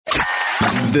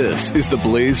This is the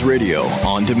Blaze Radio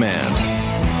on demand.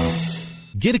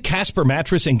 Get a Casper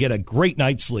mattress and get a great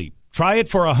night's sleep. Try it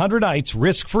for 100 nights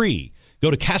risk-free.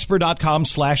 Go to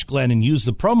Casper.com/Glenn and use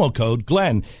the promo code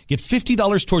Glenn. Get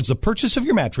 $50 towards the purchase of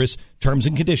your mattress. Terms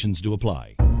and conditions do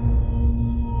apply.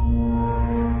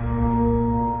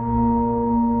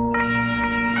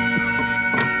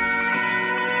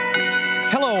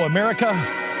 Hello, America.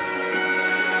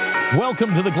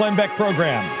 Welcome to the Glenn Beck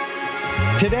program.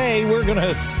 Today, we're going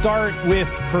to start with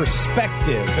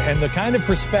perspective, and the kind of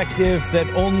perspective that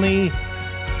only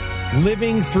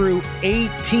living through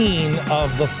 18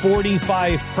 of the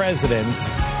 45 presidents,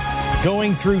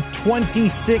 going through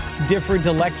 26 different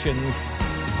elections,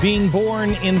 being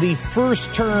born in the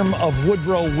first term of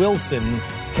Woodrow Wilson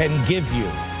can give you.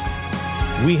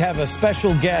 We have a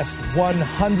special guest,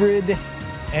 100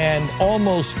 and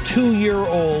almost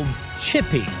 2-year-old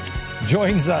Chippy,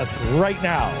 joins us right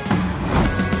now.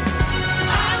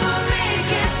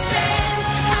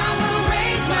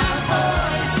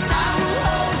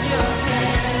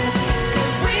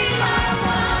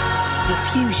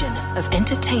 Fusion of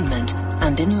entertainment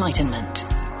and enlightenment.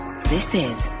 This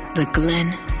is the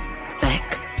Glenn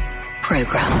Beck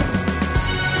Program.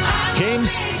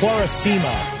 James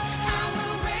Quaresima,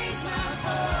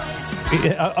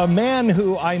 a man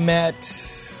who I met,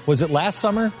 was it last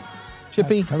summer,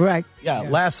 Chippy? That's correct. Yeah,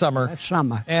 last summer. Last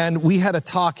summer. And we had a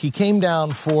talk. He came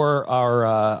down for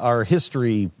our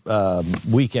history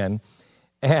weekend,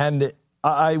 and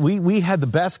we had the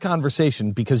best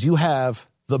conversation because you have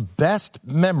the best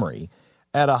memory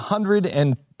at 100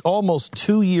 and almost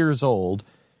 2 years old.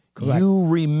 Correct. You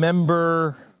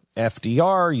remember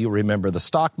FDR, you remember the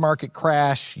stock market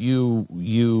crash, you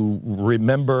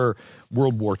remember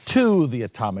World War II, the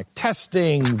atomic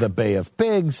testing, the Bay of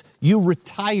Pigs. You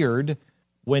retired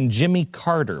when Jimmy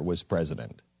Carter was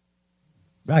president.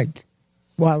 Right.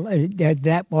 Well,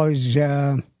 that was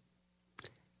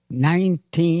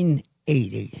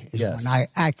 1980 is when I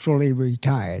actually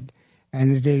retired.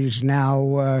 And it is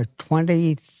now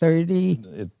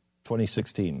 2016.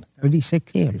 36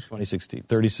 years. 2016.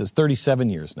 37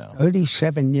 years now.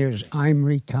 37 years. I'm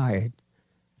retired.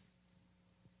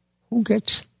 Who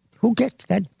gets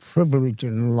that privilege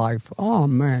in life? Oh,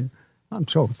 man. I'm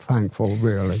so thankful,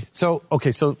 really. So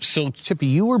Chippy,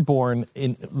 you were born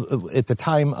at the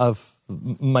time of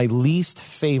my least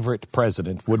favorite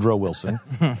president, Woodrow Wilson.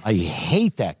 I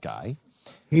hate that guy.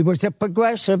 He was a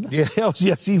progressive. Yes, he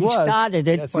was. He started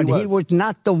it, yes, but he was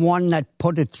not the one that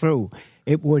put it through.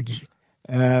 It was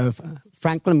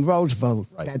Franklin Roosevelt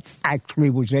that actually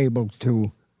was able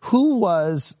to.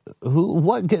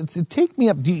 Take me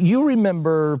up. Do you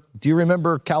remember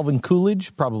Calvin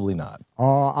Coolidge? Probably not.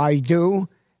 Oh, I do.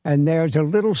 And there's a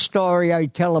little story I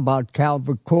tell about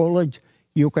Calvin Coolidge.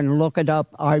 You can look it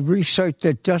up. I researched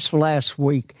it just last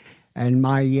week, and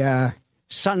my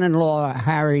son-in-law,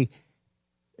 Harry,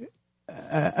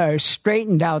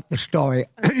 straightened out the story.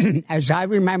 As I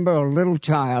remember, a little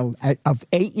child of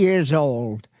 8 years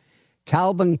old,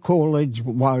 Calvin Coolidge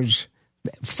was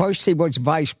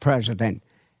vice president,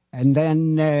 and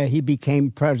then he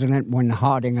became president when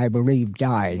Harding, I believe,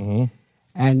 died. Mm-hmm.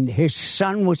 And his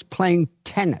son was playing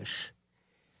tennis,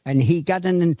 and he got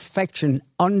an infection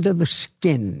under the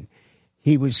skin.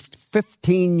 He was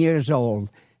 15 years old,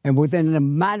 and within a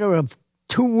matter of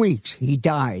 2 weeks, he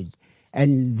died.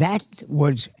 And that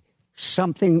was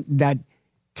something that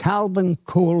Calvin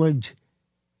Coolidge,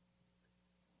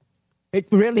 it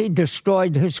really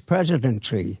destroyed his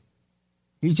presidency.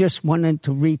 He just went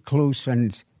into recluse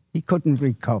and he couldn't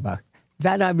recover.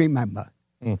 That I remember.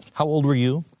 How old were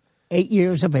you? 8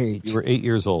 years of age. You were 8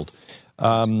 years old.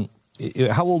 How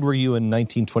old were you in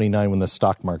 1929 when the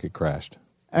stock market crashed?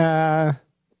 14.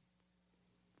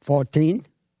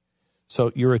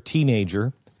 So you're a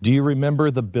teenager. Do you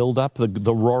remember the build-up,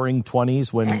 the roaring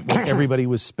 20s when everybody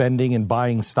was spending and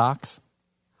buying stocks?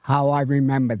 How I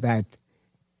remember that.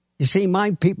 You see,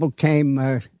 my people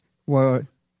were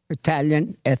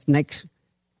Italian, ethnics,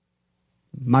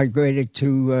 migrated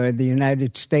to the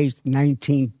United States in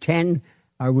 1910.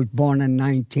 I was born in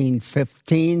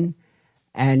 1915.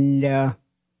 And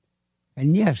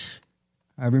yes,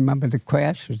 I remember the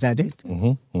crash. Is that it?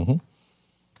 Mm-hmm, mm-hmm.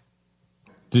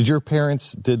 Did your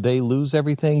parents, did they lose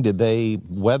everything? Did they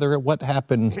weather it? What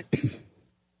happened?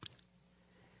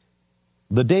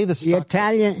 The day the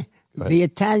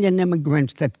Italian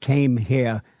immigrants that came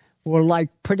here were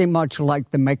pretty much like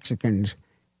the Mexicans.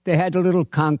 They had little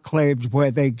conclaves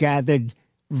where they gathered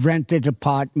rented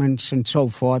apartments and so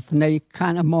forth, and they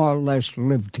kind of more or less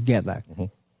lived together. Mm-hmm.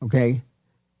 Okay?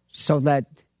 So that's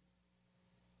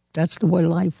the way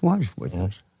life was with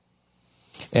us.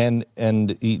 And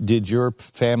did your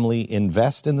family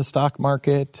invest in the stock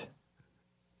market?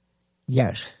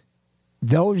 Yes.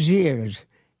 Those years,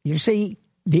 you see,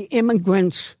 the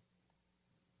immigrants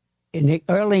in the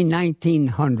early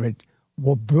 1900s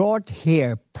were brought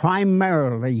here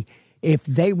primarily if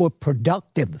they were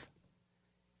productive.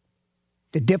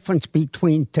 The difference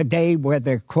between today, where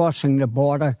they're crossing the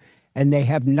border and they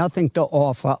have nothing to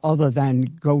offer other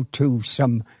than go to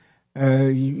some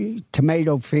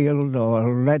tomato field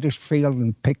or lettuce field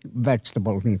and pick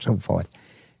vegetables and so forth.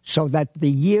 So that the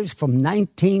years from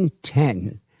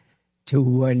 1910 to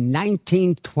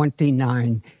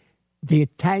 1929, the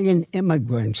Italian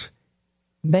immigrants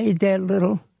made their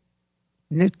little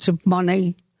nits of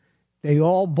money. They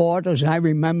all bought, as I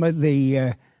remember,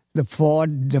 the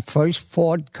first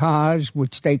Ford cars,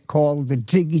 which they called the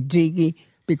Ziggy Ziggy,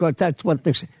 because that's what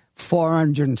the four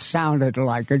engines sounded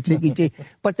like, a Ziggy Ziggy.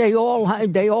 But they all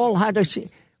had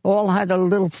a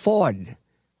little Ford,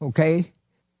 okay?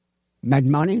 Made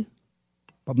money,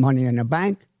 put money in the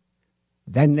bank.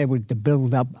 Then there was the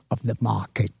build-up of the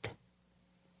market.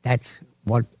 That's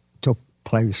what took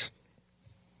place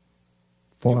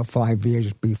 4 or 5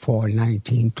 years before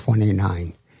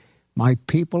 1929. My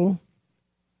people,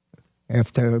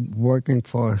 after working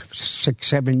for 6,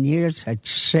 7 years, had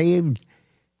saved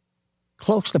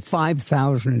close to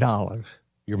 $5,000.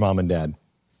 Your mom and dad?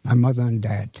 My mother and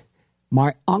dad.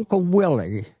 My Uncle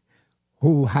Willie,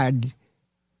 who had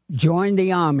joined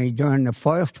the Army during the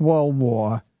First World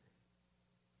War,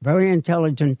 very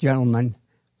intelligent gentleman,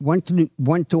 went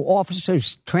to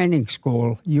officers' training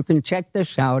school. You can check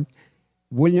this out,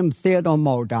 William Theodore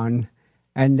Modon,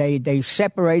 and they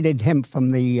separated him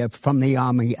from the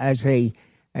Army as a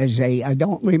I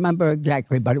don't remember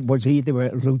exactly, but it was either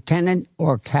a lieutenant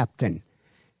or a captain.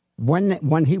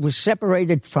 When he was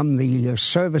separated from the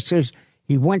services,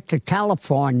 he went to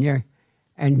California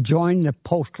and joined the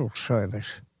Postal Service.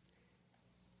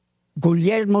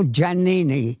 Guglielmo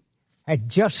Giannini had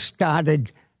just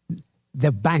started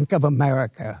the Bank of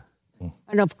America.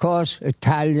 And, of course,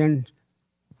 Italian.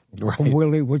 Right.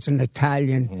 Willie was an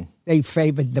Italian. Mm-hmm. They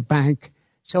favored the bank.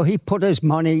 So he put his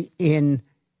money in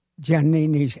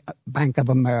Giannini's Bank of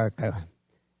America.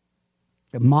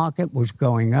 The market was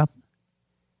going up.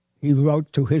 He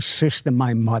wrote to his sister,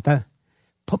 my mother,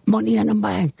 put money in the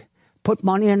bank, put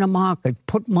money in the market,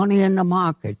 put money in the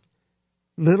market.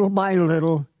 Little by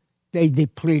little, they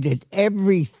depleted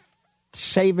every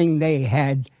saving they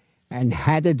had and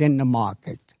had it in the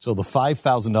market. So the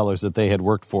 $5,000 that they had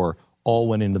worked for all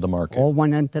went into the market? All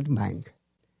went into the bank.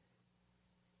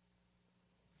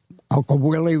 Uncle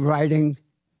Willie writing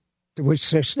to his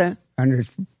sister and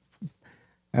his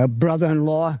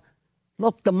brother-in-law,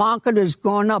 look, the market has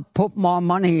gone up, put more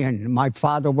money in. My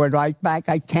father would write back,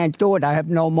 I can't do it, I have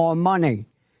no more money.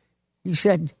 He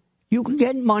said, you can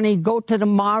get money, go to the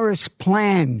Morris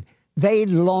Plan. They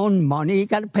loan money, you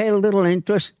got to pay a little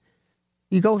interest.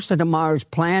 He goes to the Morris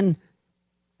Plan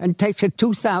and takes a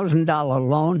 $2,000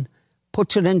 loan,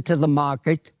 puts it into the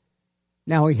market.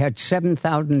 Now he had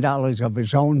 $7,000 of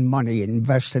his own money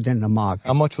invested in the market.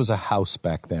 How much was a house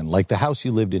back then? Like the house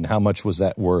you lived in, how much was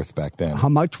that worth back then? How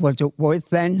much was it worth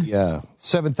then? Yeah,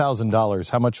 $7,000.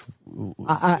 How much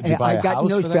did you buy a house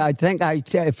for that? I think I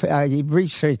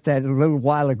researched that a little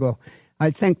while ago. I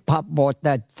think Pop bought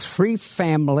that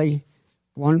three-family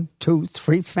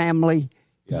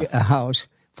house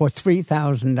for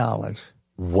 $3,000.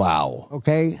 Wow.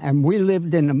 Okay, and we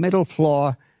lived in the middle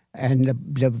floor, and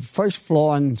the first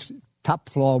floor and top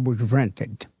floor was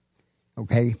rented.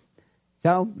 Okay,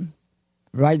 so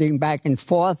writing back and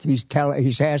forth, he's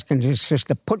asking his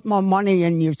sister, put more money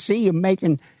in. You see, you're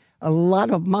making a lot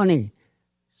of money.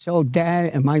 So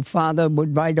Dad and my father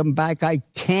would write him back, I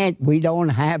can't, we don't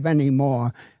have any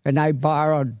more. And I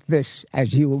borrowed this,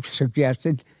 as you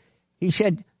suggested. He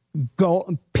said,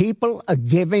 people are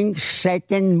giving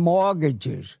second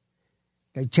mortgages.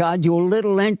 They charge you a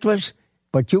little interest,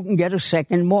 but you can get a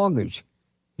second mortgage.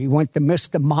 He went to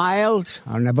Mr. Miles,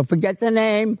 I'll never forget the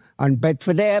name, on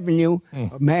Bedford Avenue,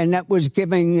 a man that was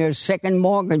giving second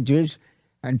mortgages,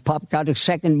 and Pop got a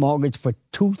second mortgage for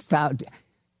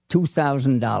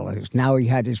 $2,000. Now he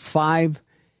had his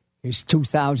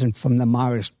 $2,000 from the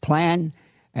Morris Plan,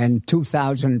 and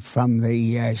 $2,000 from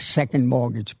the second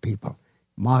mortgage people.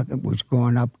 Market was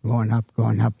going up, going up,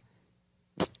 going up.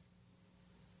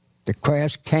 The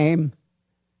crash came,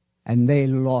 and they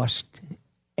lost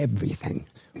everything.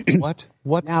 What?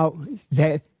 Now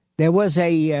there was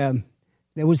a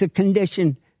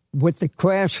condition with the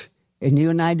crash in the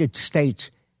United States.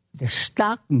 The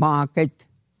stock market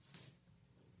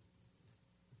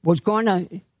was going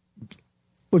to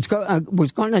was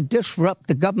going to disrupt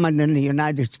the government in the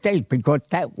United States because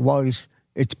that was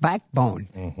its backbone.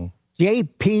 Mm-hmm.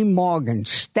 J.P. Morgan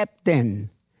stepped in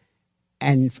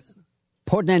and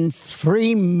put in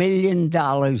 $3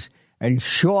 million and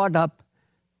shored up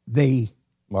the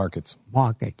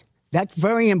market. That's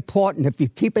very important if you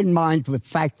keep in mind the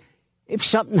fact if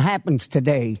something happens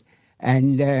today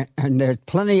and there's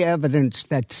plenty of evidence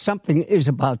that something is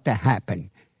about to happen.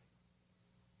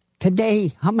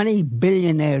 Today, how many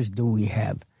billionaires do we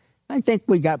have? I think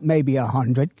we got maybe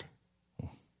 100.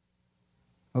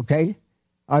 Okay?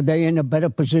 Are they in a better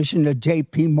position than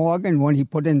J.P. Morgan when he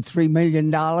put in $3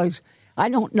 million? I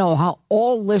don't know how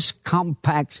all this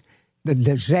compacts the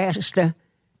disaster,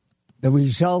 the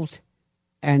result,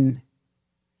 and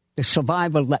the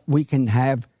survival that we can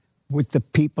have with the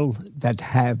people that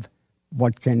have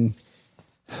what can...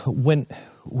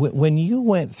 When you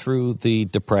went through the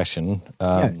Depression,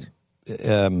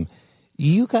 yes.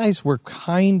 You guys were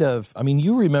kind of, I mean,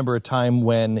 you remember a time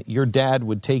when your dad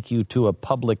would take you to a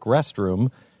public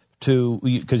restroom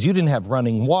because you didn't have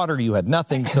running water, you had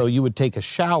nothing, so you would take a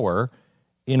shower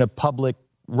in a public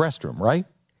restroom, right?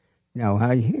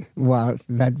 No, well,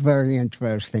 that's very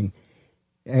interesting.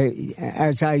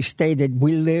 As I stated,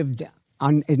 we lived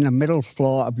in the middle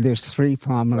floor of this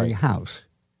three-family house.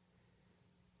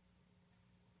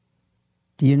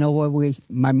 Do you know where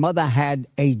my mother had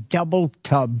a double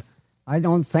tub. I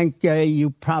don't think you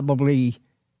probably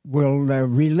will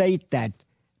relate that.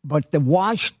 But the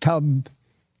wash tub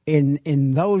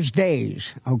in those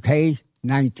days, okay,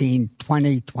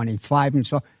 1920, 25 and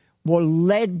so, were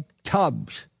lead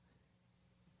tubs,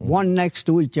 one next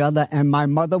to each other, and my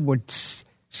mother would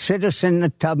sit us in the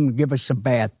tub and give us a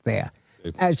bath there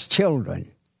as children,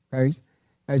 right?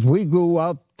 As we grew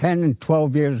up, 10 and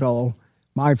 12 years old,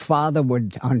 my father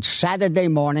would, on Saturday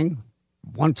morning,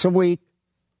 once a week,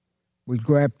 we'd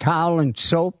grab towel and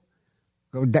soap,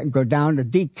 go down to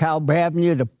DeKalb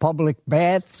Avenue to public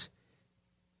baths.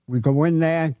 We'd go in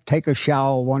there, take a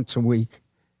shower once a week,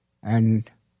 and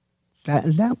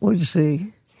that was the...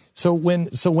 So when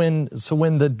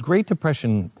the Great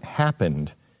Depression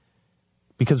happened,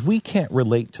 because we can't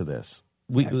relate to this,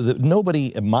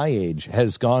 nobody at my age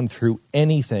has gone through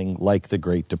anything like the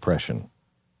Great Depression.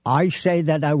 I say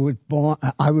that I was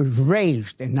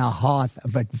raised in the heart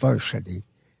of adversity.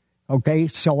 Okay,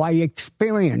 so I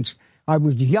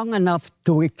was young enough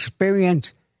to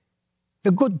experience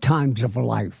the good times of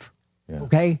life. Yeah.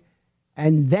 Okay,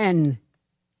 and then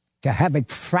to have it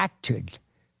fractured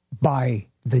by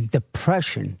the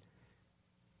Depression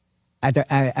at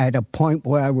a point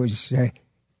where I was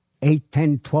 8,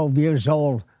 10, 12 years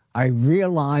old, I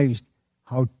realized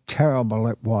how terrible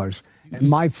it was. And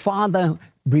my father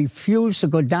refused to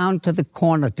go down to the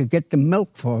corner to get the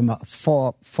milk for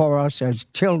us as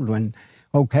children,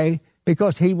 okay,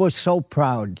 because he was so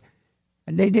proud.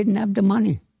 And they didn't have the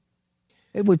money.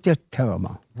 It was just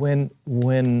terrible. When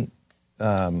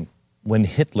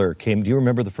Hitler came, do you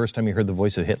remember the first time you heard the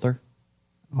voice of Hitler?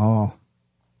 Oh,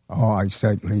 I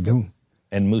certainly do.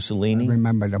 And Mussolini? I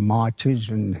remember the marches,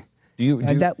 and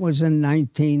that was in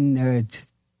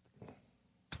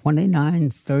 1929,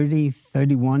 30,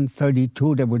 31,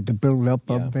 32. There was the build-up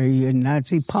of the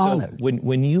Nazi parlor. So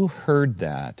when you heard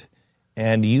that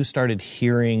and you started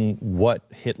hearing what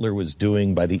Hitler was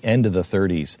doing by the end of the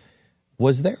 30s,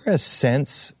 was there a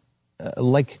sense,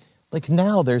 like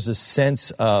now there's a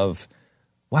sense of,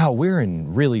 wow, we're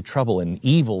in really trouble and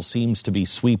evil seems to be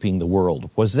sweeping the world.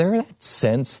 Was there that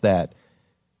sense that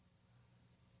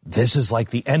this is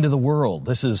like the end of the world?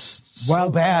 This is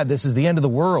so bad. This is the end of the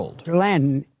world.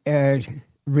 Glenn,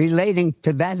 relating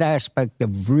to that aspect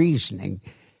of reasoning,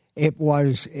 it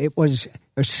was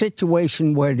a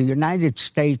situation where the United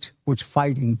States was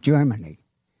fighting Germany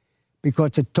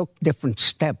because it took different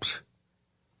steps.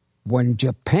 When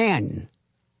Japan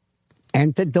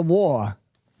entered the war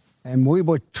and we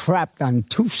were trapped on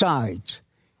two sides,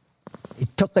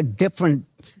 it took a different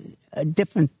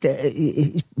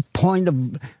point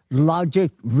of logic,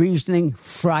 reasoning,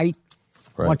 fright.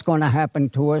 Right. What's going to happen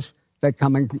to us? They're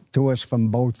coming to us from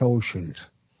both oceans.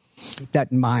 Keep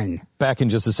that in mind. Back in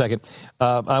just a second.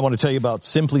 I want to tell you about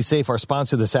Simply Safe, our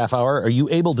sponsor this half hour. Are you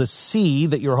able to see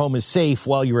that your home is safe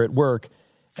while you're at work?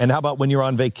 And how about when you're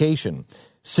on vacation?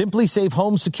 Simply Safe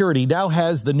Home Security now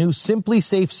has the new Simply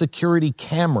Safe Security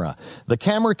Camera. The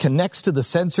camera connects to the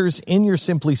sensors in your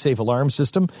Simply Safe alarm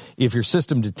system. If your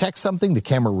system detects something, the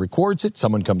camera records it.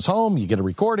 Someone comes home, you get a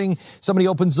recording. Somebody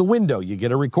opens the window, you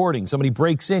get a recording. Somebody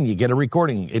breaks in, you get a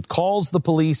recording. It calls the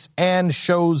police and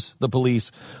shows the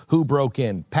police who broke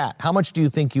in. Pat, how much do you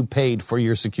think you paid for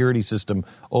your security system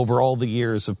over all the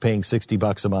years of paying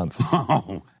 $60 a month?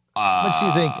 How much do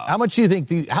you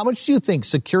think a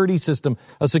security system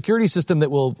that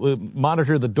will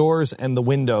monitor the doors and the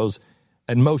windows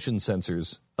and motion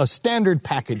sensors, a standard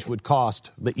package would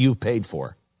cost that you've paid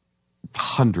for?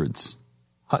 Hundreds.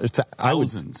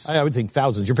 Thousands. I would think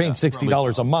thousands. You're paying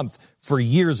 $60 a month for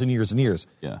years and years and years.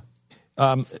 Yeah.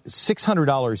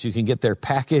 $600 you can get their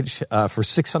package for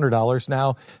 $600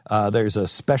 now. There's a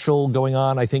special going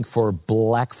on, I think, for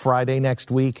Black Friday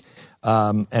next week.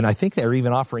 And I think they're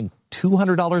even offering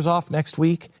 $200 off next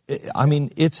week. I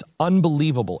mean, it's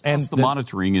unbelievable. And the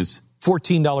monitoring is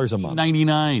 $14 a month.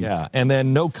 $99. Yeah, and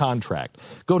then no contract.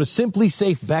 Go to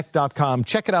simplysafebeck.com.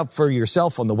 Check it out for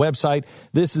yourself on the website.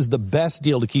 This is the best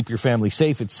deal to keep your family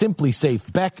safe. It's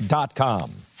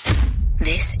simplysafebeck.com.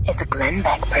 This is the Glenn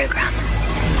Beck Program.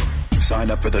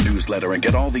 Sign up for the newsletter and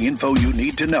get all the info you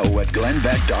need to know at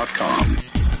glennbeck.com.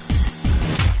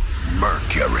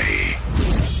 Mercury.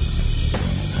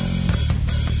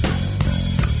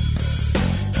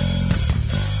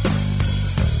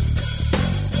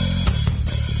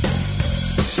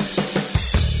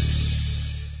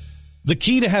 The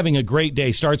key to having a great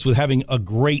day starts with having a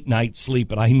great night's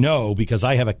sleep, and I know because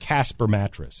I have a Casper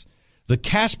mattress. The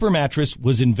Casper mattress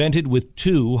was invented with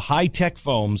 2 high-tech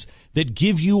foams that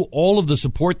give you all of the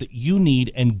support that you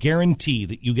need and guarantee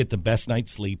that you get the best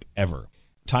night's sleep ever.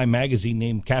 Time magazine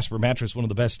named Casper mattress one of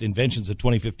the best inventions of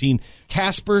 2015.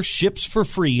 Casper ships for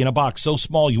free in a box so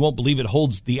small you won't believe it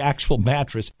holds the actual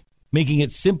mattress, making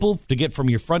it simple to get from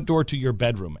your front door to your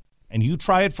bedroom. And you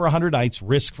try it for 100 nights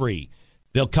risk-free.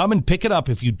 They'll come and pick it up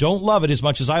if you don't love it as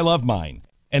much as I love mine,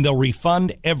 and they'll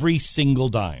refund every single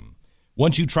dime.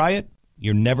 Once you try it,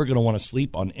 you're never going to want to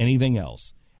sleep on anything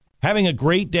else. Having a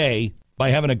great day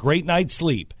by having a great night's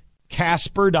sleep.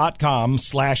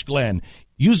 Casper.com/Glenn.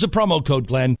 Use the promo code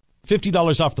Glenn.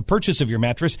 $50 off the purchase of your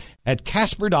mattress at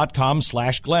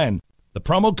Casper.com/Glenn. The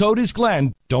promo code is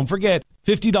Glenn. Don't forget,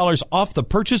 $50 off the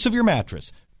purchase of your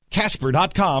mattress.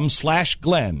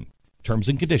 Casper.com/Glenn. Terms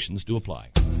and conditions do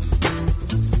apply.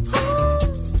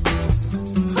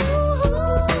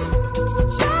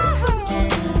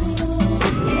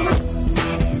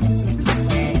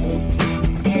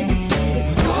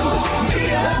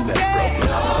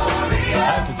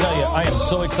 I am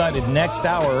so excited. Next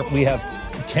hour, we have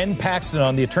Ken Paxton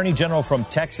on, the Attorney General from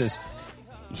Texas.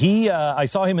 I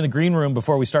saw him in the green room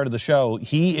before we started the show.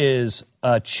 He is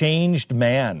a changed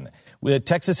man.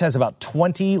 Texas has about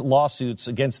 20 lawsuits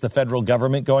against the federal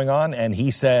government going on, and he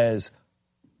says,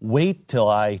 wait till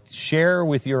I share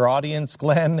with your audience,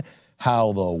 Glenn,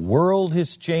 how the world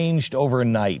has changed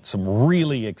overnight. Some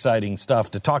really exciting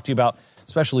stuff to talk to you about,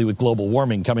 especially with global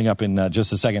warming coming up in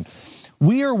just a second.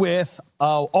 We are with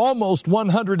almost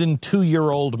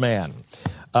 102-year-old man.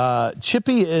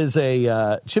 Chippy is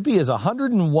a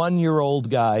 101-year-old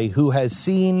guy who has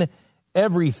seen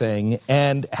everything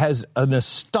and has an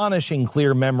astonishing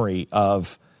clear memory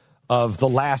of the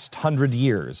last 100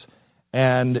 years.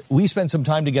 And we spent some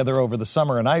time together over the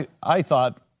summer, and I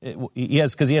thought,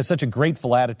 because he has such a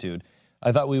grateful attitude,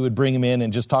 I thought we would bring him in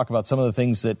and just talk about some of the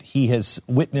things that he has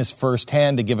witnessed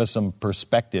firsthand to give us some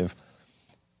perspective.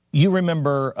 You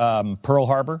remember Pearl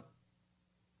Harbor?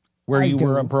 Where you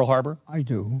were on Pearl Harbor? I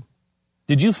do.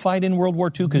 Did you fight in World War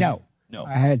II? No.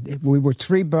 We were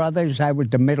 3 brothers. I was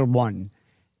the middle one.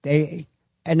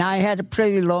 And I had a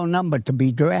pretty low number to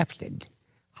be drafted.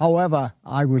 However,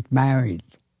 I was married.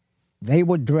 They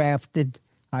were drafted.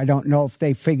 I don't know if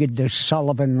they figured the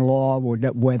Sullivan Law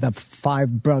where the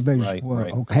 5 brothers were,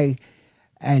 right. Okay?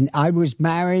 And I was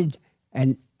married,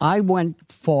 and I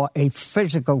went for a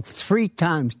physical 3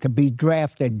 times to be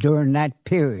drafted during that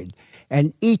period.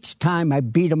 And each time I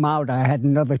beat them out, I had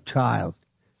another child.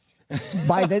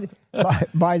 By the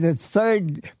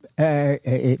third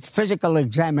physical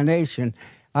examination,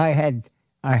 I had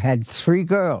 3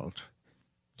 girls,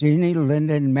 Jeannie,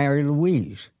 Linda, and Mary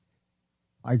Louise.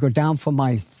 I go down for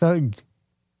my 3rd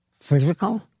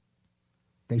physical.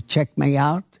 They check me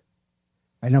out.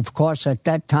 And, of course, at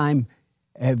that time,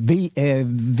 victory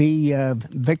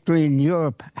in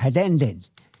Europe had ended.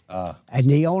 And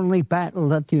the only battle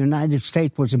that the United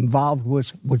States was involved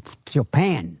was with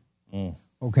Japan.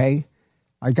 Okay?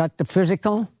 I got the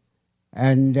physical,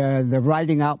 and they're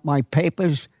writing out my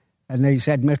papers, and they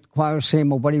said, Mr.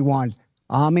 Quaresima, what do you want?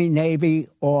 Army, Navy,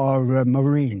 or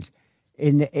Marines.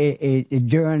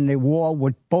 During the war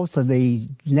with both of these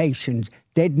nations,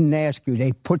 they didn't ask you.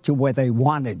 They put you where they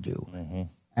wanted you. Mm-hmm.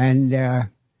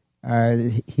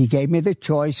 And he gave me the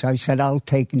choice. I said, I'll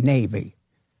take Navy.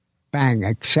 Bang,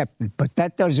 accepted. But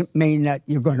that doesn't mean that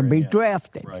you're going to be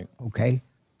drafted. Right. Okay?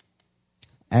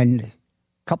 And a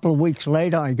couple of weeks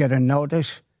later, I get a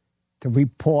notice to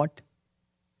report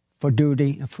for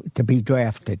duty to be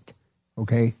drafted.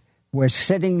 Okay? We're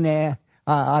sitting there.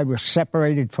 I was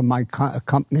separated from my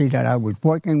company that I was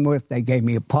working with. They gave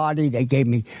me a party. They gave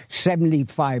me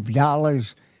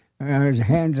 $75.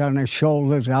 Hands on their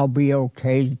shoulders. I'll be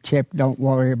okay. Chip, don't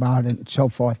worry about it, and so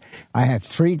forth. I have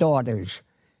 3 daughters,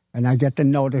 and I get the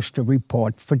notice to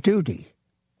report for duty.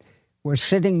 We're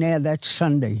sitting there that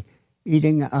Sunday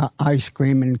eating ice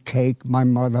cream and cake, my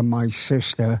mother, my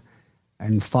sister,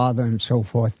 and father, and so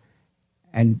forth.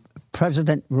 And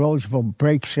President Roosevelt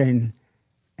breaks in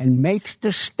and makes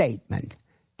the statement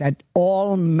that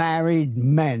all married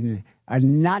men are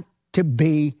not to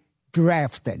be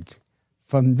drafted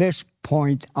from this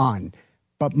point on.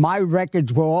 But my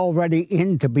records were already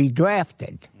in to be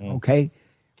drafted, okay?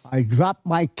 I dropped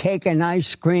my cake and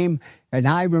ice cream, and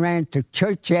I ran to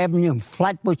Church Avenue and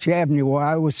Flatbush Avenue, where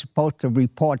I was supposed to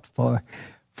report for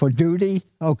duty,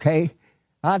 okay?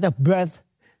 Out of breath,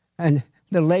 and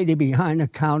the lady behind the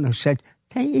counter said,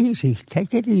 take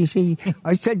it easy.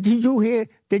 I said, did you hear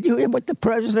what the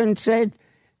president said?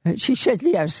 And she said,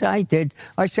 yes, I did.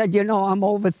 I said, I'm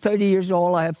over 30 years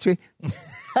old. I have 3.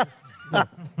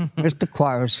 Mr.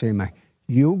 Quaresima,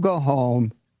 you go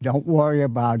home. Don't worry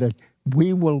about it.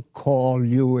 We will call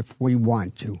you if we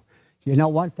want you. You know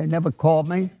what? They never called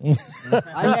me.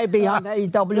 I may be on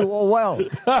AWOL.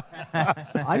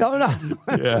 I don't know.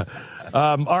 Yeah.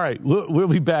 All right. We'll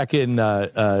be back in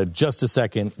just a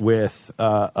second with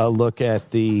a look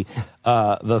at the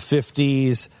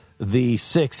 50s, the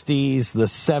 60s, the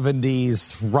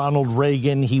 70s. Ronald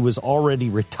Reagan. He was already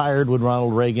retired when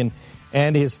Ronald Reagan.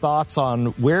 And his thoughts on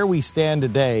where we stand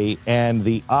today and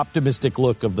the optimistic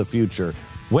look of the future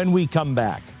when we come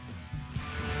back.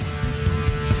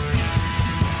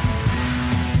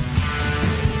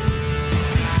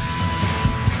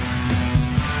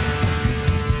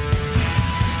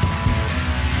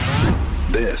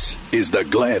 This is the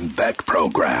Glenn Beck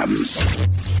Program.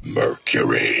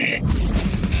 Mercury.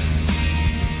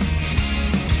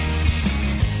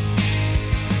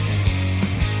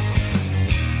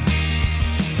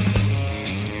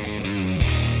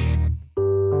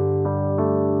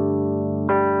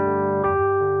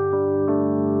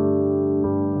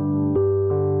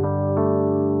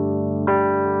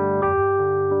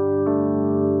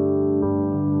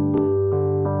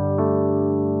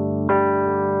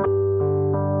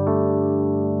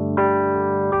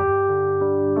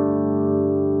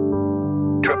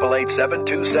 Triple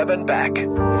 727-BACK.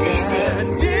 This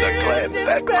is The Glenn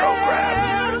Beck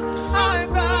Program.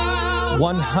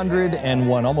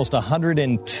 101, almost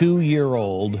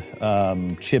 102-year-old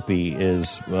Chippy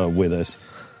is with us.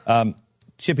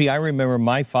 Chippy, I remember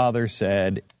my father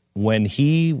said when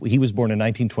he was born in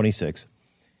 1926,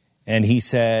 and he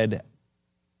said,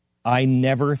 I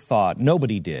never thought,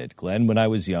 nobody did, Glenn, when I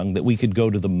was young, that we could go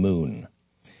to the moon.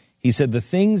 He said, the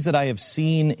things that I have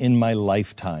seen in my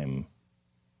lifetime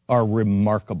are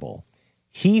remarkable.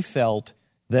 He felt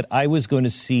that I was going to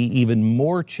see even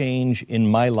more change in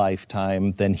my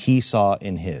lifetime than he saw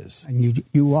in his. And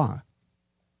you are.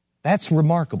 That's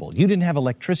remarkable. You didn't have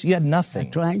electricity. You had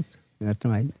nothing. That's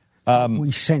right.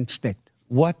 We sensed it.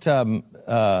 What's the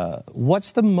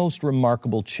most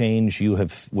remarkable change you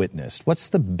have witnessed? What's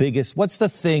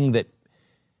the thing that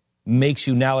makes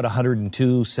you now at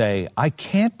 102 say, I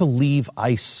can't believe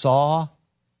I saw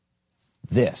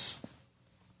this?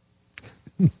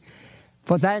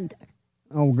 For that,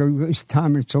 this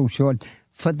time is so short.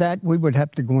 For that, we would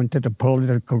have to go into the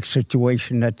political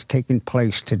situation that's taking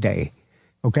place today.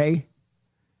 Okay?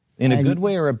 In a good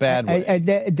way or a bad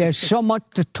way? There's so much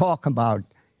to talk about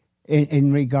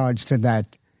in regards to that.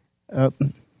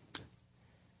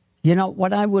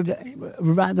 What I would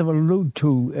rather allude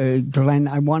to, Glenn,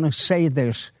 I want to say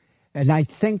this, and I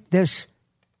think this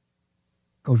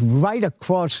goes right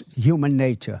across human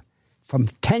nature, from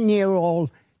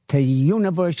 10-year-old to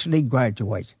university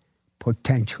graduate,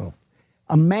 potential.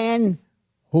 A man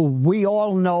who we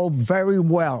all know very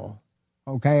well,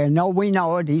 okay? I know we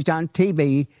know it. He's on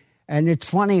TV, and it's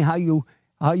funny how you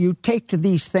take to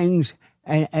these things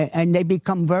and they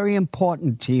become very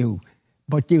important to you.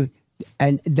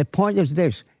 And the point is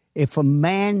this: if a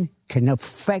man can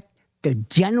affect the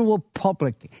general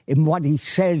public in what he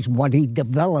says, what he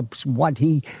develops, what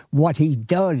he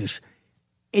does,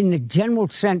 in the general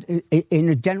sense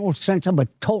of a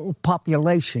total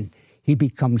population, he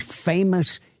becomes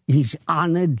famous, he's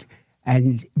honored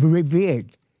and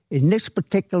revered. In this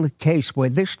particular case, where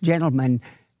this gentleman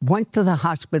went to the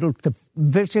hospital to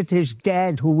visit his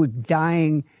dad who was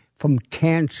dying from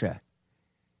cancer,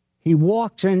 he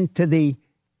walks into the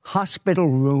hospital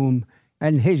room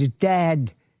and his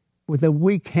dad, with a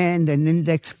weak hand and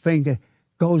index finger,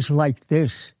 goes like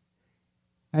this.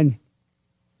 And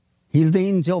he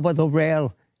leans over the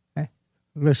rail.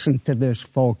 Listen to this,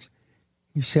 folks.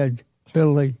 He said,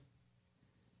 Billy,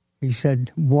 he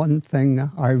said, one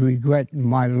thing I regret in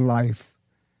my life,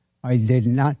 I did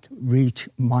not reach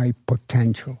my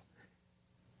potential.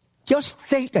 Just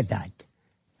think of that.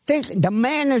 The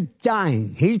man is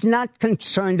dying. He's not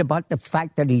concerned about the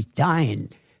fact that he's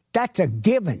dying. That's a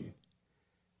given.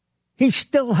 He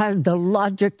still has the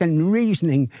logic and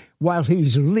reasoning while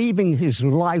he's leaving his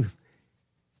life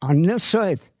on this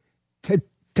earth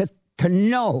to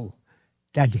know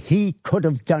that he could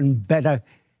have done better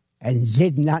and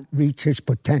did not reach his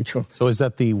potential. So is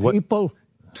that the what? People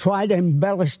try to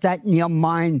embellish that in your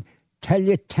mind, tell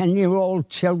your 10-year-old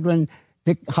children,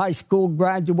 the high school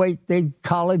graduate, the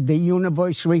college, the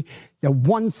university, the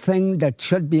one thing that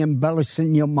should be embellished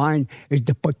in your mind is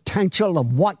the potential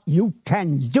of what you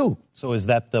can do. So is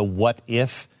that the what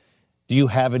if? Do you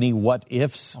have any what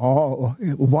ifs? Oh,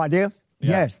 what if?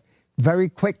 Yeah. Yes, very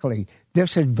quickly.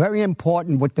 This is very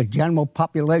important with the general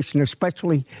population,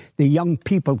 especially the young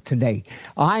people today.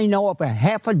 I know of a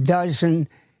half a dozen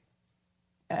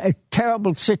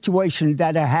terrible situations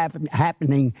that are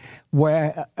happening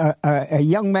where a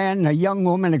young man and a young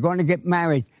woman are going to get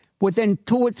married. Within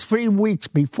 2 or 3 weeks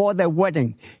before their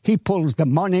wedding, he pulls the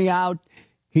money out.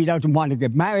 He doesn't want to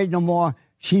get married no more.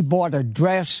 She bought a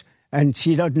dress, and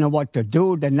she doesn't know what to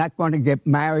do. They're not going to get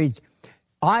married.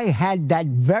 I had that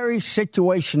very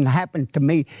situation happen to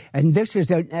me, and this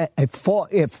is a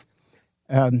for-if.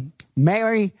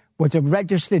 Mary was a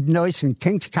registered nurse in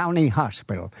Kings County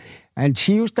Hospital, and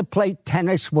she used to play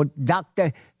tennis with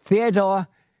Dr. Theodore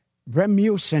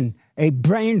Remuson, a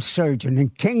brain surgeon in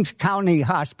Kings County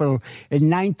Hospital in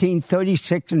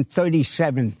 1936 and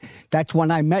 37. That's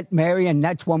when I met Mary, and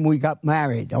that's when we got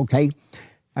married, okay?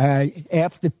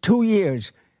 After 2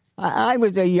 years, I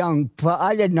was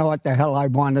I didn't know what the hell I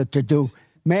wanted to do.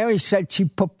 Mary said she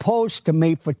proposed to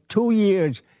me for 2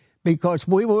 years because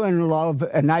we were in love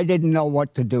and I didn't know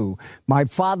what to do. My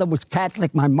father was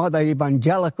Catholic, my mother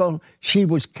evangelical. She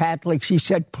was Catholic. She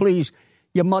said, please,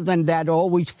 your mother and dad are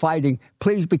always fighting.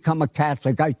 Please become a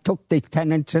Catholic. I took the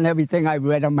tenets and everything I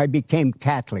read them. I became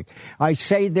Catholic. I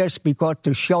say this because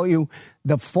to show you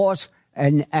the force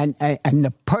and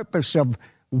the purpose of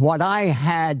what I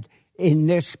had in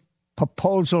this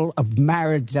proposal of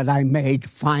marriage that I made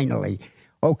finally,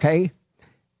 okay?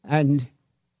 And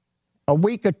a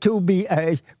week or two, we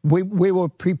were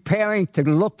preparing to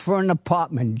look for an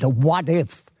apartment, the what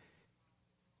if.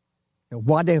 The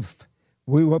what if.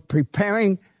 We were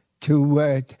preparing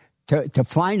to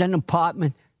find an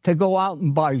apartment, to go out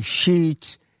and buy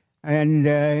sheets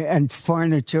and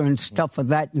furniture and stuff of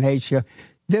that nature.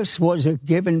 This was a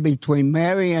given between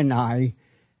Mary and I.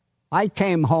 I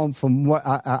came home from work.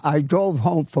 I drove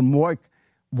home from work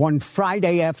one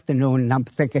Friday afternoon, and I'm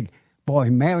thinking, boy,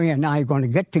 Mary and I are going to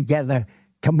get together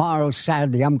tomorrow,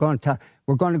 Saturday. We're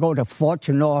going to go to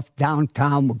Fortune North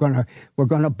downtown. We're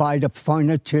going to buy the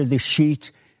furniture, the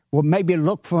sheets. We'll maybe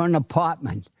look for an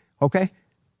apartment. Okay,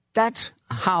 that's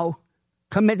how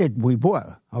committed we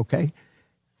were. Okay,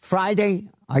 Friday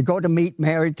I go to meet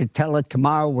Mary to tell her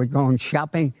tomorrow we're going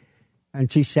shopping, and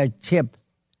she said, Chip.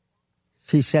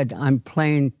 She said, I'm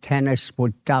playing tennis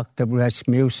with Dr.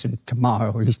 Rasmussen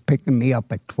tomorrow. He's picking me up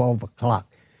at 12 o'clock.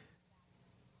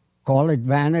 Call it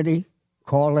vanity.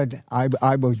 Call it, I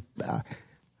was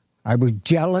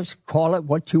jealous. Call it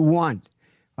what you want.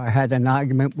 I had an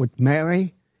argument with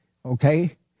Mary,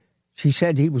 okay? She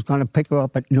said he was going to pick her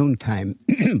up at noontime.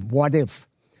 What if?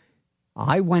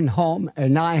 I went home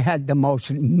and I had the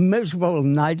most miserable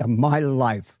night of my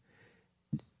life.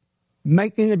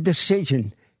 Making a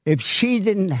decision. If she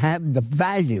didn't have the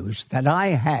values that I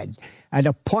had at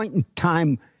a point in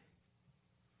time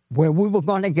where we were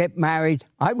going to get married,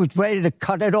 I was ready to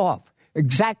cut it off.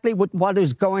 Exactly with what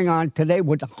is going on today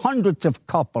with hundreds of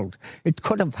couples. It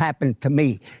could have happened to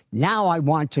me. Now I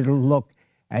want you to look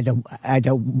at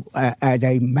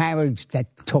a marriage that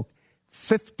took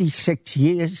 56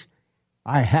 years.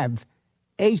 I have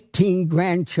 18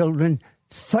 grandchildren.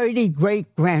 30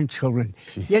 great-grandchildren.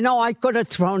 Jeez. You know, I could have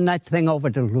thrown that thing over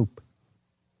the loop.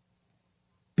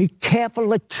 Be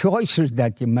careful of choices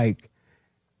that you make.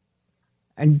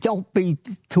 And don't be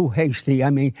too hasty.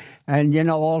 I mean, and you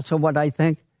know also what I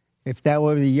think? If that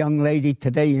were a young lady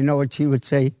today, you know what she would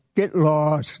say? Get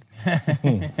lost.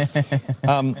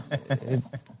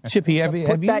 Chippy, have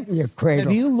that in your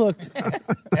cradle.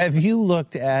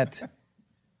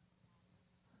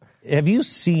 Have you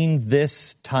seen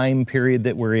this time period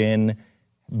that we're in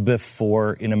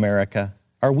before in America?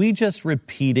 Are we just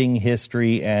repeating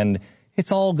history and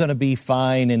it's all going to be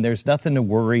fine and there's nothing to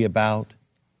worry about?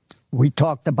 We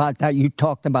talked about that. You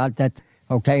talked about that.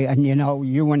 Okay, and you know,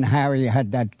 you and Harry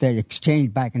had that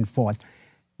exchange back and forth.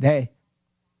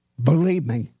 Believe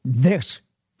me, this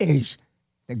is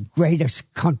the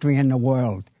greatest country in the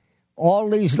world. All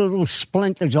these little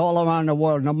splinters all around the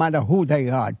world, no matter who they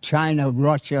are, China,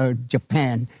 Russia,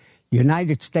 Japan,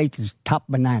 United States is top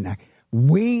banana.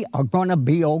 We are going to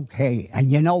be okay. And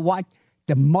you know what?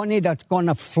 The money that's going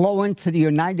to flow into the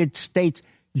United States,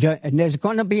 and there's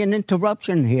going to be an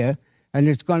interruption here, and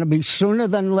it's going to be sooner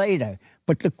than later.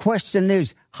 But the question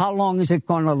is, how long is it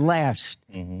going to last?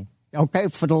 Mm-hmm. Okay,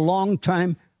 for the long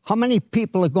term, how many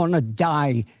people are going to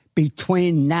die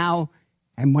between now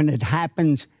and when it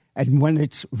happens and when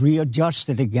it's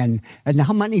readjusted again? And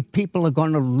how many people are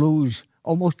going to lose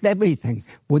almost everything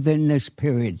within this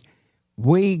period?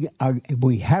 We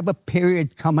have a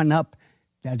period coming up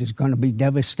that is going to be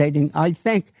devastating, I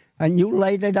think. And you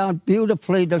laid it out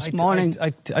beautifully this morning. I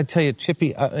tell you,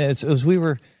 Chippy, as we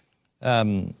were...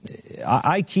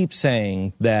 I keep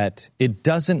saying that it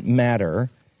doesn't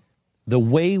matter. The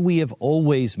way we have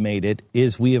always made it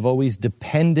is we have always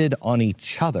depended on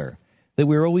each other, that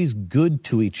we're always good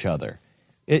to each other.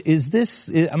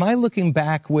 Am I looking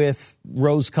back with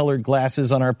rose-colored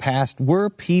glasses on our past? Were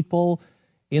people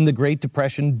in the Great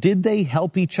Depression, did they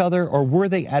help each other or were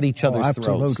they at each other's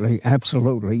throats?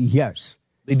 Absolutely, yes.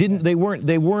 They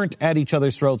weren't at each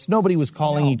other's throats. Nobody was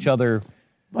calling each other.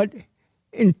 But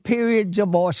in periods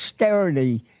of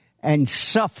austerity and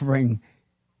suffering,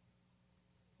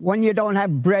 when you don't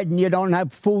have bread and you don't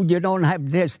have food, you don't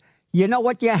have this, you know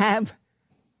what you have?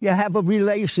 You have a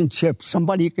relationship,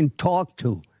 somebody you can talk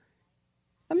to.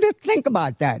 And just think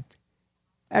about that.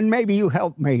 And maybe you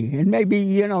help me, and maybe,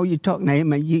 you know, you talk to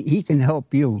him and he can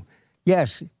help you.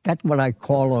 Yes, that's what I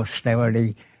call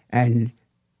austerity. And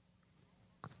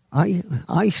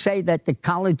I say that the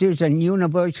colleges and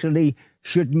universities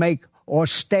should make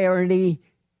austerity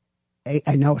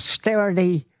an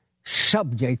austerity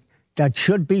subject that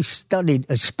should be studied,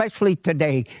 especially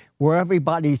today, where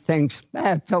everybody thinks,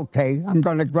 it's okay, I'm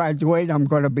going to graduate, I'm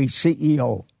going to be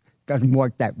CEO. Doesn't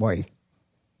work that way.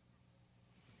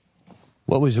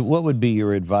 What would be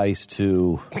your advice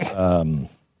to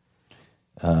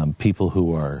people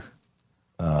who are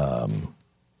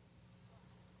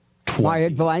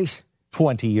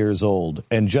 20 years old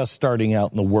and just starting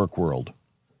out in the work world?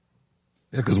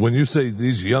 Yeah, because when you say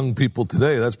these young people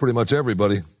today, that's pretty much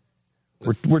everybody.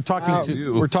 We're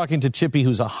talking to Chippy,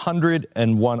 who's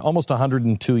 101, almost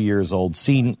 102 years old,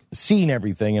 seen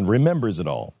everything and remembers it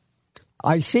all.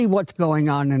 I see what's going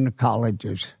on in the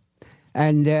colleges.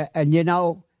 And you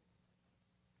know,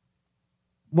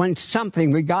 when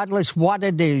something, regardless what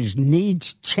it is,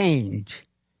 needs change,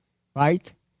 right?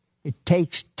 It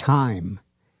takes time.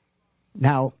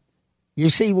 Now, you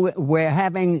see, we're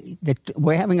having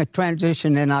a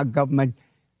transition in our government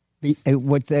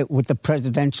with the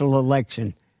presidential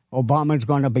election. Obama's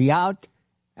going to be out,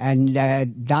 and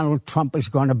Donald Trump is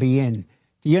going to be in.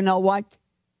 You know what?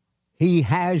 He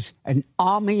has an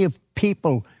army of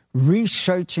people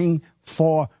researching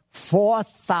for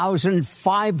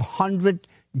 4,500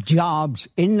 jobs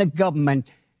in the government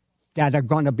that are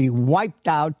going to be wiped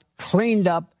out, cleaned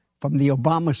up from the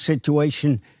Obama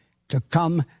situation to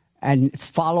come and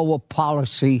follow a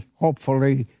policy,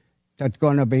 hopefully, that's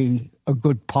going to be a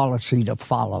good policy to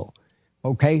follow.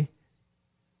 Okay?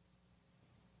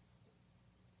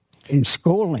 In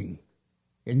schooling,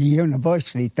 in the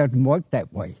university, it doesn't work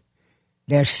that way.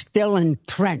 They're still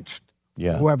entrenched,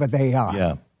 whoever they are.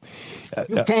 Yeah.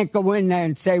 You can't go in there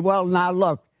and say, well, now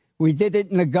look, we did it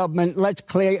in the government, let's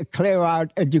clear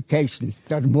out education.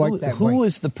 Doesn't work that way. Who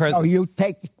is the president? Oh, you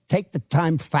take the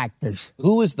time factors.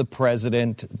 Who is the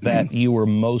president that you were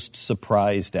most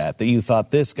surprised at, that you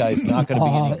thought this guy's not going to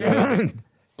be any good,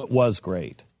 but was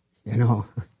great? You know,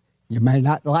 you may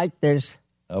not like this.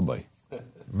 Oh, boy.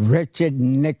 Richard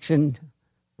Nixon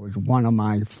was one of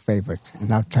my favorites,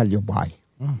 and I'll tell you why.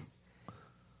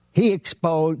 He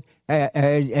exposed...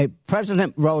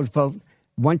 President Roosevelt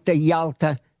went to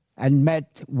Yalta and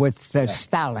met with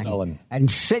Stalin.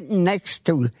 And sitting next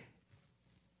to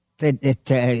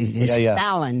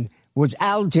Stalin was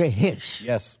Al Jahish.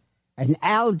 Yes. And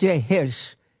Al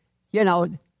Jahish, you know,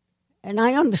 And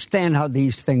I understand how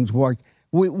these things work.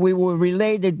 We were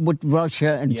related with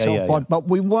Russia and so forth, but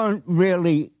we weren't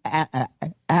really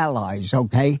allies,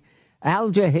 okay?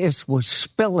 Alger Hiss was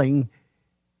spilling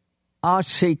our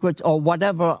secrets or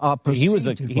whatever our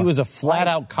procedures He was a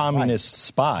flat-out communist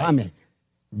spy. I mean,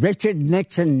 Richard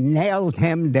Nixon nailed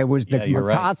him. There was the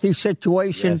McCarthy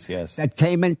situation that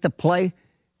came into play.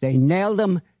 They nailed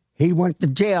him. He went to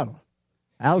jail.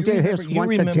 Alger Hiss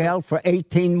went to jail for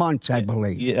 18 months, I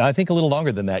believe. Yeah, I think a little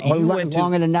longer than that.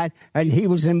 Longer than that. And he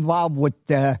was involved with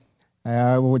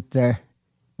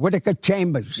Whittaker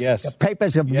Chambers. Yes. The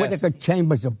papers of Whittaker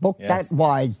Chambers, a book that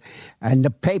wide, and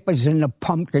the papers in the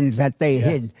pumpkins that they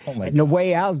hid. Oh my and the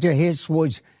way Alger Hiss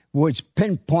was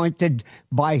pinpointed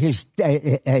by his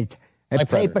a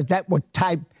paper that would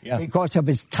type because of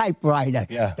his typewriter.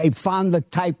 Yeah. They found the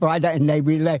typewriter and they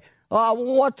relay,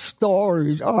 what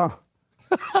stories?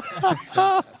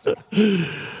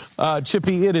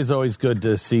 Chippy, it is always good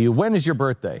to see you. When is your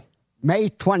birthday? May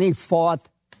 24th.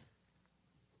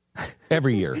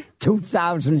 Every year.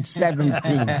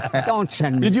 2017. Don't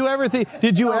send me. Did you ever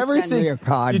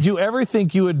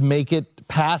think you would make it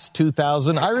past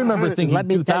 2000? I remember thinking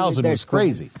 2000 was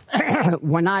crazy.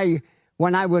 When I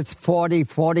was 40,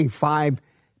 45,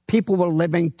 people were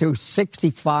living to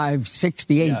 65,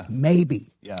 68,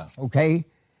 maybe. Yeah. Okay?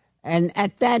 And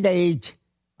at that age,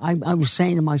 I was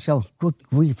saying to myself, good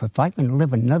grief, if I can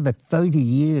live another 30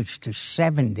 years to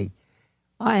 70,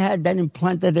 I had that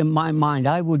implanted in my mind.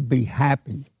 I would be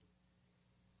happy.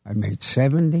 I made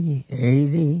 70,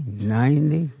 80,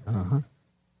 90.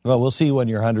 Well, we'll see you when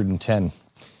you're 110.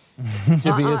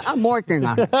 I'm working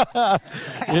on it.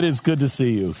 It is good to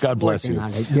see you. God bless you.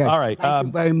 On it, yes. All right. Thank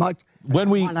you very much. I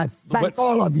want to thank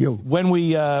all of you. When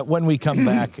we come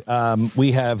back,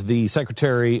 we have the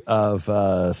Secretary of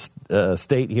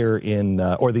State here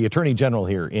or the Attorney General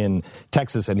here in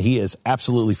Texas, and he is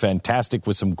absolutely fantastic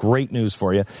with some great news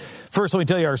for you. First, let me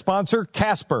tell you our sponsor,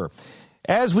 Casper.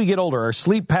 As we get older, our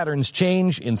sleep patterns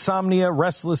change. Insomnia,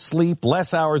 restless sleep,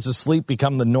 less hours of sleep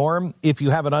become the norm. If you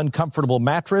have an uncomfortable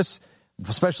mattress,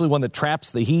 especially one that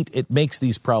traps the heat, it makes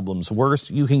these problems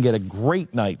worse. You can get a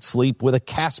great night's sleep with a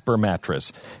Casper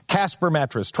mattress. Casper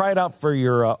mattress. Try it out for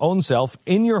your own self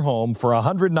in your home for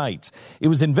 100 nights. It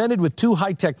was invented with 2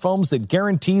 high-tech foams that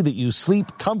guarantee that you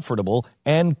sleep comfortable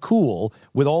and cool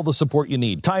with all the support you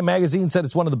need. Time magazine said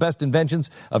it's one of the best inventions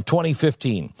of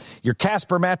 2015. Your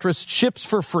Casper mattress ships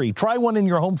for free. Try one in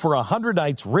your home for 100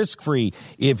 nights risk-free.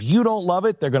 If you don't love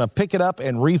it, they're going to pick it up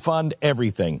and refund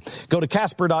everything. Go to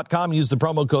Casper.com, use the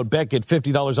promo code Beck, get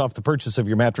 $50 off the purchase of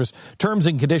your mattress. Terms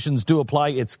and conditions do apply.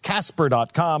 It's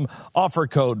Casper.com. Offer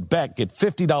code Beck, get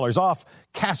 $50 off.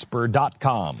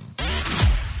 Casper.com.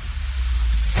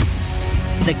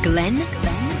 The Glenn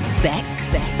Beck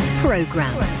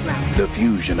Program. The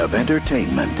fusion of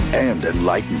entertainment and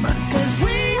enlightenment.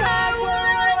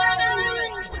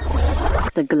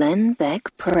 The Glenn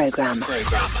Beck Program.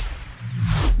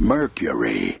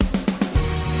 Mercury.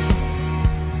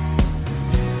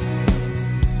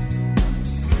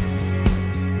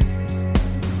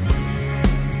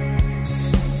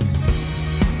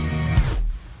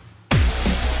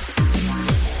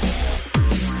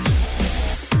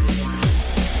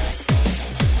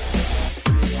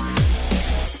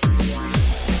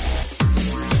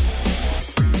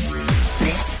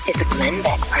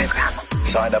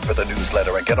 Sign up for the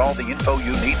newsletter and get all the info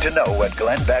you need to know at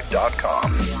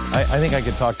glennbeck.com. I think I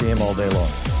could talk to him all day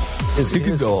long. He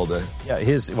could go all day. Yeah,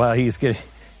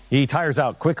 he tires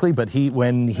out quickly, but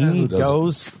when he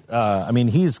goes,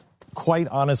 he's quite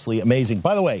honestly amazing.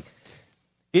 By the way,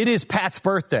 it is Pat's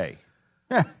birthday.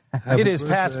 It is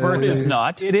Pat's birthday. It is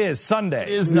not. It is Sunday.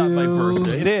 It is not my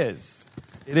birthday. It is.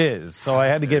 It is. So I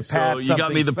had to get Pat something you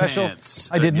got me the special. pants.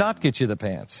 I did not get you the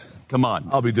pants. Come on.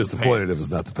 I'll be disappointed if it's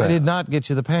not the pants. I did not get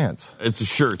you the pants. It's a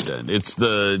shirt then. It's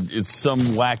some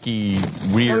wacky,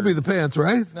 weird. That'll be the pants,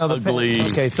 right? No, the ugly.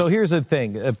 pants. Okay, so here's the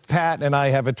thing. Pat and I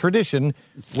have a tradition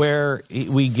where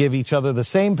we give each other the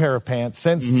same pair of pants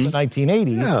since the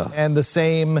 1980s, and the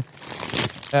same.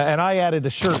 And I added a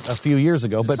shirt a few years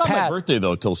ago. But it's not Pat, my birthday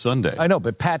though till Sunday. I know,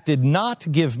 but Pat did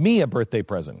not give me a birthday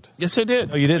present. Yes, I did.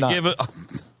 No, you did not.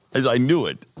 I knew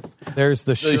it. There's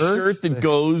the shirt. The shirt that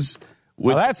goes.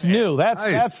 Well, that's new.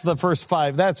 That's the first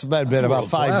 5. That's been about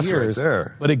 5 years. Right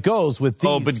there. But it goes with these.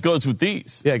 Oh, but it goes with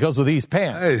these. Yeah, it goes with these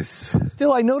pants. Nice.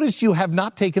 Still, I noticed you have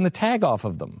not taken the tag off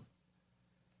of them.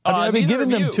 I've been giving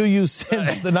them you. to you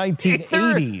since the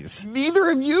 1980s. Neither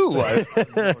of you,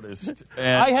 I've noticed.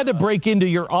 And, I had to break into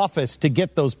your office to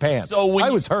get those pants. So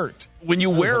I was hurt. When you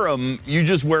wear them, you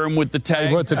just wear them with the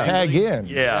tag. What's a tag in?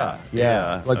 Yeah.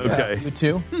 Like Okay. You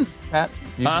too, Pat?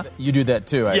 Huh? You do that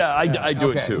too, Yeah, I do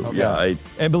it too. Okay. Yeah,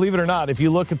 And believe it or not, if you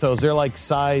look at those, they're like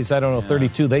size,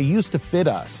 32. They used to fit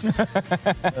us.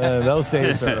 Those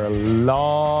days are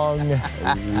long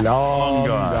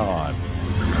gone.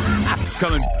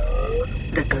 coming.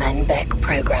 The Glenn Beck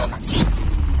Program.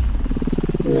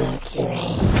 Mercury.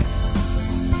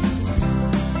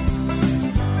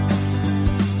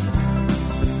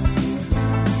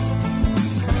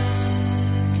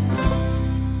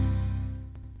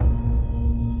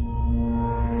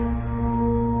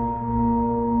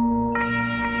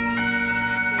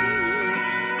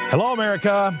 Hello,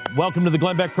 America. Welcome to the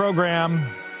Glenn Beck Program.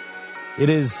 It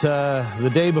is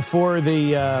the day before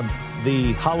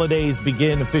the holidays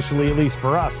begin officially, at least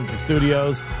for us at the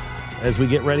studios, as we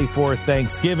get ready for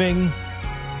Thanksgiving.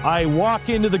 I walk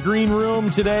into the green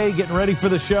room today, getting ready for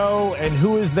the show, and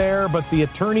who is there but the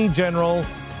Attorney General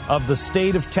of the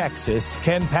state of Texas,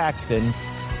 Ken Paxton,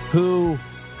 who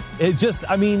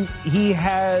he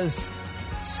has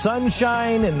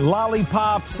sunshine and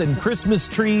lollipops and Christmas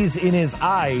trees in his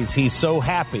eyes. He's so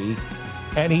happy.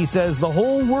 And he says the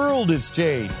whole world has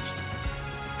changed.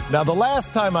 Now, the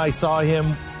last time I saw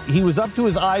him, he was up to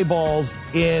his eyeballs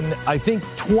in, I think,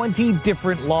 20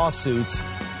 different lawsuits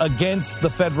against the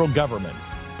federal government.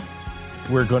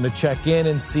 We're going to check in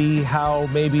and see how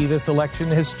maybe this election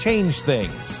has changed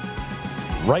things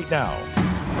right now.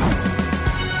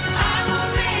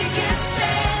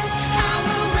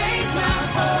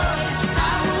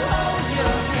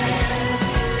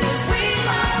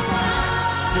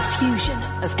 Fusion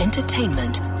of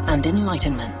entertainment and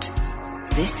enlightenment.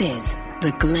 This is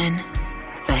the Glenn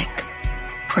Beck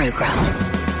Program.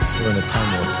 We're in a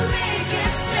time warp here.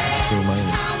 To remind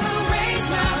me.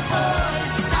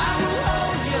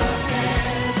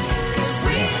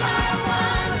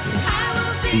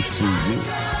 We see you.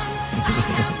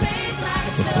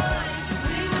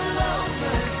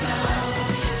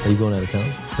 Are you going out of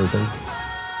town for a thing?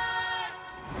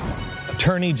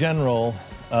 Attorney General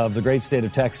of the great state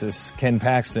of Texas, Ken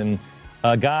Paxton,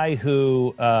 a guy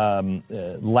who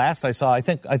last I saw, I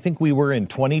think we were in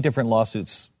 20 different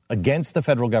lawsuits against the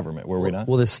federal government, were we not?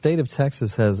 Well, the state of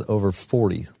Texas has over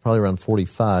 40, probably around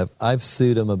 45. I've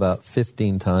sued them about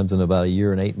 15 times in about a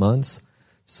year and 8 months.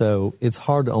 So it's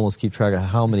hard to almost keep track of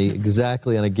how many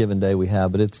exactly on a given day we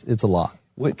have, but it's a lot.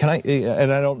 Can I?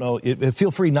 And I don't know.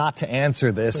 Feel free not to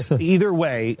answer this. Either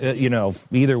way,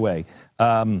 either way.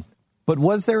 But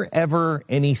was there ever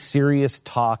any serious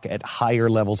talk at higher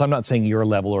levels? I'm not saying your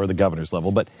level or the governor's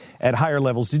level, but at higher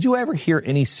levels, did you ever hear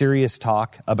any serious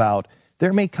talk about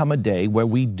there may come a day where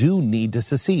we do need to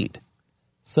secede?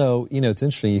 So, it's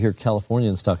interesting. You hear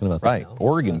Californians talking about that. Right. Now.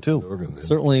 Oregon, too.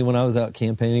 Certainly, when I was out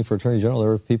campaigning for Attorney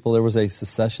General, there was a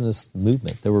secessionist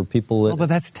movement. There were people that... But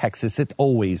that's Texas. It's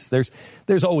always...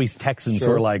 There's always Texans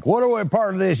who are like, what are we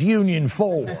part of this union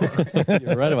for?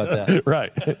 You're right about that.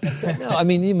 Right. No,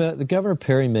 the Governor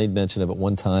Perry made mention of it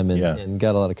one time and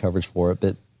got a lot of coverage for it.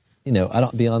 But, I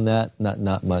don't... Beyond that,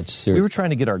 not much. Seriously. We were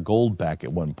trying to get our gold back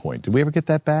at one point. Did we ever get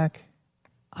that back?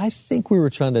 I think we were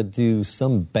trying to do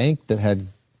some bank that had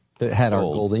our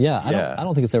gold. Yeah, I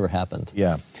don't think it's ever happened.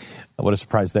 Yeah. What a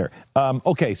surprise there.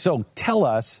 Okay, so tell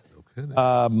us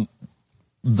the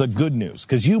good news,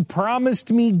 because you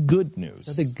promised me good news.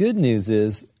 So the good news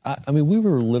is, we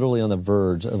were literally on the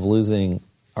verge of losing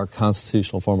our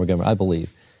constitutional form of government, I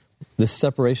believe. This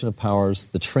separation of powers,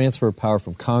 the transfer of power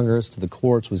from Congress to the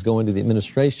courts was going to the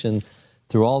administration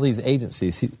through all these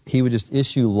agencies. He would just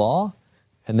issue law,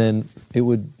 and then it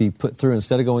would be put through,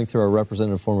 instead of going through our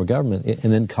representative form of government,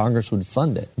 and then Congress would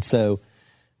fund it. And so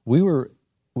we were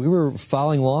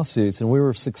filing lawsuits, and we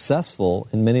were successful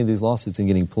in many of these lawsuits in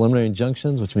getting preliminary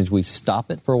injunctions, which means we stop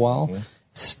it for a while,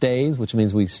 stays, which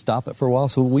means we stop it for a while.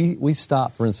 So we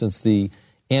stopped, for instance, the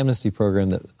amnesty program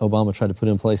that Obama tried to put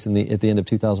in place at the end of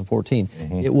 2014.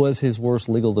 It was his worst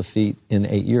legal defeat in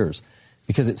 8 years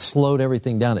because it slowed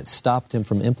everything down. It stopped him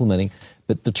from implementing.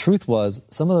 But the truth was,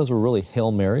 some of those were really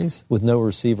Hail Marys with no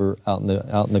receiver out in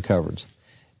the coverage.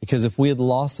 Because if we had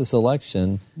lost this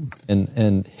election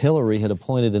and Hillary had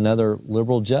appointed another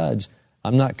liberal judge,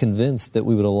 I'm not convinced that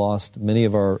we would have lost many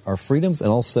of our freedoms and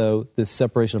also this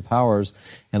separation of powers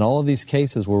and all of these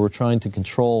cases where we're trying to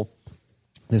control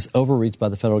this overreach by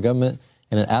the federal government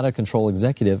and an out-of-control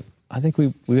executive. I think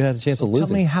we had a chance of losing.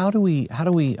 Tell me, how do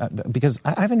we? Because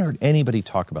I haven't heard anybody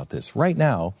talk about this right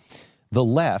now. the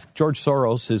left, George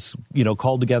Soros has,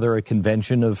 called together a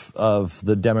convention of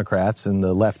the Democrats and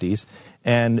the lefties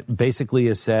and basically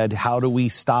has said, how do we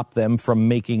stop them from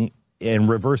making and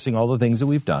reversing all the things that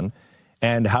we've done?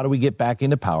 And how do we get back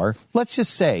into power? Let's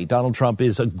just say Donald Trump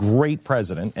is a great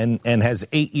president and has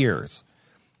 8 years.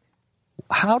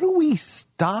 How do we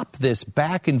stop this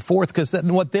back and forth? Because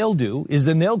then what they'll do is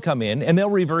then they'll come in and they'll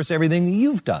reverse everything that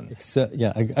you've done. So,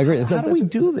 yeah, I agree. How do we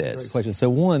do this? Great question. So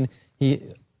one,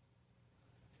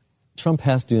 Trump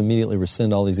has to immediately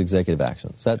rescind all these executive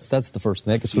actions. That's the first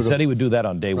thing. He said he would do that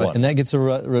on day one. And that gets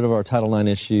rid of our Title IX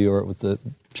issue, or with the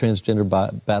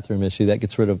transgender bathroom issue. That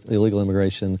gets rid of the illegal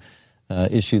immigration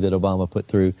issue that Obama put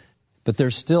through. But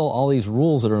there's still all these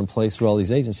rules that are in place for all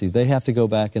these agencies. They have to go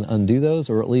back and undo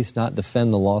those, or at least not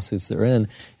defend the lawsuits they're in.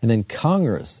 And then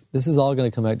Congress, this is all going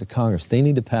to come back to Congress. They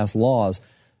need to pass laws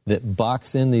that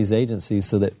box in these agencies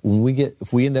so that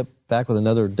if we end up back with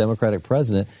another Democratic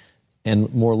president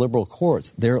and more liberal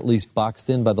courts, they're at least boxed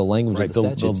in by the language of the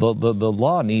statutes. The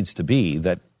law needs to be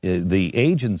that the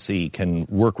agency can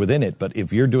work within it, but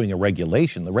if you're doing a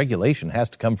regulation, the regulation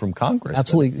has to come from Congress.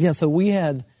 Absolutely. Yeah, so we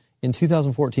had, in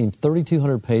 2014,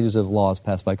 3,200 pages of laws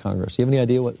passed by Congress. Do you have any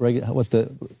idea what the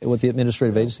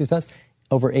administrative agencies passed?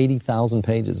 Over 80,000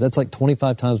 pages. That's like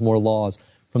 25 times more laws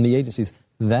from the agencies.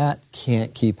 That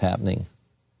can't keep happening.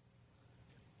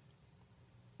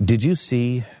 Did you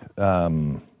see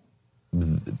the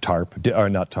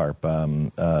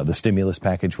stimulus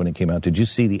package when it came out? Did you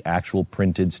see the actual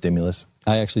printed stimulus?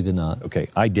 I actually did not. Okay,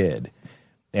 I did.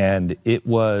 And it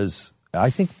was, I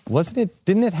think,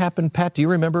 didn't it happen, Pat, do you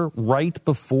remember right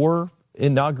before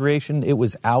inauguration it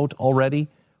was out already?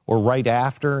 Or right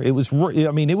after? It was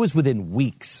within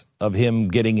weeks of him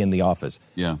getting in the office.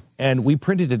 Yeah. And we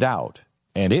printed it out,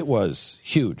 and it was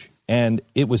huge. And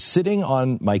it was sitting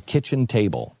on my kitchen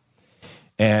table.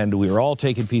 And we were all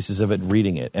taking pieces of it and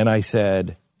reading it. And I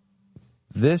said,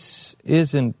 this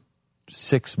isn't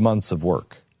 6 months of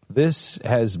work. This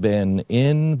has been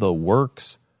in the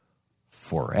works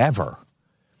forever.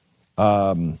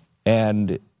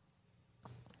 And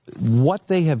what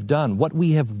they have done, what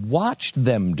we have watched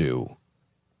them do,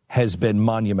 has been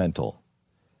monumental.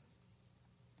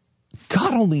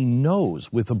 God only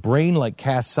knows, with a brain like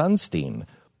Cass Sunstein,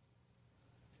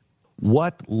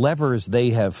 what levers they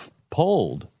have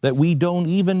pulled that we don't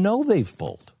even know they've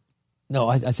pulled. No,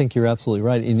 I think you're absolutely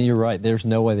right. And you're right. There's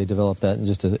no way they developed that in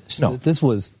just a... No. This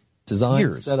was designed,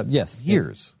 years. set up. Yes.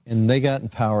 Years. And they got in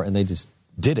power and they just...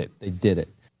 Did it. They did it.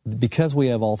 Because we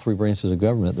have all three branches of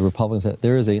government, the Republicans,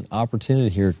 there is an opportunity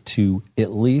here to,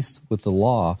 at least with the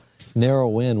law,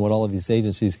 narrow in what all of these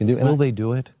agencies can do. Will they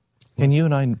do it? And you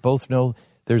and I both know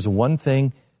there's one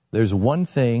thing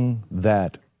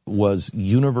that was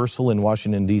universal in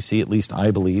Washington, D.C., at least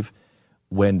I believe,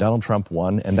 when Donald Trump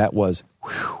won, and that was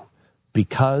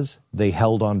because they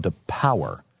held on to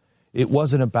power. It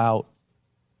wasn't about,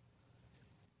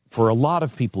 for a lot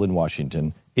of people in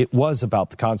Washington, it was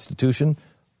about the Constitution.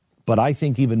 But I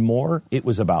think even more, it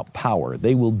was about power.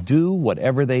 They will do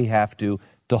whatever they have to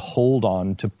hold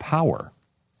on to power.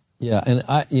 Yeah, and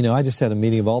I just had a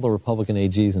meeting of all the Republican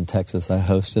AGs in Texas. I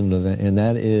hosted an event, and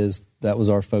that was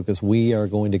our focus. We are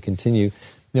going to continue.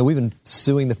 We've been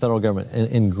suing the federal government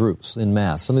in groups, in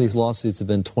mass. Some of these lawsuits have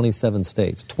been 27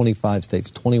 states, 25 states,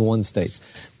 21 states.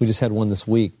 We just had one this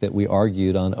week that we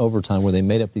argued on overtime, where they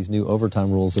made up these new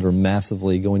overtime rules that are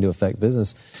massively going to affect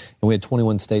business, and we had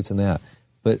 21 states in that.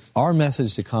 But our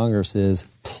message to Congress is,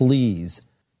 please,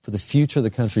 for the future of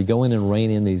the country, go in and rein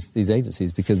in these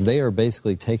agencies, because they are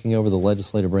basically taking over the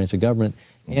legislative branch of government,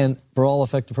 and for all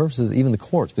effective purposes, even the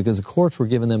courts, because the courts were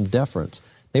giving them deference.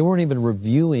 They weren't even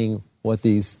reviewing what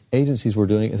these agencies were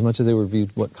doing as much as they reviewed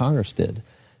what Congress did.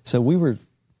 So we were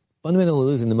fundamentally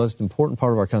losing the most important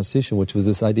part of our Constitution, which was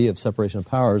this idea of separation of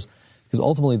powers, because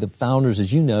ultimately the founders,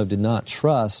 as you know, did not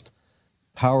trust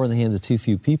power in the hands of too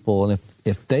few people, and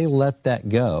if they let that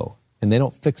go and they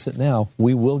don't fix it now,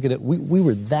 we will get it. We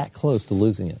were that close to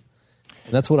losing it.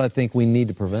 And that's what I think we need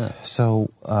to prevent.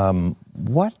 So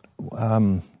what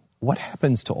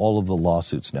happens to all of the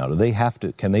lawsuits now? Do they have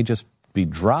to? Can they just be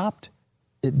dropped?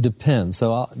 It depends.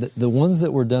 So the ones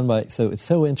that were done by, so it's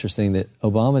so interesting that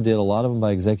Obama did a lot of them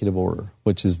by executive order,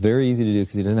 which is very easy to do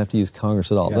because he doesn't have to use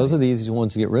Congress at all. Yeah, Those are the easiest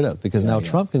ones to get rid of, because now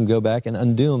Trump can go back and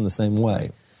undo them the same way.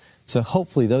 Right. So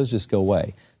hopefully those just go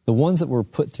away. The ones that were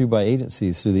put through by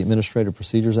agencies through the Administrative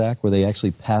Procedures Act, where they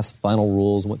actually passed final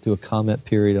rules, went through a comment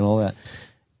period and all that,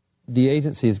 the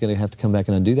agency is going to have to come back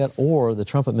and undo that, or the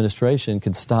Trump administration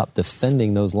could stop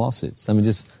defending those lawsuits. I mean,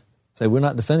 just say, we're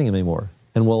not defending them anymore,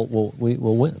 and we'll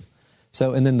win.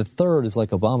 So, and then the third is like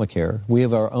Obamacare. We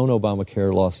have our own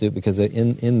Obamacare lawsuit because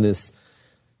in this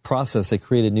process, they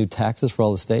created new taxes for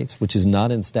all the states, which is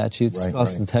not in statutes. It's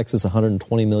costing Texas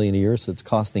 $120 million a year, so it's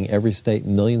costing every state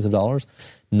millions of dollars.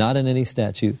 Not in any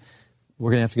statute.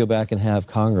 We're going to have to go back and have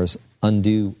Congress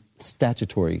undo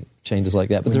statutory changes like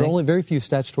that. But there are only very few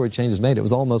statutory changes made. It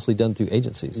was all mostly done through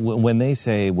agencies. When they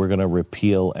say we're going to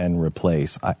repeal and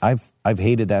replace, I've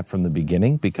hated that from the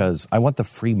beginning because I want the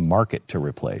free market to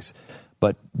replace.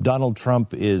 But Donald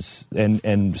Trump is,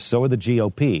 and so are the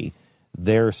GOP.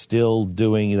 They're still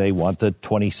they want the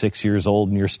 26 years old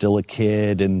and you're still a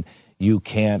kid and you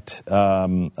can't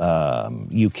turn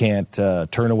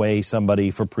away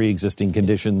somebody for pre-existing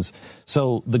conditions.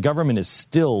 So the government is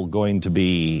still going to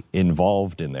be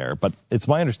involved in there. But it's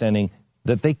my understanding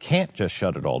that they can't just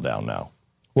shut it all down now.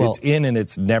 Well, it's in and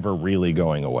it's never really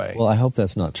going away. Well, I hope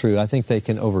that's not true. I think they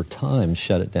can, over time,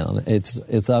 shut it down.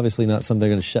 It's obviously not something they're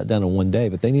going to shut down in one day,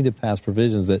 but they need to pass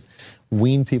provisions that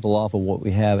wean people off of what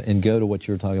we have and go to what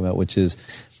you were talking about, which is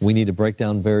we need to break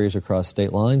down barriers across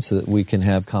state lines so that we can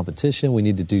have competition. We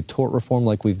need to do tort reform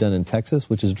like we've done in Texas,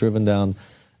 which has driven down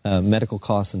medical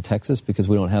costs in Texas because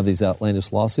we don't have these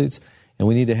outlandish lawsuits. And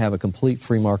we need to have a complete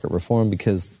free market reform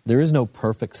because there is no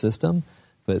perfect system.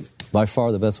 But by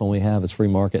far the best one we have is free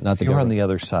market, not the government. If you were on the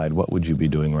other side, what would you be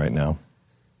doing right now?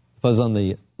 If I was on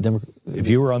the If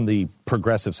you were on the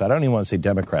progressive side, I don't even want to say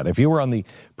Democrat. If you were on the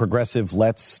progressive,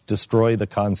 let's destroy the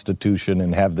Constitution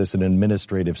and have this an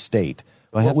administrative state,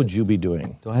 what would you be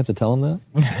doing? Do I have to tell them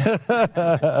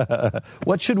that?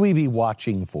 What should we be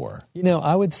watching for? You know,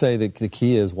 I would say that the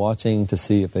key is watching to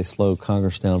see if they slow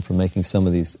Congress down from making some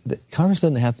of these. Congress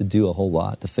doesn't have to do a whole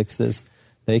lot to fix this.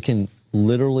 They can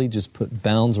literally just put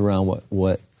bounds around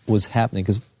what was happening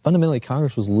because fundamentally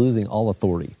Congress was losing all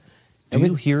authority. Do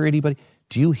you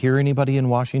hear anybody in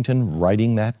Washington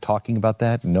writing that, talking about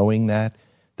that, knowing that's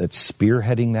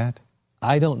spearheading that?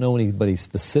 I don't know anybody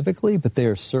specifically, but they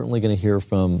are certainly going to hear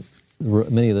from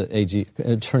many of the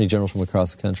attorney generals from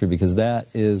across the country because that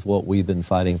is what we've been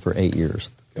fighting for 8 years.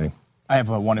 Okay. I have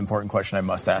one important question I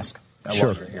must ask.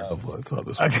 Sure.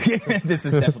 This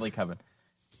is definitely coming.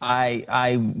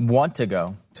 I want to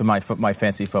go to my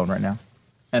fancy phone right now,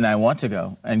 and I want to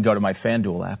go to my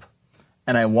FanDuel app,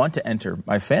 and I want to enter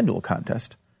my FanDuel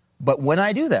contest. But when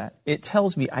I do that, it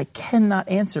tells me I cannot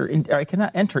enter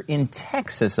in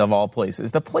Texas, of all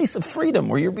places, the place of freedom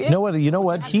where you're being. You know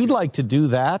what? He'd like to do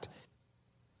that,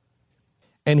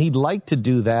 and he'd like to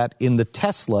do that in the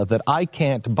Tesla that I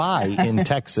can't buy in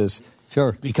Texas,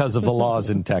 sure, because of the laws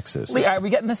in Texas. Lee, are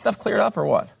we getting this stuff cleared up or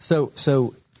what? So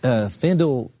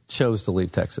FanDuel chose to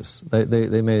leave Texas.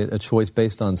 They made a choice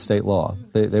based on state law.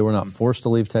 They were not forced to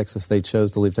leave Texas. They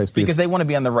chose to leave Texas because they want to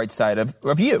be on the right side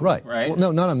of you. Right. Well,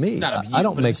 no, not on me. Not of you, I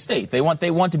don't but make the state. They want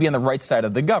to be on the right side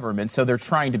of the government, so they're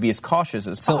trying to be as cautious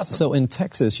as possible. So in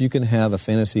Texas, you can have a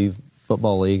fantasy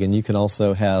football league, and you can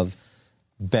also have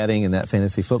betting in that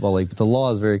fantasy football league. But the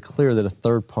law is very clear that a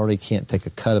third party can't take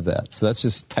a cut of that. So that's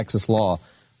just Texas law.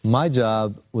 My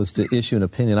job was to issue an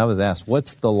opinion. I was asked,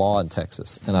 what's the law in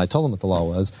Texas? And I told them what the law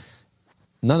was.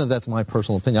 None of that's my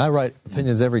personal opinion. I write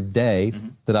opinions every day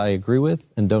that I agree with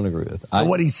and don't agree with. So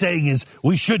what he's saying is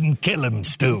we shouldn't kill him,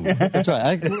 Stu. That's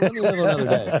right. Let me live another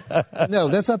day. No,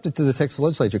 that's up to the Texas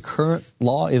legislature. Current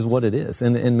law is what it is.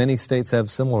 And many states have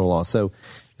similar laws. So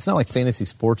it's not like fantasy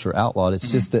sports are outlawed.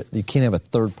 It's just that you can't have a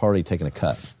third party taking a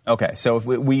cut. Okay, so if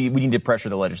we need to pressure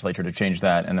the legislature to change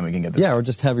that, and then we can get this. Yeah, or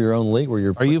just have your own league where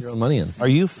you're putting your own money in. Are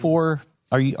you for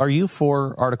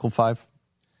Article 5?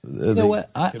 You know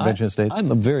what? Convention of States?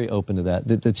 I'm very open to that.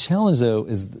 The challenge, though,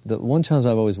 is the one challenge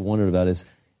I've always wondered about is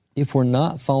if we're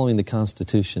not following the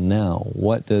Constitution now,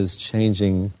 what does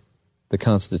changing the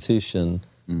Constitution?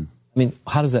 I mean,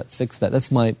 how does that fix that?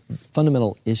 That's my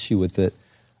fundamental issue with it.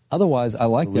 Otherwise, I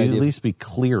like the idea. At least be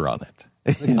clear on it.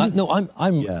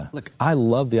 Look, I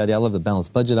love the idea. I love the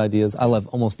balanced budget ideas. I love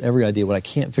almost every idea. What I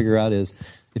can't figure out is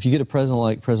if you get a president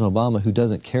like President Obama who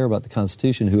doesn't care about the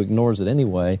Constitution, who ignores it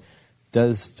anyway,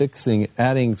 does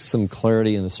adding some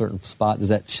clarity in a certain spot, does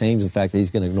that change the fact that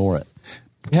he's going to ignore it?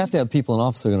 You have to have people in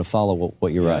office who are going to follow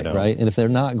what you write, right? And if they're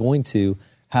not going to,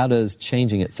 how does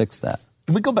changing it fix that?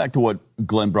 Can we go back to what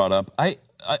Glenn brought up? I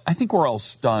think we're all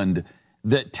stunned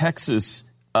that Texas,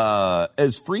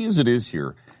 as free as it is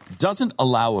here, doesn't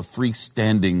allow a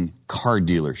freestanding car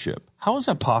dealership. How is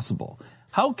that possible?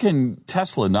 How can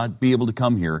Tesla not be able to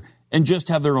come here and just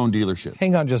have their own dealership?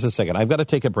 Hang on just a second. I've got to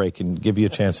take a break and give you a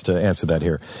chance to answer that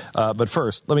here. But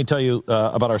first, let me tell you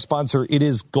about our sponsor. It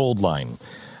is Goldline.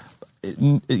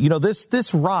 You know,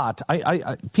 this rot,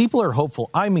 people are hopeful.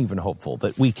 I'm even hopeful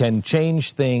that we can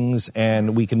change things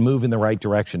and we can move in the right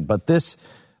direction. But this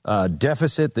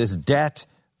deficit, this debt,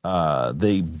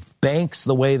 the banks,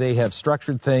 the way they have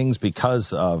structured things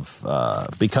because of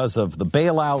the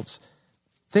bailouts.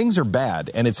 Things are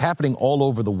bad, and it's happening all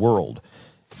over the world.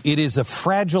 It is a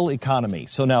fragile economy.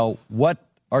 So now, what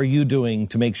are you doing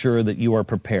to make sure that you are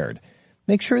prepared?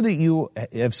 Make sure that you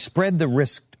have spread the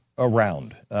risk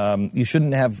around. You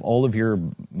shouldn't have all of your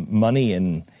money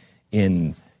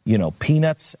in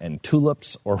peanuts and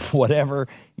tulips or whatever.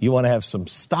 You want to have some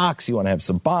stocks. You want to have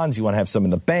some bonds. You want to have some in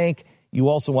the bank. You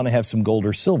also want to have some gold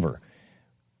or silver.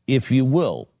 If you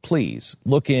will, please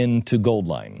look into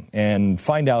Goldline and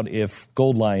find out if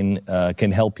Goldline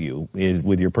can help you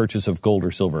with your purchase of gold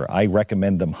or silver. I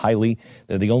recommend them highly.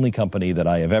 They're the only company that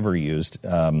I have ever used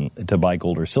to buy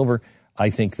gold or silver. I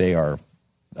think they are,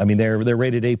 they're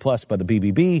rated A+ by the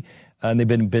BBB, and they've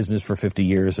been in business for 50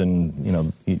 years.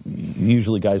 And,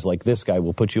 usually guys like this guy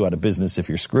will put you out of business if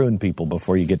you're screwing people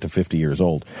before you get to 50 years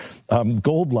old.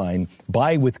 Goldline,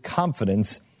 buy with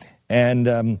confidence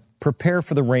and prepare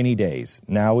for the rainy days.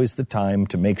 Now is the time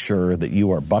to make sure that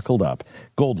you are buckled up.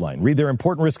 Goldline. Read their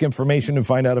important risk information and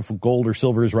find out if gold or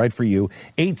silver is right for you.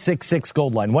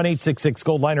 866-GOLDLINE,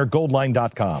 1-866-GOLDLINE or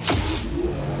goldline.com.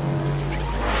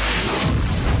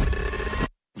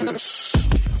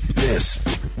 This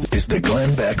is the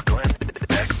Glenn Beck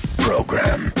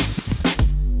program.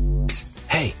 Psst,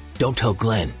 hey, don't tell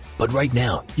Glenn. But right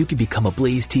now, you can become a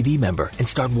Blaze TV member and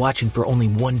start watching for only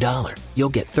 $1. You'll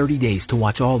get 30 days to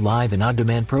watch all live and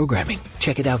on-demand programming.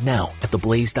 Check it out now at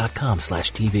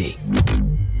theblaze.com/TV.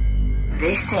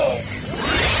 This is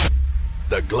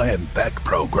the Glenn Beck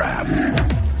program.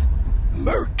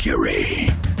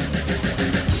 Mercury.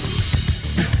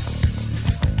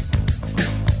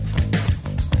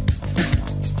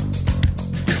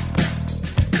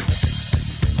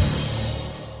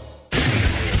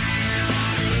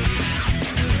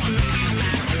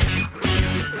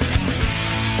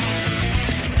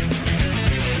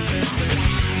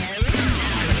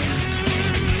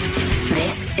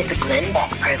 is the Glenn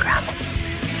Beck program.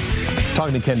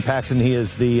 Talking to Ken Paxton, he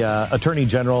is the Attorney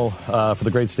General for the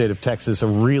great state of Texas, a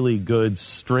really good,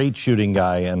 straight-shooting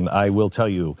guy, and I will tell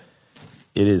you,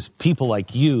 it is people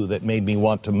like you that made me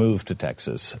want to move to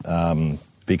Texas,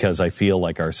 because I feel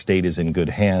like our state is in good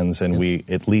hands, and we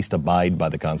at least abide by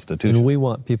the Constitution. And we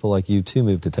want people like you to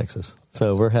move to Texas,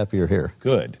 so we're happy you're here.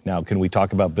 Good. Now, can we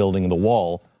talk about building the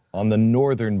wall on the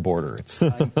northern border? It's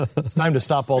time to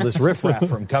stop all this riffraff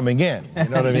from coming in. You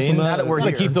know what I mean? Now that we're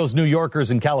here. Keep those New Yorkers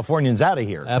and Californians out of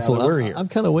here. Absolutely. We're here. I'm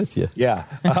kind of with you. Yeah.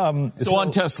 So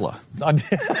on Tesla.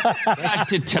 Back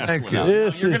to Tesla. Thank you. Now.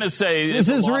 This You're is- going to say This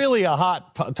it's is a lot- really a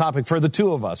hot topic for the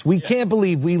two of us. We can't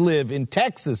believe we live in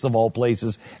Texas, of all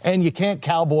places, and you can't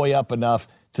cowboy up enough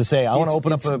to say, I want to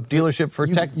open up a dealership for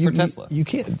Tesla. You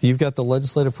can't. You've got the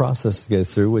legislative process to go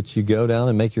through, which you go down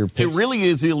and make your pitch. It really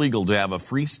is illegal to have a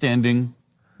freestanding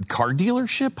car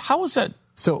dealership? How is that?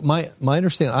 So my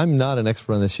understanding, I'm not an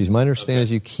expert on this issue. My understanding is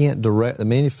you can't the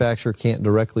manufacturer can't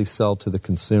directly sell to the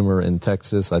consumer in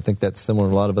Texas. I think that's similar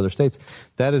in a lot of other states.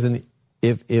 That is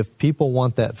if people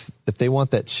want that, if they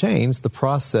want that change, the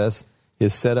process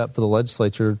is set up for the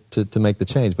legislature to make the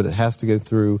change, but it has to go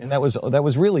through. And that was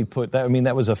really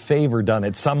that was a favor done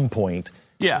at some point.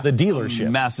 Yeah. The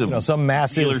dealership. Some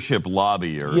massive dealership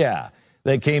lobby. Yeah.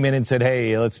 They came in and said,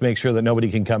 hey, let's make sure that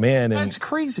nobody can come in. And That's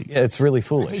crazy. Yeah, it's really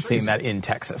foolish. I hate seeing that in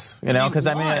Texas, because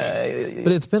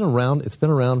but it's been around. It's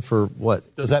been around for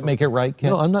what? Does that make it right,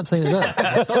 Ken? No, I'm not saying it does.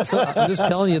 I'm just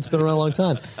telling you, it's been around a long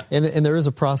time, and there is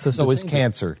a process. So to is change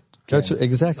cancer. it.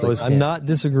 Exactly. I'm not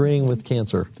disagreeing with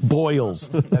cancer. Boils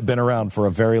have been around for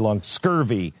a very long.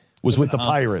 Scurvy was with the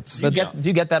Pirates. Do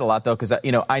you get that a lot, though? Because,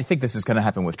 I think this is going to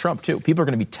happen with Trump, too. People are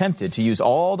going to be tempted to use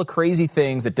all the crazy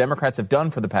things that Democrats have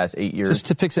done for the past 8 years. Just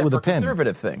to fix it with a pen.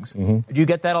 Conservative things. Mm-hmm. Do you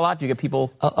get that a lot? Do you get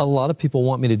people? A lot of people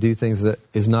want me to do things that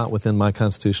is not within my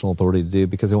constitutional authority to do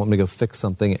because they want me to go fix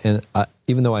something. And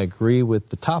even though I agree with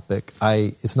the topic,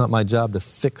 it's not my job to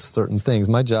fix certain things.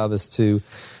 My job is to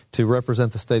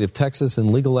represent the state of Texas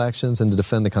in legal actions and to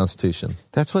defend the Constitution.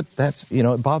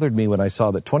 It bothered me when I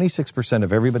saw that 26%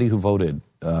 of everybody who voted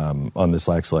on this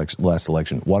last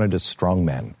election wanted a strong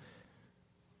man.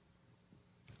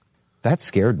 That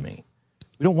scared me.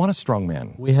 We don't want a strong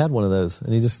man. We had one of those,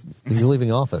 and he's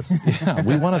leaving office. Yeah,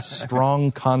 we want a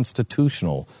strong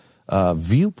constitutional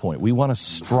viewpoint. We want a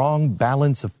strong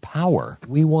balance of power.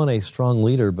 We want a strong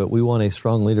leader, but we want a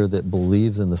strong leader that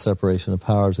believes in the separation of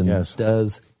powers and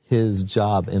does his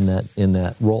job in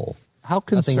that role.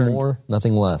 Nothing more,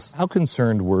 nothing less. How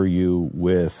concerned were you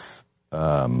with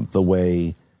the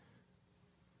way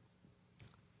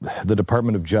the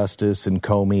Department of Justice and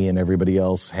Comey and everybody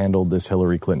else handled this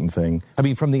Hillary Clinton thing? I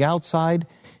mean, from the outside,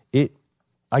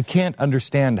 I can't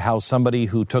understand how somebody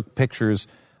who took pictures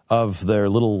of their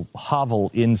little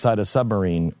hovel inside a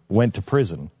submarine went to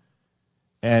prison,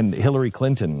 and Hillary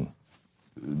Clinton,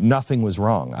 nothing was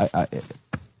wrong.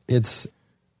 It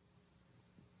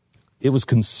was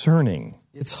concerning.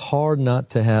 It's hard not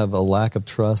to have a lack of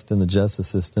trust in the justice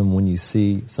system when you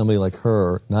see somebody like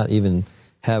her not even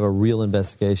have a real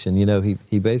investigation. You know,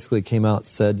 he basically came out and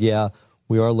said, yeah,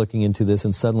 we are looking into this,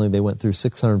 and suddenly they went through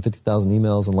 650,000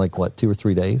 emails in 2 or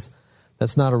 3 days.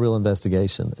 That's not a real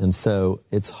investigation. And so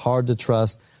it's hard to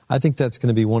trust. I think that's going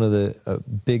to be one of the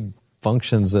big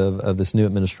functions of this new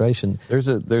administration. Is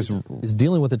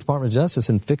dealing with the Department of Justice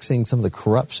and fixing some of the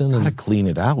corruption. Got to clean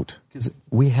it out. Because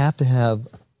we have to have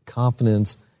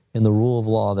confidence in the rule of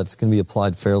law that's going to be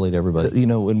applied fairly to everybody. You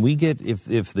know, when we get,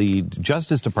 if the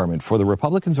Justice Department, for the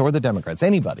Republicans or the Democrats,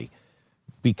 anybody,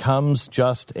 becomes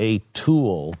just a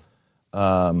tool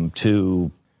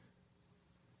to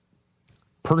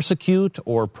persecute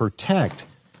or protect,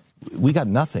 we got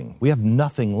nothing. We have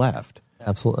nothing left.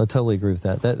 Absolutely. I totally agree with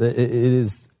that. It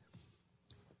is,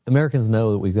 Americans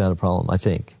know that we've got a problem, I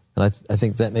think. And I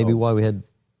think that may be why we had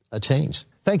a change.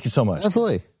 Thank you so much.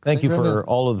 Absolutely. Thank you for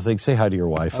all of the things. Say hi to your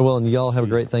wife. I will, and y'all have a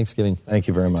great Thanksgiving. Thank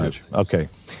you very much. Okay.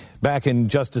 Back in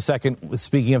just a second.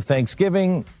 Speaking of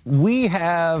Thanksgiving, we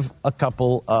have a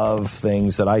couple of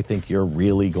things that I think you're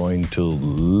really going to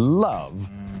love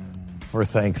for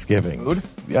Thanksgiving. Food?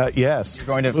 Yes. You're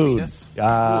going to food. feed us? It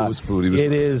was food.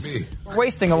 It is. We're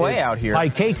wasting away out here.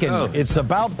 Pie-cakin'. Oh. It's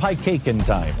about pie-cakin'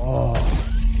 time. Oh.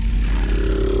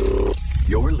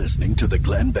 You're listening to the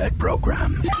Glenn Beck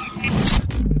Program.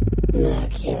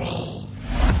 Mercury.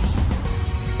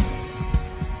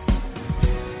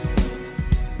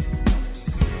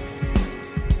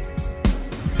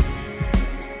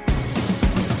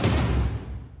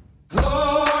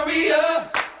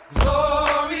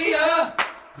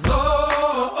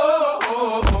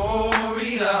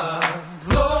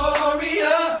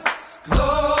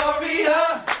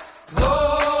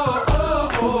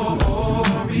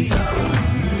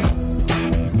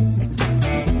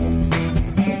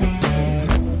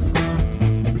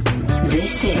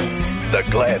 The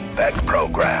Glenn Beck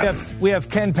Program. We have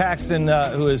Ken Paxton,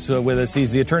 who is with us.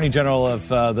 He's the Attorney General of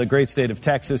the great state of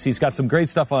Texas. He's got some great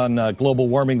stuff on global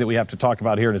warming that we have to talk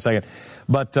about here in a second.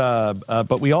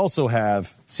 But we also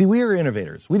have, we are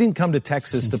innovators. We didn't come to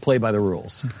Texas to play by the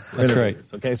rules. That's right.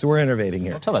 Okay, so we're innovating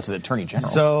here. Don't tell that to the Attorney General.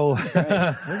 So,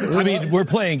 I mean, we're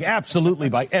playing absolutely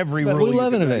by every rule. We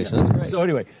love innovation. That's great. So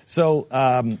anyway,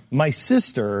 my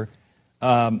sister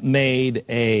made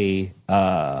a.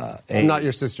 I'm not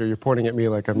your sister. You're pointing at me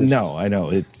like I'm your sister. No, I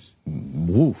know. It's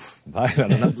woof. I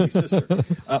got an ugly sister.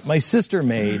 My sister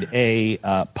made a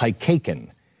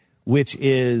pie-cakin', which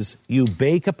is you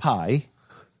bake a pie,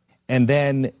 and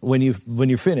then when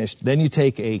you're finished, then you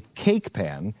take a cake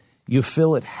pan, you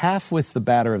fill it half with the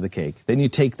batter of the cake, then you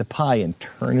take the pie and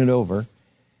turn it over,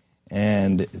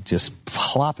 and just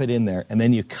plop it in there, and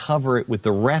then you cover it with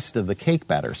the rest of the cake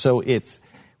batter. So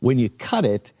when you cut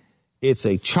it, it's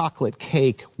a chocolate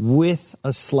cake with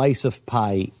a slice of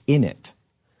pie in it.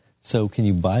 So can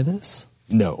you buy this?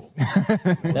 No.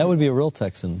 That would be a real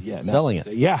Texan selling it.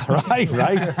 Yeah, right.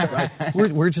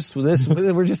 We're just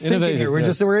innovating here.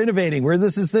 We're innovating.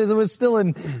 We're still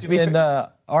in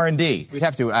R&D. We'd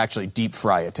have to actually deep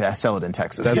fry it to sell it in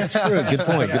Texas. That's true.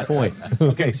 Good point.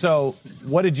 Okay, so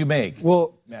what did you make?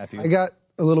 Well, Matthew? I got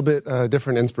a little bit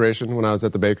different inspiration when I was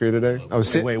at the bakery today. I was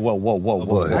sitting. Wait,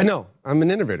 whoa. I know. I'm an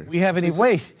innovator. We haven't even.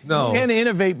 Wait. No. You can't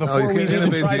innovate before we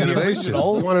innovate try the the innovation.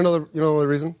 original. You want to know the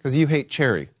reason? Because you hate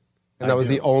cherry. And that was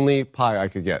the only pie I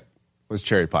could get, was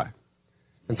cherry pie.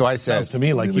 And so I said... Sounds to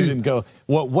me like you didn't go,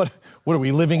 what are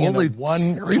we living Only in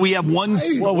one... We have one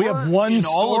store. We have one in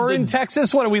all store of in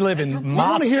Texas? What do we live in? You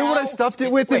want to hear what I stuffed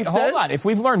it with Wait, instead? hold on. If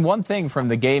we've learned one thing from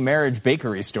the gay marriage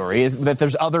bakery story, is that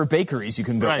there's other bakeries you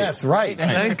can go to. That's right.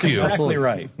 Thank you. Exactly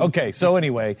right. Okay, so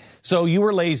anyway, so you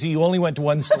were lazy. You only went to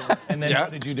one store. And then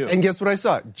what did you do? And guess what I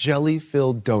saw?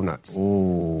 Jelly-filled donuts.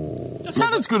 That's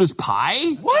not as good as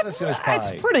pie. What? As good as pie.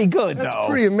 That's pretty good, That's though.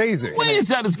 pretty amazing. Why is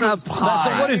that as good as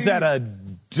pie? What is that, a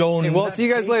donut? Hey, well, see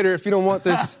you guys later if you don't want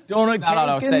this. Donut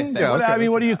No, cake? stay. Yeah, okay. I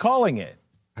mean, what are you calling it?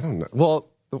 I don't know. Well...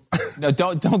 No,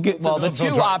 don't get. Well, the Don't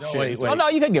two try- options. wait. Oh no,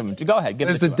 you can give them. Go ahead. Give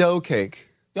There's them the dough cake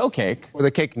dough cake. or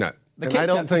the cake nut. And cake I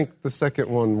don't nut- think the second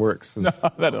one works.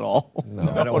 Not that at all. No,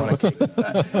 I don't want to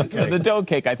cake. So the dough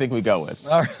cake, I think we go with.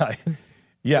 All right.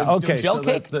 Yeah, okay. Dough gel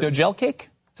cake. Dough gel cake.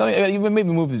 So you maybe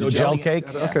move the gel cake.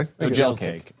 Okay. No gel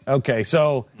cake. Okay,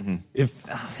 so if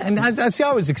and I see,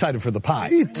 I was excited for the pie.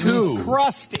 Me too. The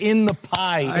crust in the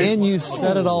pie, And you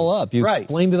set it all up. You Right.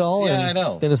 explained it all, Yeah, and I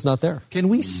know. then it's not there. Can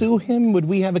we sue him? Would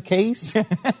we have a case?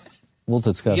 We'll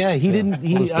discuss. Yeah, he didn't.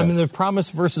 We'll discuss. I mean, the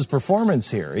promise versus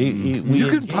performance here. You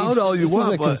can pout all you This want,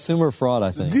 is a but consumer fraud,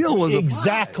 I the think. deal was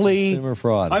exactly Consumer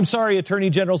fraud. I'm sorry, Attorney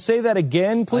General. Say that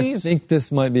again, I please. think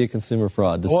this might be a consumer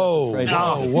fraud. Whoa, Trade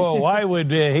no, whoa! I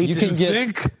would hate You to can get-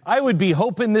 think. I would be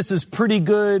hoping this is pretty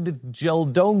good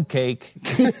geldone cake.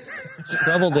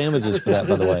 treble damages for that,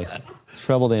 by the way.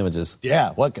 Treble damages. Yeah,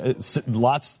 what?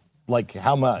 Lots. Like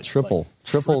how much? Triple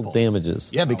damages.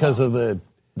 Yeah, because of the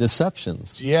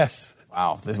Deceptions. yes.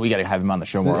 Wow, we got to have him on the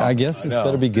show more often. I guess this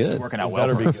better be good. Working out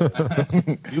Better well be for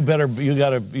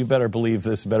us. you better believe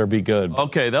this better be good.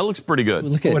 Okay, that looks pretty good.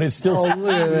 Look at But it's still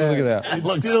look at that.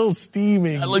 it's still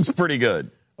steaming. That looks pretty good.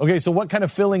 Okay, so what kind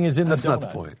of filling is in that's the donut? not the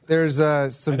point. There's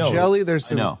some know. jelly. There's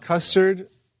I know. some custard.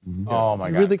 Oh, my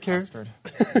You God. really care? Custard.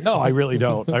 No, I really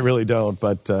don't. I really don't.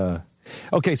 But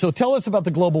okay, so tell us about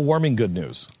the global warming good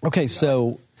news. Okay,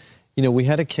 so, we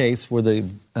had a case where the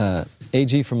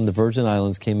AG from the Virgin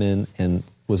Islands came in and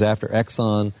was after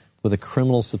Exxon with a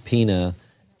criminal subpoena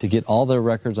to get all their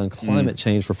records on climate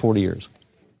change for 40 years.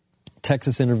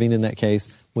 Texas intervened in that case.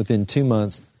 Within 2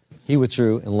 months, he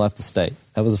withdrew and left the state.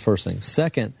 That was the first thing.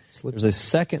 Second, there's a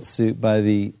second suit by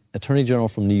the Attorney General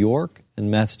from New York and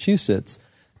Massachusetts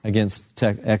against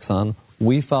Exxon.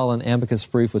 We filed an amicus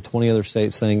brief with 20 other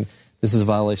states saying this is a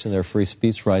violation of their free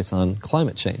speech rights on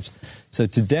climate change. So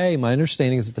today, my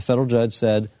understanding is that the federal judge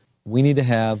said we need to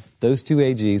have those two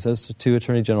AGs, those two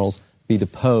attorney generals, be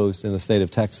deposed in the state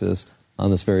of Texas on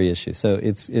this very issue. So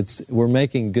we're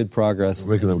making good progress.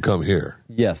 We're making them come here.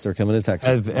 Yes, they're coming to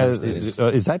Texas.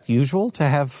 Is that usual to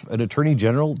have an attorney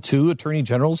general, two attorney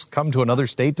generals come to another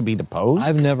state to be deposed?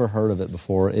 I've never heard of it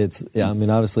before.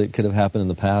 Obviously it could have happened in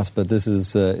the past, but this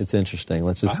is it's interesting.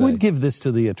 Let's just I would give this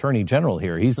to the attorney general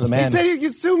here. He's the man. He said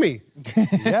you sue me.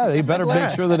 Yeah, they better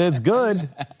make sure that it's good.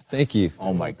 Thank you.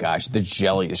 Oh, my gosh. The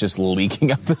jelly is just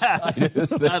leaking up the side.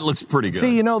 That looks pretty good.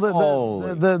 See,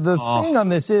 the thing on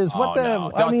this is what the.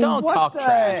 No. I mean, Don't what talk the-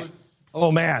 trash. Oh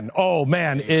man,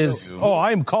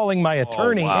 I'm calling my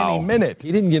attorney wow. any minute.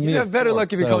 He didn't give me You a have better fork,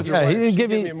 luck if you so- called your Yeah, wife. he didn't She'd give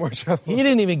get me in more trouble. He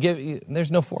didn't even give. There's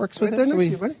no forks with Right there this. next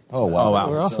to you, buddy. Oh wow, wow.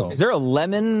 We're awesome. Is there a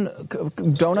lemon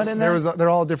donut in there? They're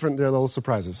all different. They're little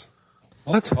surprises.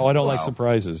 What? Oh, I don't like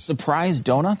surprises. Surprise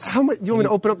donuts? How much? You want me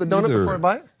to open up the donut Either. before I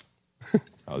buy it?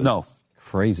 No.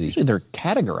 Crazy. Usually they're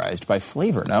categorized by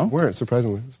flavor, no? Weren't,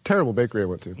 surprisingly. It's a terrible bakery I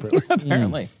went to. apparently.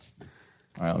 Apparently.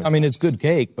 All right, let me I mean, it's good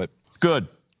cake, but Good.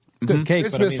 it's good cake.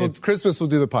 But I Christmas, mean, will, Christmas will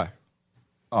do the pie.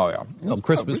 Oh, yeah. no,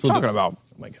 Christmas. What are will we do- talking about?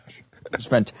 Oh my gosh. It's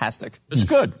fantastic. It's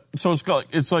good. So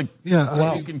it's like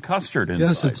Yeah, making custard inside.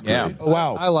 yes, it's great. Yeah.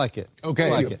 Wow. I like it. Okay. I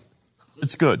like it.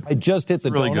 It's good. I just hit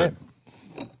the Really donut.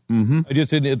 good. I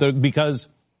just hit the because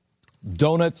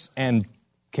donuts and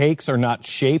cakes are not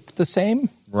shaped the same.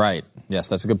 Right. Yes,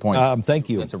 that's a good point. Thank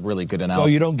you. That's a really good So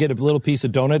analysis. you don't get a little piece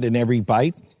of donut in every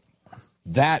bite.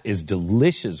 That is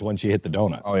delicious once you hit the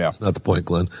donut. Oh, yeah. Not the point,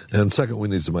 Glenn. And second, we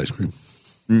need some ice cream.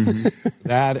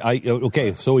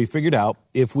 Okay, so we figured out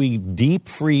if we deep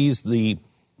freeze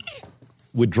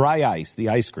with dry ice, the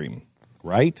ice cream,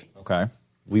 right? Okay.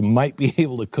 We might be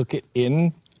able to cook it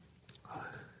in.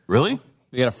 Really?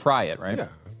 You got to fry it, right? Yeah.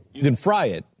 You can fry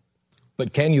it,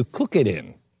 but can you cook it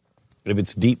in? If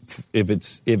it's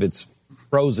if it's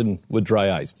frozen with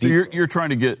dry ice. So you're trying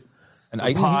to get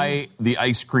ice pie, the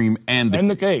ice cream, and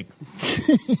the cake.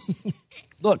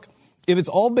 Look, if it's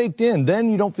all baked in, then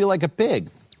you don't feel like a pig.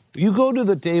 You go to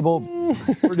the table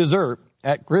for dessert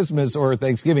at Christmas or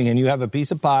Thanksgiving and you have a piece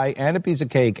of pie and a piece of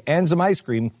cake and some ice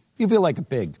cream, you feel like a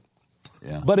pig.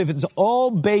 Yeah. But if it's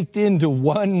all baked into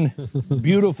one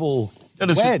beautiful That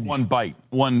is wedge, just one bite.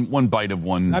 One bite of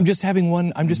one. I'm just having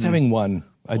one. I'm just having one.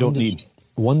 I don't need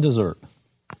one dessert.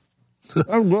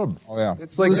 I'm good. Oh, yeah.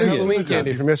 It's like Halloween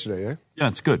candy from yesterday, yeah? Yeah,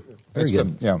 it's good. Very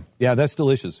good. Yeah. Yeah, that's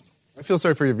delicious. I feel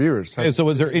sorry for your viewers. Okay, so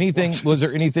was there anything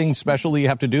special that you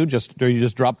have to do? Or you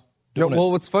just drop No, donuts?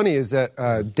 well, what's funny is that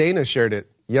Dana shared it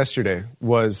yesterday.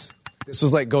 This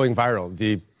was like going viral,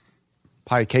 the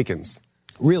pie cakins.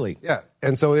 Really? Yeah.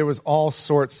 And so there was all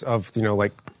sorts of,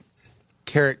 like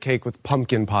carrot cake with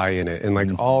pumpkin pie in it and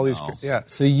like all these. Yeah.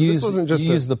 So you this wasn't just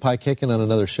used the pie kicking on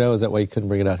another show. Is that why you couldn't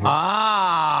bring it out here?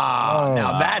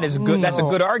 Now that is good. That's a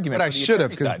good argument. But I for the should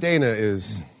have attorney because side. Dana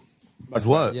is. Is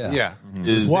what? Yeah.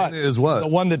 Is What? Is what? The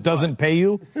one that doesn't pay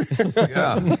you?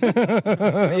 Yeah.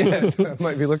 I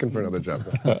might be looking for another job.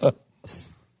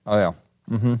 Oh, yeah.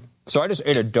 Mm-hmm. So I just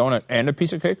ate a donut and a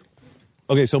piece of cake?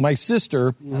 Okay, so my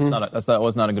sister. That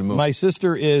was not a good move. My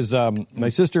sister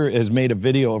has made a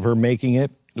video of her making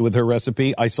it with her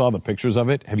recipe. I saw the pictures of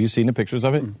it. Have you seen the pictures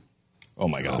of it? Oh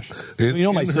my gosh! Her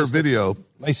video.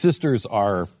 My sisters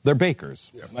they're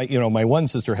bakers. Yeah. My one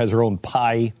sister has her own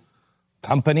pie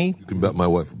company. You can bet my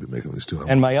wife will be making these too.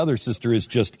 And my other sister is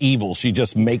just evil. She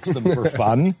just makes them for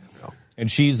fun. And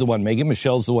she's the one making.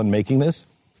 Michelle's the one making this.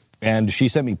 And she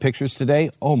sent me pictures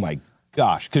today. Oh my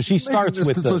gosh! Because she starts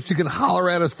with so she can holler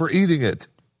at us for eating it.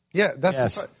 Yeah,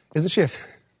 that's isn't she?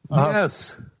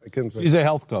 Yes. She's a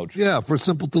health coach. Yeah, for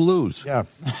Simple to Lose. Yeah.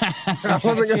 I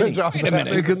wasn't going to drop that.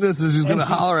 Making this is she's going to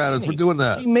holler at us for doing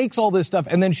that. She makes all this stuff,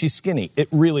 and then she's skinny. It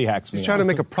really hacks me. She's trying to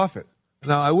make a profit.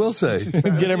 Now, I will say,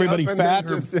 get everybody fat.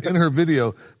 In her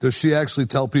video, does she actually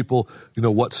tell people,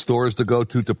 what stores to go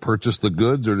to purchase the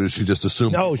goods, or does she just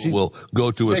assume people will go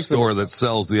to a store that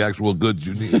sells the actual goods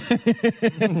you need?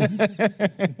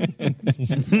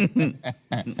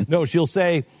 No, she'll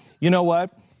say, you know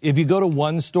what? If you go to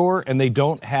one store and they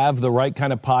don't have the right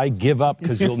kind of pie, give up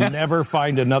because you'll never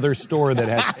find another store that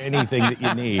has anything that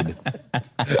you need.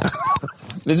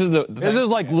 This is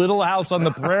like Little House on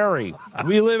the Prairie.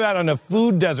 We live out in a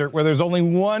food desert where there's only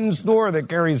one store that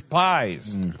carries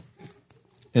pies.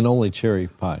 And only cherry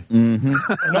pie. Mm-hmm.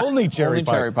 And only cherry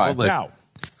pie. Only. Now,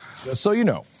 just so you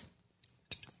know,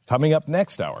 coming up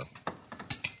next hour,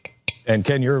 and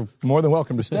Ken, you're more than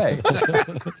welcome to stay.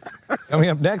 Coming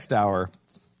up next hour,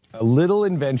 a little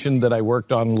invention that I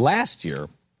worked on last year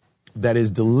that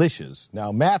is delicious.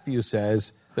 Now, Matthew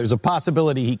says there's a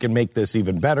possibility he can make this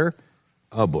even better.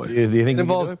 Oh, boy. Do you think it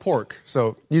involves pork,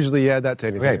 so usually you add that to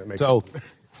anything. Okay, that makes so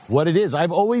what it is,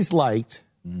 I've always liked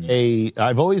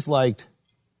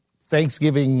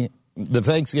Thanksgiving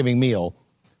meal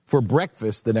for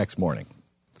breakfast the next morning.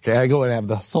 Okay, I go and have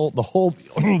the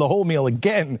whole meal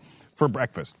again for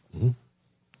breakfast. Mm-hmm.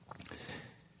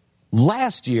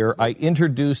 Last year, I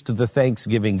introduced the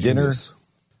Thanksgiving dinner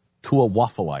to a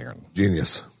waffle iron.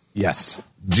 Genius. Yes.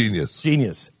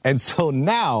 Genius. And so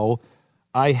now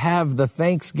I have the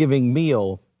Thanksgiving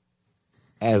meal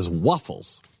as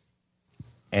waffles,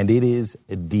 and it is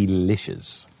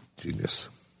delicious. Genius.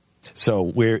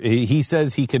 So he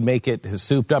says he can make it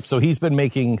souped up. So he's been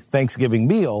making Thanksgiving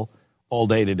meal all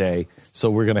day today. So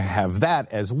we're going to have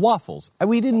that as waffles. And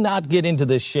we did not get into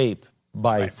this shape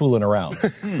by fooling around.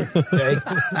 Okay?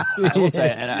 I will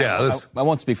say, and I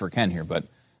won't speak for Ken here, but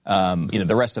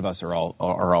the rest of us are all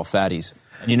fatties.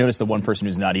 And you notice the one person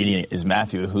who's not eating it is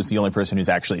Matthew, who's the only person who's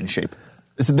actually in shape.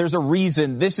 There's a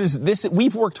reason.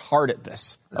 We've worked hard at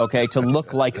this, okay, to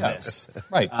look like this.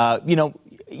 Right.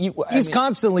 He's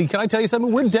constantly, can I tell you something?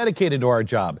 We're dedicated to our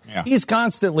job. Yeah.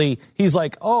 He's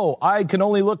like, oh, I can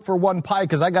only look for one pie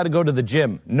because I got to go to the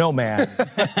gym. No, man.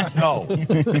 No.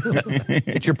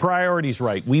 Get your priorities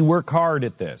right. We work hard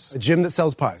at this. A gym that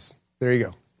sells pies. There you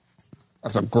go.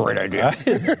 That's a great idea.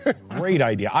 Great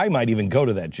idea. I might even go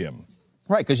to that gym.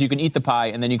 Right, because you can eat the pie,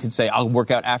 and then you can say, "I'll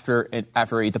work out after I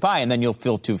eat the pie," and then you'll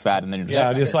feel too fat, and then you're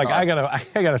I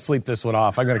gotta sleep this one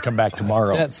off. I'm gonna come back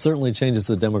tomorrow. That certainly changes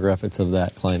the demographics of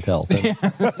that clientele.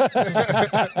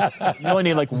 You only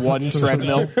need like one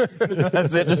treadmill.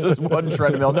 That's it, just one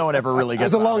treadmill. No one ever really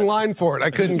gets. There's a long line for it.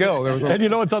 I couldn't go. And you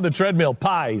know what's on the treadmill?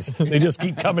 Pies. They just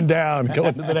keep coming down,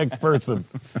 going to the next person.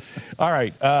 All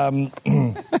right.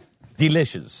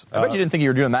 Delicious. I bet you didn't think you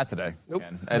were doing that today. Nope.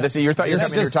 You were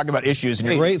talking about issues. And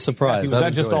great surprise. Was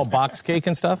that just all box cake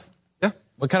and stuff? Yeah.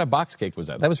 What kind of box cake was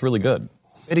that? That was really good.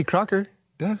 Eddie Crocker.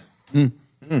 Yeah.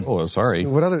 Oh, sorry.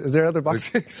 Is there other box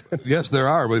cakes? Yes, there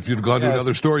are, but if you'd gone to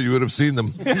another store, you would have seen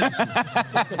them. You know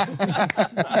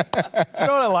what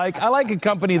I like? I like a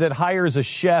company that hires a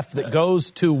chef that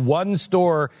goes to one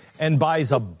store and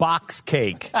buys a box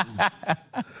cake.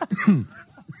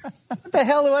 What the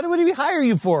hell? What did we hire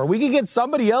you for? We could get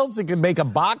somebody else that could make a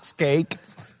box cake.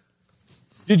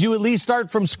 Did you at least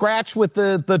start from scratch with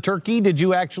the turkey? Did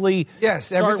you actually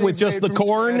start with just the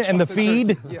corn and the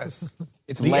feed? Yes.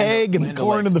 It's the egg and the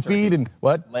corn and the feed and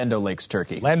what? Land O'Lakes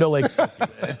turkey. Land O'Lakes turkey.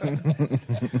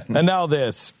 And now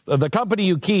this. The company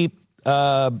you keep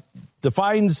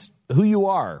defines who you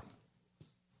are.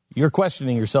 You're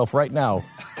questioning yourself right now,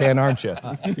 Ken, aren't you?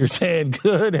 You're saying,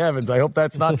 good heavens, I hope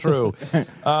that's not true.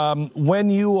 When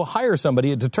you hire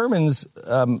somebody, it determines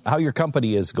how your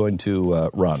company is going to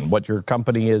run, what your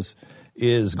company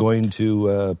is going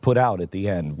to put out at the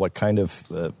end, what kind of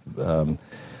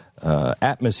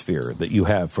atmosphere that you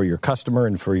have for your customer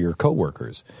and for your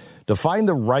coworkers. To find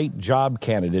the right job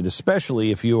candidate,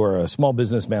 especially if you are a small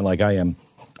businessman like I am,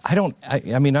 I don't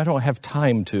have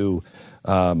time to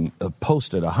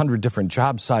post at 100 different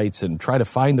job sites and try to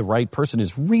find the right person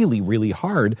is really, really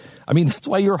hard. I mean, that's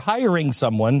why you're hiring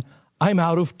someone. I'm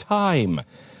out of time.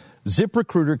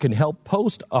 ZipRecruiter can help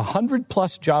post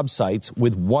 100-plus job sites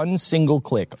with one single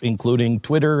click, including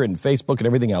Twitter and Facebook and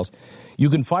everything else.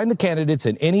 You can find the candidates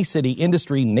in any city,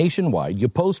 industry, nationwide. You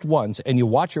post once, and you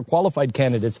watch your qualified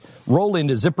candidates roll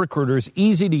into ZipRecruiter's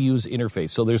easy-to-use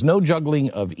interface. So there's no juggling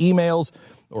of emails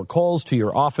or calls to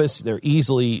your office. They're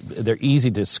easy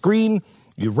to screen.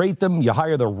 You rate them. You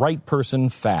hire the right person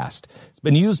fast. It's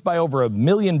been used by over 1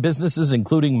 million businesses,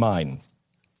 including mine.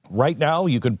 Right now,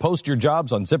 you can post your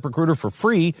jobs on ZipRecruiter for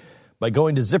free by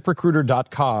going to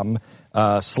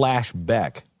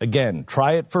ZipRecruiter.com/Beck. Again,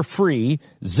 try it for free,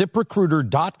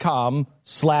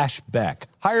 ZipRecruiter.com/Beck.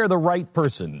 Hire the right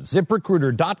person,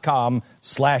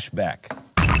 ZipRecruiter.com/Beck.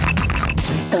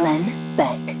 Glenn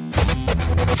Beck.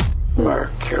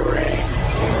 Mercury.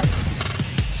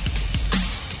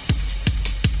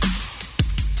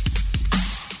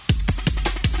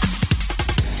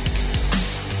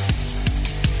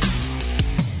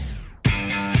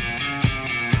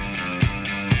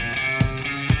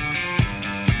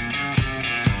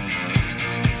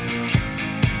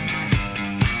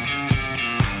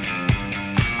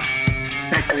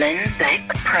 The Glenn Beck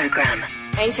Program.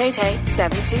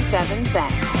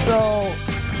 888-727-BECK. So,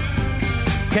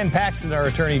 Ken Paxton, our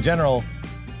Attorney General,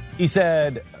 he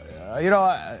said,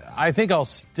 I think I'll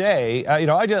stay.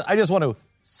 I just want to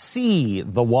see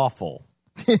the waffle.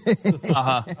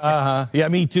 Yeah,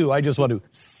 me too. I just want to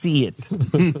see it.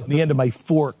 The end of my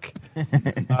fork.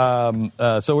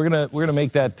 So we're gonna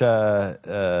make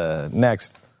that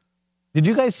next. Did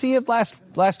you guys see it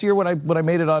last year when I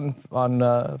made it on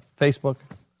Facebook?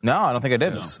 No, I don't think I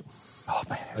did. No. Oh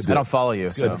man, I don't follow you.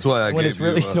 So. That's why I when gave it's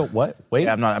really, you. What? Wait,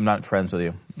 yeah, I'm not friends with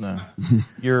you. No,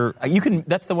 you're. You can.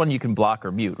 That's the one you can block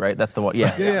or mute, right? That's the one.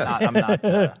 Yeah.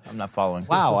 Yeah. I'm not following.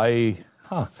 Wow, I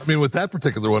mean, with that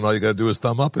particular one, all you got to do is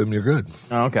thumb up him. You're good.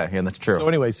 Oh, okay, yeah, that's true. So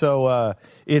anyway,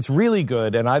 it's really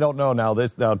good, and I don't know now.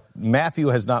 Now Matthew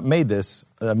has not made this.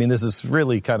 I mean, this is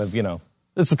really kind of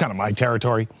this is kind of my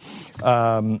territory.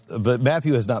 But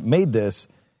Matthew has not made this,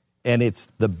 and it's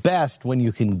the best when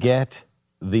you can get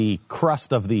the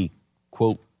crust of the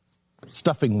quote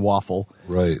stuffing waffle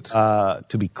right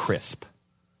to be crisp.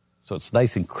 So it's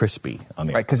nice and crispy on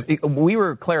the right, because we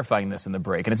were clarifying this in the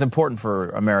break, and it's important for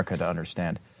America to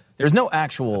understand. There's no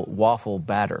actual waffle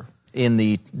batter in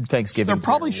the Thanksgiving. There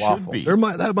probably waffle. should be.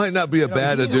 That might not be a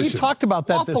bad addition. We talked about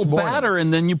that waffle this morning. batter,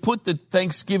 and then you put the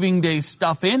Thanksgiving Day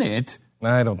stuff in it.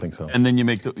 I don't think so. And then you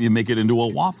make it into a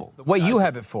waffle. The way you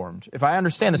have it formed, if I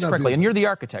understand this correctly, and you're the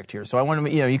architect here, so I want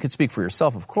to, you could speak for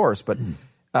yourself, of course, but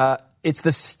it's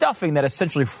the stuffing that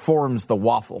essentially forms the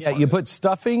waffle. Yeah, you put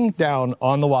stuffing down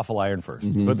on the waffle iron first.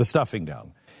 Mm-hmm. Put the stuffing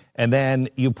down. And then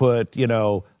you put,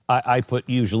 I put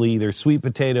usually either sweet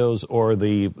potatoes or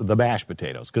the mashed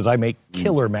potatoes because I make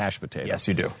killer mashed potatoes. Yes,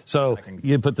 you do. So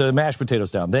you put the mashed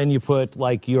potatoes down. Then you put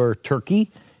like your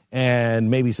turkey and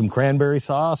maybe some cranberry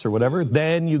sauce or whatever.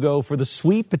 Then you go for the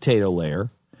sweet potato layer.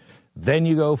 Then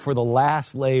you go for the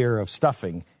last layer of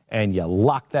stuffing, and you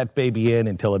lock that baby in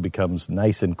until it becomes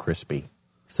nice and crispy.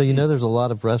 So there's a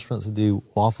lot of restaurants that do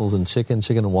waffles and chicken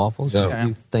and waffles. Yeah. You can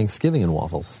do Thanksgiving and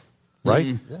waffles. Right?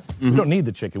 Mm-hmm. Yeah. We don't need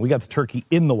the chicken. We got the turkey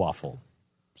in the waffle.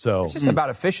 So it's just about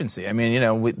efficiency. I mean,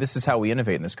 this is how we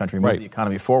innovate in this country, move the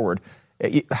economy forward.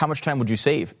 How much time would you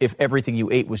save if everything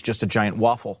you ate was just a giant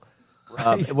waffle?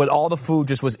 When all the food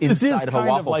just was inside of a waffle. This is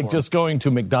kind of like just going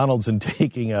to McDonald's and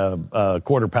taking a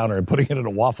quarter pounder and putting it in a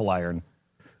waffle iron.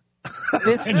 and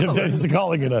just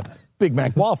calling it a Big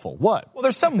Mac waffle. What? Well,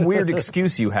 there's some weird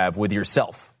excuse you have with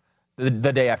yourself the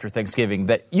day after Thanksgiving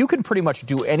that you can pretty much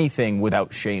do anything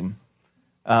without shame.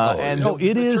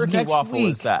 It is next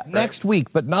week. Is that, right? Next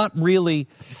week, but not really.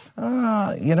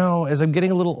 As I'm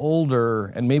getting a little older,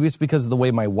 and maybe it's because of the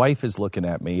way my wife is looking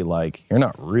at me, like, you're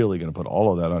not really going to put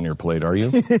all of that on your plate, are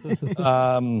you?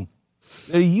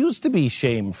 It used to be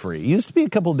shame-free. It used to be a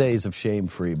couple days of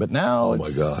shame-free, but now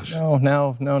my gosh.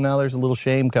 No, there's a little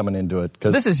shame coming into it.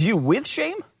 This is you with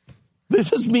shame?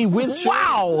 This is me with shame.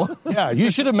 Wow. Yeah,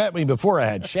 you should have met me before I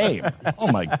had shame.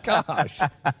 Oh, my gosh.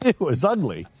 It was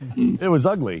ugly.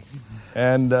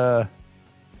 And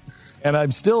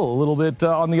I'm still a little bit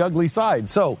on the ugly side.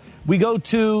 So we go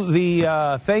to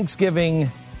the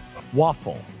Thanksgiving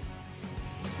waffle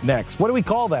next. What do we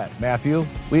call that, Matthew?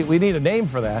 We need a name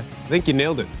for that. I think you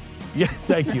nailed it. Yeah,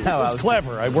 thank you. That was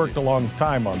clever. I worked a long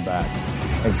time on that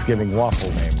Thanksgiving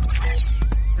waffle name.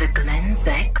 The Glenn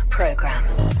Beck Program.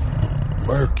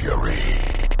 Mercury.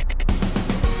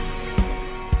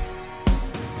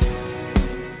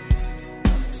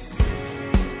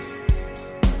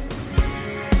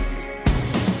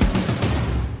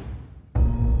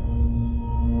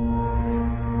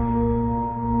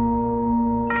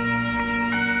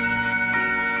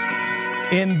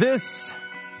 In this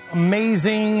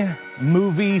amazing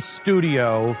movie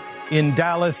studio in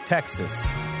Dallas,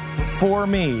 Texas, for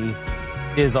me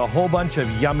is a whole bunch of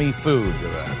yummy food.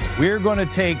 We're going to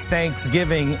take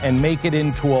Thanksgiving and make it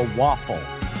into a waffle.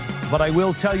 But I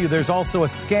will tell you, there's also a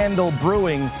scandal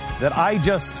brewing that I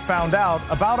just found out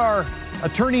about our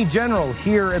Attorney General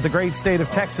here at the great state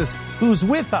of Texas, who's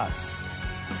with us.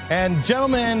 And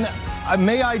gentlemen,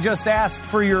 may I just ask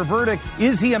for your verdict?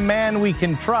 Is he a man we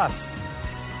can trust?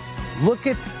 Look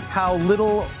at how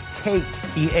little cake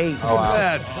he ate. Oh,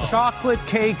 wow. Chocolate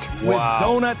cake with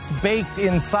donuts baked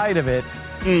inside of it,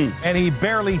 and he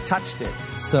barely touched it.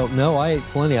 So, no, I ate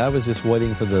plenty. I was just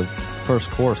waiting for the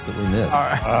first course that we missed. All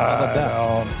right. How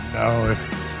about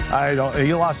that? No,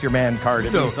 you lost your man card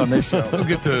at least on this show. We'll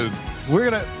get to. We're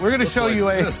gonna show you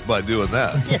this by doing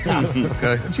that.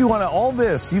 Okay. But you want to all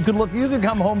this? You can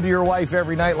come home to your wife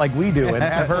every night like we do, and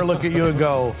have her look at you and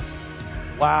go,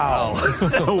 "Wow,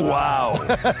 wow,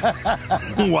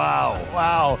 wow,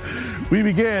 wow." We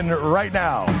begin right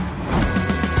now.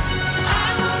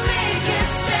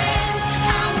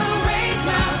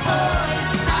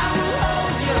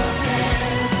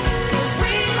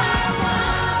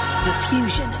 The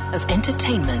fusion of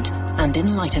entertainment and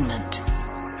enlightenment.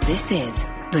 This is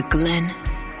the Glenn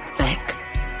Beck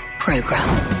Program.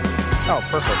 Oh,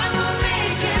 perfect.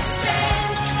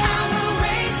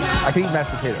 I can eat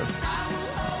mashed potatoes.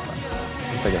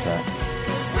 At least I get that.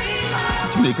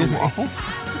 Did you make this waffle?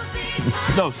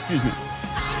 No, excuse me.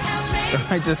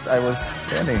 I was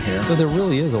standing here. So there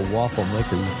really is a waffle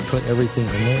maker. You put everything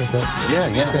in there? Is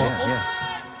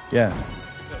that? Yeah.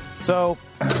 So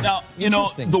now,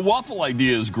 the waffle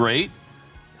idea is great,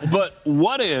 but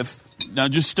what if, now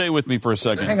just stay with me for a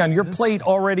second. Hang on, your plate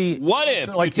already. What if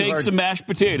you take some mashed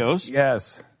potatoes?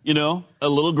 Yes. A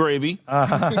little gravy. Pour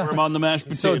them on the mashed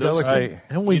potatoes. So delicate.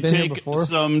 Haven't we been here take before?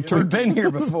 some turkey. We've been here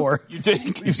before.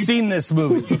 You've seen this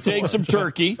movie. You take some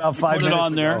turkey, About 5 put it minutes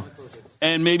on there, ago.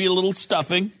 and maybe a little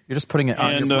stuffing. You're just putting it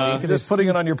on your plate. You're just putting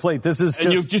it on your plate. This is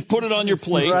And you just put it on your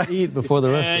plate. Eat before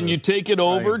the rest And of you us. take it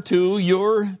over to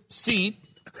your seat,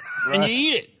 and you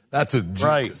eat it. That's a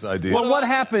genius idea. Well, what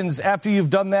happens after you've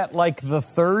done that like the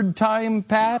third time,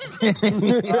 Pat?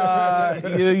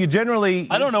 You generally...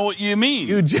 I don't know what you mean.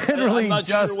 You generally I'm not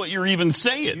just... sure what you're even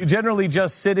saying. You generally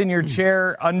just sit in your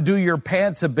chair, undo your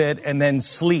pants a bit, and then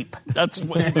sleep. That's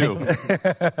what you do.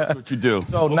 That's what you do.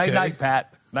 So, night-night,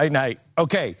 Pat. Night-night.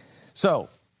 Okay, so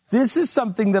this is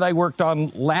something that I worked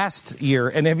on last year.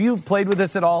 And have you played with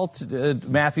this at all,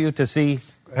 Matthew, to see?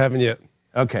 I haven't yet.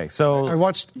 Okay, so... I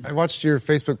watched your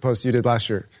Facebook post you did last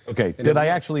year. Okay, did I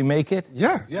actually make it?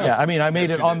 Yeah. I mean, I made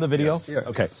it on the video? Yes, yeah.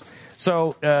 Okay.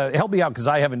 So, help me out, because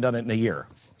I haven't done it in a year.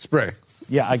 Spray.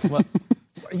 Yeah,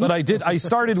 but I did. I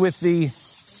started with the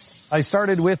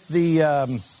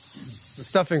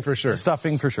stuffing for sure.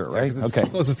 Stuffing for sure, right? It's Okay. the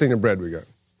closest thing to bread we got.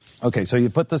 Okay, so you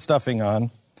put the stuffing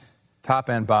on. Top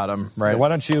and bottom, right? Why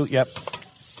don't you, yep.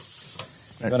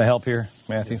 I'm going to help here,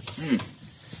 Matthew.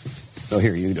 So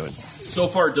here, you do it. So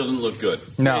far, it doesn't look good.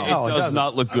 No. It does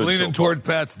not look good. I'm leaning toward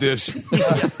Pat's dish.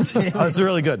 Oh, this is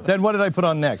really good. Then what did I put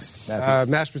on next,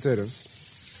 Matthew? Mashed potatoes.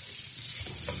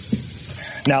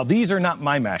 Now, these are not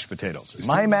my mashed potatoes.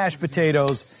 My mashed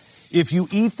potatoes, if you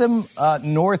eat them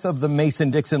north of the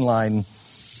Mason-Dixon line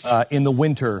in the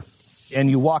winter, and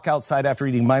you walk outside after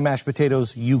eating my mashed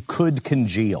potatoes, you could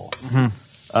congeal.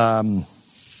 Mm-hmm.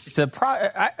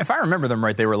 If I remember them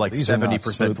right, they were like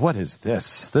 70%. What is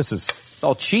this? It's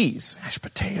all cheese. Mashed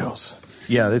potatoes.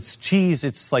 Yeah, it's cheese.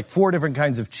 It's like 4 different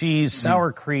kinds of cheese,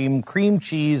 sour cream, cream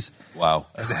cheese. Wow.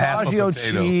 half a Pistaggio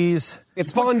potato. cheese.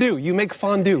 It's fondue. You make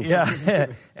fondue. Yeah.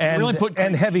 And, really put cream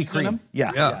and heavy cheese in cream. them?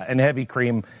 Yeah, and heavy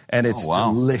cream. And it's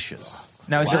delicious.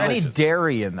 Now, is there any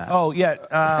dairy in that? Oh, yeah.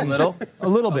 A little? A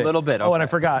little bit. A little bit, Oh, and I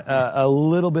okay. forgot, a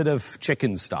little bit of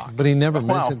chicken stock. But he never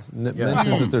Wow.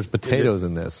 mentions that there's potatoes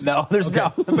in this. No, there's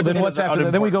no. So then what's after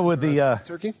that? Then we go with the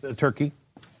Turkey? The turkey.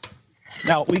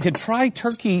 Now, we could try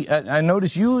turkey. I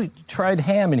noticed you tried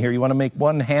ham in here. You want to make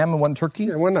one ham and one turkey?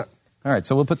 Yeah, why not? All right,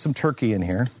 so we'll put some turkey in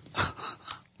here.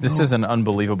 This is an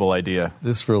unbelievable idea.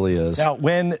 This really is. Now,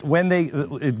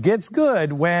 it gets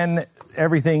good when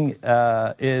everything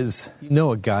is... You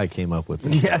know a guy came up with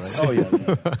this. Yes. Right?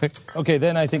 Oh, yeah. Okay,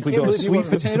 then I think we go with sweet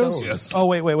potatoes. Yes. Oh,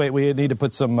 wait. We need to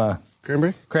put some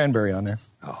Cranberry? cranberry on there.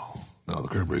 Oh, No, the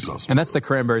cranberry sauce. And that's the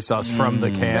cranberry sauce from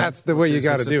the can. That's the way you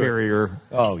got to do it. Superior.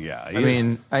 Oh, yeah. I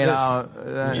mean, you know,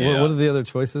 What are the other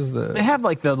choices? they have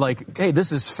hey,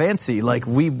 this is fancy. Like,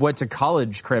 we went to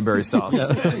college cranberry sauce.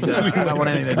 And, I don't want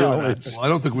anything to do with that. Well, I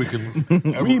don't think we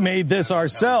can. We made this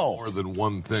ourselves. More than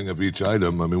one thing of each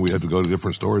item. I mean, we had to go to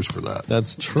different stores for that.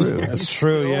 That's true. That's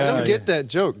true, I don't get that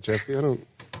joke, Jeffy. I don't.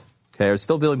 Okay, it's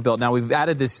still being built. Now, we've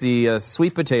added the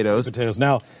sweet potatoes.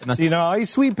 Now,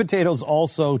 sweet potatoes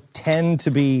also tend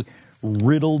to be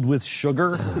riddled with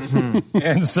sugar.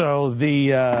 And so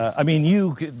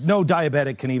no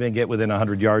diabetic can even get within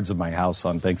 100 yards of my house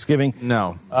on Thanksgiving.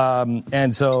 No. And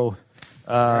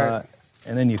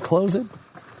then you close it.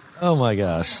 Oh, my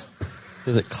gosh.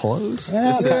 Does it close?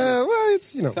 Well,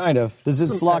 it's, kind of. Does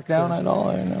this lock down at all?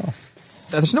 I don't know.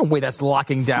 There's no way that's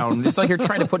locking down. It's like you're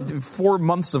trying to put 4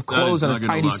 months of clothes in a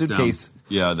tiny suitcase. Down.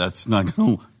 Yeah, that's not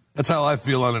going to... That's how I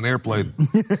feel on an airplane.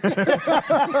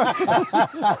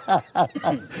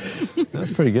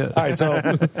 That's pretty good. All right,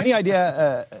 so any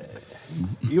idea?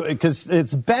 Because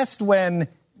it's best when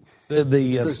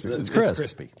it's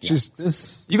crispy. Yeah.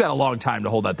 You got a long time to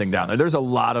hold that thing down there. There's a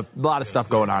lot of stuff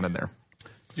going on in there.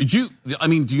 Do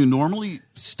you normally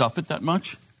stuff it that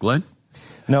much, Glenn?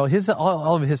 No,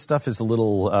 all of his stuff is a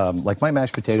little like my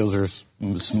mashed potatoes are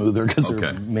smoother because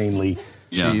they're mainly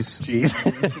cheese.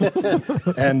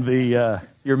 And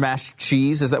your mashed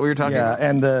cheese, is that what you're talking about? Yeah,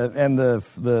 and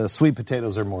the sweet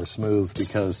potatoes are more smooth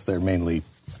because they're mainly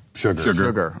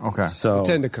sugar. Okay. So I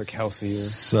tend to cook healthier.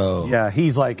 So yeah,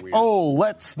 he's like, oh,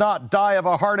 let's not die of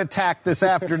a heart attack this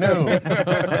afternoon.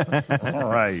 All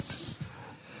right.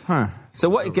 Huh.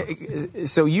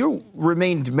 So you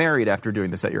remained married after doing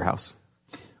this at your house?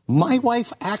 My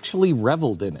wife actually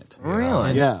reveled in it.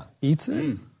 Really? Yeah. Eats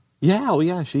it?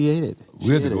 Yeah, she ate it. We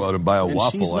had to go out and buy a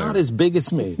waffle She's iron. not as big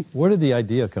as me. Where did the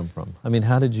idea come from? I mean,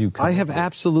 how did you come I have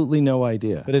absolutely no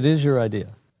idea. But it is your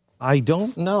idea. I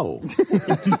don't know.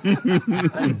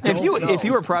 If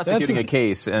you were prosecuting a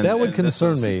case, and that would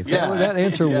concern me. Yeah. That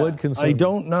answer would concern me. I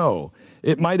don't know.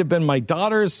 It might have been my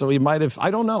daughter's, so he might have.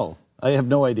 I don't know. I have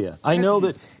no idea. I know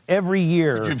that every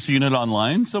year. Could you have seen it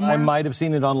online somewhere? I might have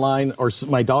seen it online, or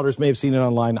my daughters may have seen it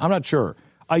online. I'm not sure.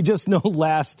 I just know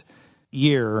last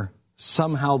year,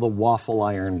 somehow the waffle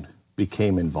iron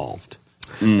became involved.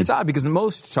 It's odd because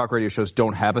most talk radio shows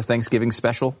don't have a Thanksgiving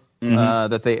special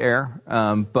that they air.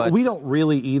 But we don't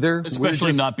really either.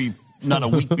 Especially not a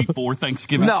week before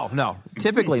Thanksgiving. No.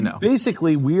 Typically, no.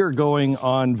 Basically, we are going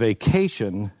on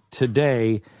vacation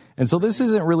today. And so this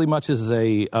isn't really much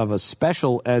of a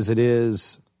special as it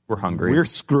is. We're hungry. We're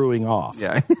screwing off.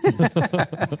 Yeah.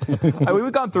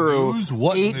 We've gone through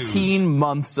 18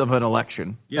 months of an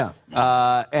election. Yeah.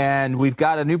 And we've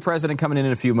got a new president coming in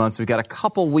a few months. We've got a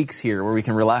couple weeks here where we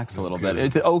can relax a little bit.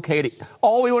 It's okay to.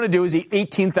 All we want to do is eat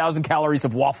 18,000 calories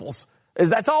of waffles.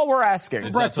 That's all we're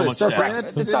asking. Breakfast. That's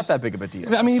it. It's not that big of a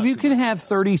deal. I mean, if you can have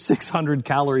 3,600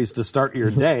 calories to start your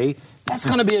day, that's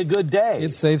going to be a good day.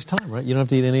 It saves time, right? You don't have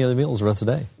to eat any other meals the rest of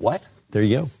the day. What? There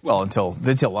you go. Well, until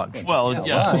lunch. Well,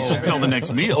 until the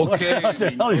next meal. Okay. What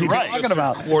the hell is he talking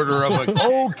about? Quarter of a...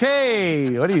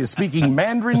 Okay. What are you speaking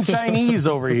Mandarin Chinese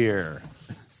over here?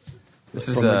 This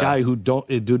From is the guy who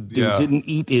didn't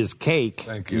eat his cake.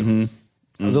 Thank you.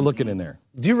 How's it looking in there?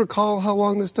 Do you recall how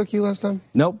long this took you last time?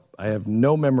 Nope. I have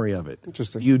no memory of it.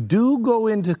 Interesting. You do go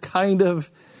into kind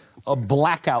of a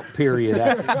blackout period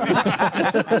after.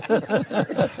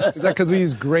 Is that because we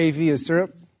use gravy as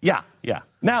syrup? Yeah.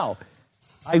 Now,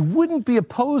 I wouldn't be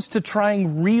opposed to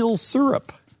trying real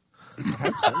syrup.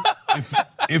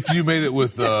 If you made it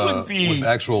with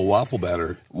actual waffle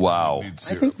batter. Wow. You'd need I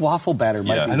syrup. think waffle batter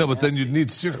might be. I know, but then you'd need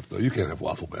syrup, though. You can't have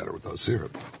waffle batter without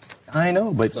syrup. I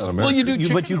know, but Well, you do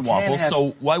chicken and waffles,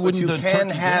 so why wouldn't the you turkey can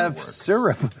dinner have work?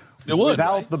 syrup It would,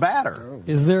 without right? the batter?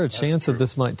 Is there a chance that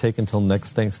this might take until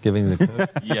next Thanksgiving to cook?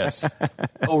 Yes.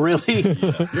 Oh, really?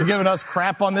 You're giving us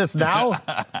crap on this now?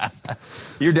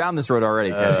 You're down this road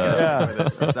already,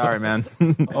 Ken. Sorry, man.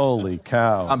 Holy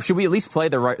cow. Should we at least play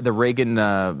the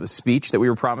Reagan speech that we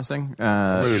were promising?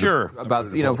 Sure.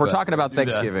 About if we're talking about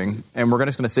Thanksgiving, and we're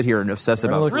just going to sit here and obsess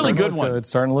about Really good one. It's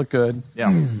starting to look good.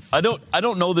 Yeah. I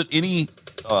don't know that any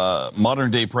modern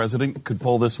day president could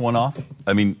pull this one off.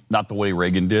 I mean, not the way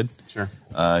Reagan did. Sure.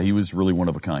 He was really one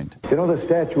of a kind. You know, the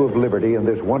Statue of Liberty and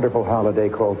this wonderful holiday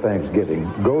called Thanksgiving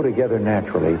go together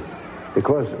naturally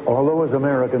because although as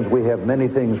Americans we have many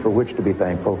things for which to be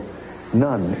thankful,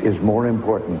 none is more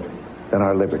important than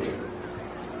our liberty.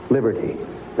 Liberty,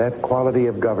 that quality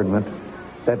of government,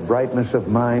 that brightness of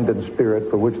mind and spirit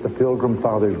for which the Pilgrim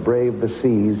Fathers braved the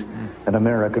seas and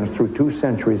Americans through 2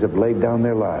 centuries have laid down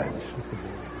their lives.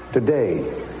 Today,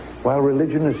 While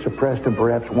religion is suppressed in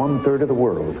perhaps 1/3 of the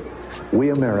world, we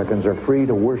Americans are free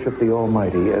to worship the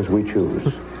Almighty as we choose.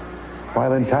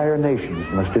 While entire nations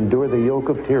must endure the yoke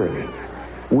of tyranny,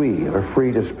 we are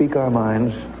free to speak our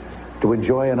minds, to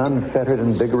enjoy an unfettered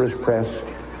and vigorous press,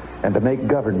 and to make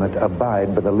government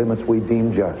abide by the limits we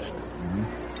deem just.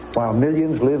 While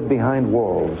millions live behind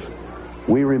walls,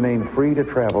 we remain free to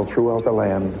travel throughout the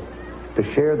land, to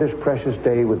share this precious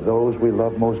day with those we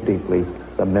love most deeply,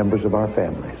 the members of our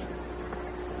families.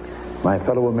 My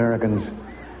fellow Americans,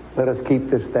 let us keep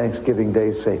this Thanksgiving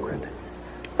Day sacred.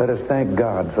 Let us thank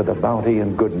God for the bounty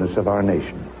and goodness of our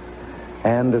nation.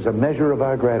 And as a measure of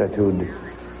our gratitude,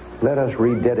 let us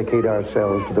rededicate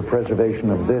ourselves to the preservation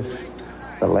of this,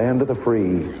 the land of the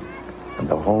free and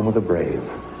the home of the brave.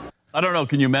 I don't know.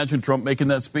 Can you imagine Trump making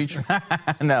that speech?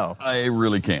 No. I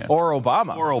really can't. Or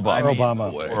Obama. Or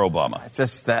Obama. It's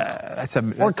just that's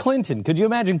a. Or Clinton. Could you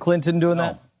imagine Clinton doing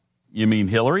that? You mean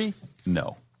Hillary?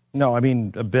 No. No, I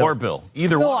mean Bill. Or Bill.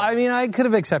 Either Bill, one. I mean, I could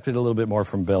have accepted a little bit more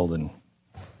from Bill than.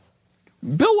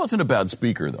 Bill wasn't a bad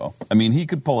speaker, though. I mean, he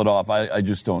could pull it off. I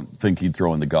just don't think he'd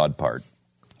throw in the God part.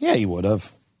 Yeah, he would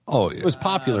have. Oh, yeah. It was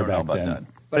popular back then. That.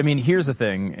 But I mean, here's the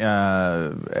thing.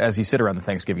 As you sit around the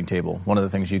Thanksgiving table, one of the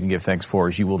things you can give thanks for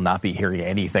is you will not be hearing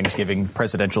any Thanksgiving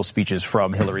presidential speeches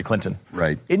from Hillary Clinton.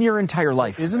 Right. In your entire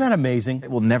life. Isn't that amazing?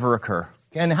 It will never occur.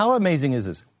 And how amazing is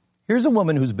this? Here's a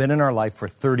woman who's been in our life for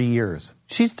 30 years.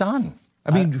 She's done. I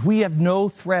mean, we have no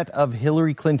threat of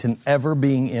Hillary Clinton ever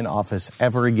being in office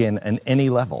ever again at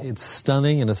any level. It's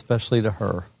stunning, and especially to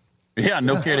her. Yeah,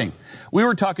 no kidding. We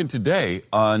were talking today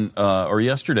or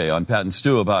yesterday on Pat and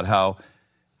Stu about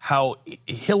how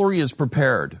Hillary is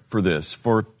prepared for this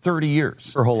for 30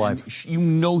 years. Her whole life.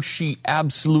 She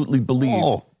absolutely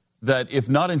believed that if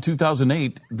not in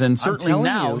 2008, then certainly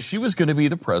now she was going to be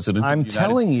the president I'm of the United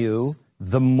telling States. you,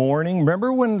 the morning,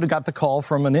 remember when they got the call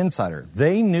from an insider?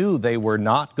 They knew they were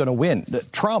not going to win.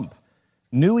 Trump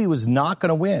knew he was not going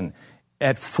to win.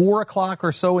 At 4 o'clock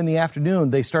or so in the afternoon,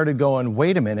 they started going,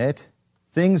 wait a minute,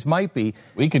 things might be.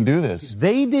 We can do this.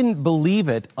 They didn't believe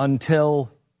it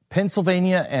until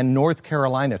Pennsylvania and North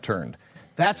Carolina turned.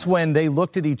 That's when they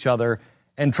looked at each other,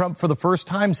 and Trump for the first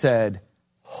time said,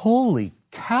 holy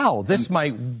cow,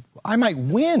 I might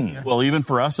win. Well, even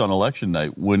for us on election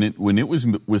night, when it was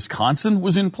Wisconsin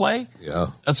was in play,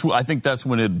 I think that's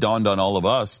when it dawned on all of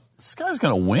us, this guy's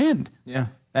going to win. Yeah.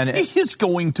 And he is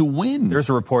going to win. There's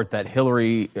a report that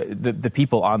Hillary, the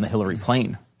people on the Hillary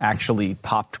plane actually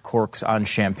popped corks on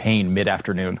champagne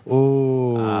mid-afternoon.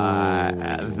 Ooh.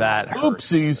 That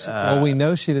hurts. Oopsies. Well, we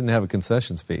know she didn't have a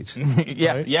concession speech.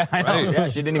 Yeah, I know. Right. Yeah,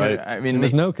 she didn't even. I mean, there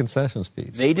was no concession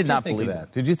speech. They did not believe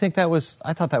that. Did you think that was?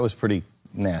 I thought that was pretty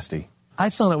nasty. I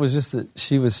thought it was just that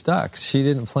she was stuck. She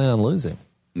didn't plan on losing.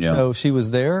 Yeah. So she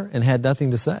was there and had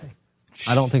nothing to say.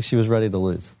 I don't think she was ready to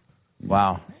lose.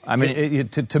 Wow. I mean,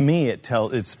 to me,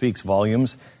 it speaks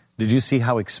volumes. Did you see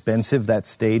how expensive that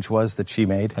stage was that she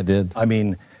made? I did. I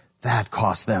mean, that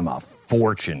cost them a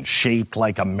fortune, shaped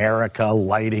like America,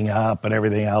 lighting up and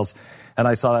everything else. And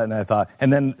I saw that and I thought,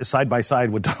 and then side by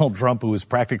side with Donald Trump, who was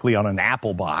practically on an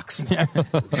Apple box.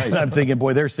 And I'm thinking,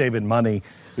 boy, they're saving money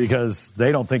because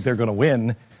they don't think they're going to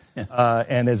win.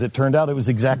 And as it turned out, it was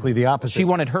exactly the opposite. She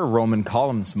wanted her Roman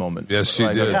columns moment. Yes, she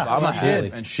did. Yeah, Obama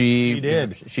did. And she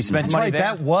did. She spent That's money right. there.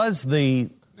 That was that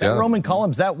Roman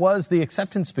columns. That was the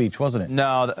acceptance speech, wasn't it?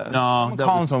 No, the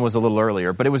Collins one was a little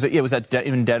earlier, but it was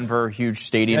in Denver, huge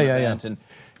stadium event, and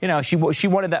she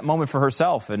wanted that moment for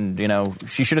herself, and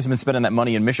she should have been spending that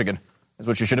money in Michigan. Is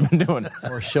what she should have been doing,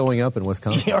 or showing up in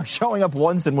Wisconsin, or showing up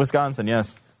once in Wisconsin.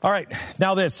 Yes. All right,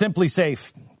 now this Simply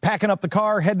Safe. Packing up the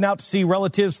car, heading out to see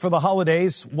relatives for the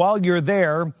holidays. While you're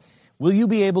there, will you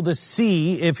be able to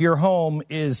see if your home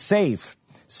is safe?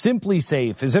 Simply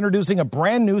Safe is introducing a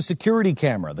brand new security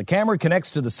camera. The camera connects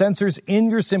to the sensors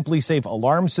in your Simply Safe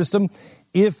alarm system.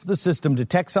 If the system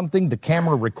detects something, the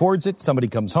camera records it. Somebody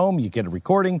comes home, you get a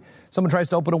recording. Someone tries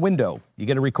to open a window, you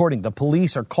get a recording. The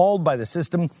police are called by the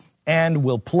system and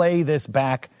will play this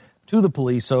back to the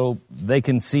police so they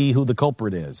can see who the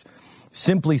culprit is.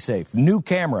 Simply Safe, new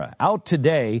camera, out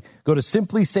today. Go to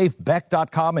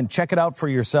simplysafebeck.com and check it out for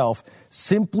yourself.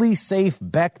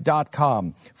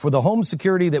 Simplysafebeck.com. For the home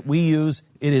security that we use,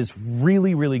 it is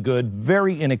really, really good,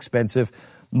 very inexpensive.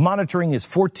 Monitoring is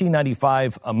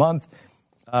 $14.95 a month,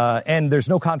 and there's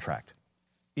no contract.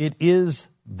 It is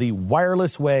the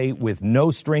wireless way with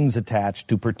no strings attached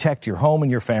to protect your home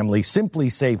and your family.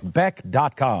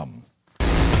 Simplysafebeck.com.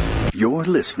 You're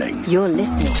listening You're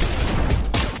listening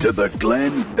to the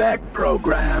Glenn Beck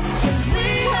Program.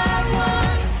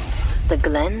 The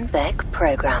Glenn Beck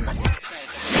Program.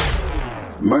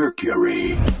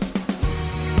 Mercury.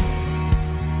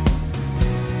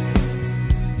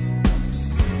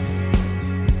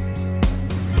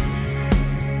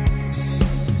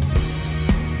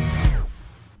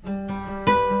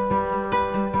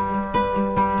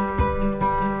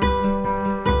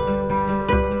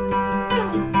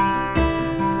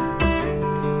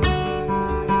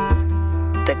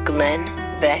 The Glenn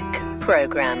Beck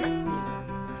Program.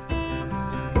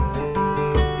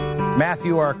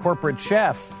 Matthew, our corporate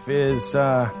chef, is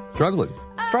struggling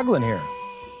here.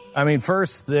 I mean,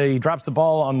 first, he drops the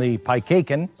ball on the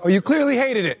pie-cakin. Oh, you clearly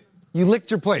hated it. You licked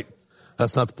your plate.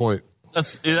 That's not the point.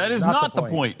 That is not the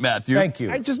point, Matthew. Thank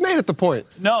you. I just made it the point.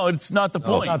 No, it's not the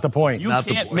point. It's not the point. You Not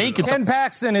can't make it. Ken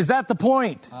Paxton, is that the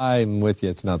point? I'm with you.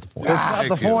 It's not the point. It's not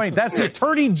the point. That's the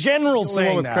Attorney General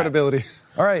saying with that. credibility.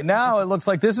 All right, now it looks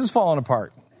like this is falling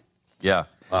apart. Yeah.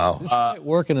 Wow. This might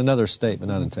work in another state, but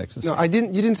not in Texas. No, I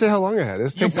didn't. You didn't say how long I had.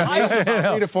 This takes 3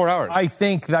 to 4 hours. I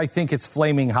think it's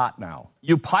flaming hot now.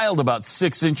 You piled about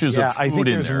 6 inches of food I think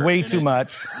in there's there. way and too it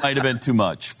much. Might have been too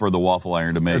much for the waffle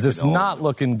iron to make. Because it's not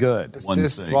looking good.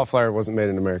 This waffle iron wasn't made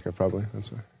in America, probably.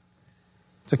 That's why.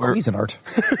 It's a Cuisinart.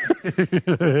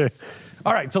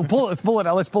 All right, so let's pull it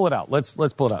out. Let's pull it out. Let's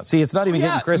pull it out. See, it's not even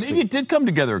getting crispy. Maybe it did come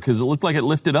together because it looked like it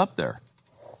lifted up there.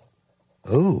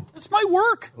 Ooh. This might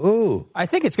work. Ooh. I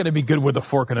think it's going to be good with a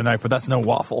fork and a knife, but that's no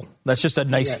waffle. That's just a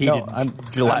nice heated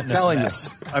gelatinous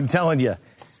mess. I'm telling you.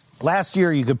 Last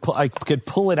year, I could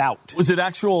pull it out. Was it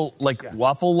actual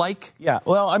waffle-like? Yeah.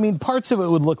 Well, I mean, parts of it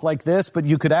would look like this, but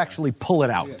you could actually pull it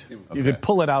out. You could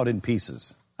pull it out in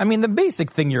pieces. I mean, the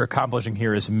basic thing you're accomplishing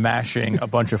here is mashing a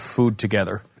bunch of food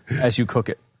together as you cook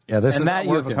it. Yeah, this and is that not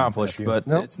you've working, accomplished, Matthew. but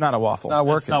Nope. it's not a waffle. It's not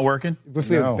working. It's not working? With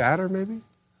the batter, maybe?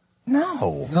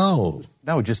 No,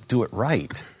 just do it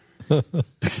right.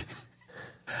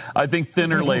 I think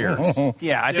thinner layers.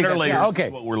 Yeah, I think thinner that's layers okay.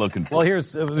 is what we're looking for. Well,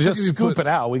 just scoop it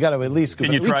out. We got to at least scoop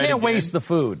Can you it. try it We can't again? waste the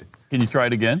food. Can you try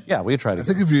it again? Yeah, we tried it. I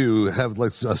think if you have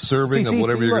like a serving of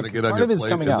whatever you're going to get on part your of it's plate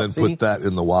coming and out. then See? put that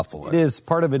in the waffle It is.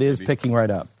 Part of it is picking right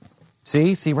up.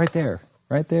 See, right there.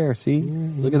 Right there. See?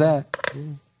 Look at that.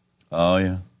 Oh,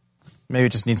 yeah. Maybe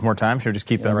it just needs more time. Should we just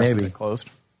keep the rest of it closed?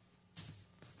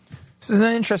 This is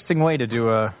an interesting way to do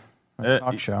a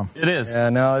talk show. It is. Yeah,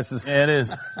 no, this is. It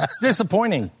is. It's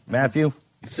disappointing, Matthew.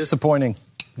 Disappointing.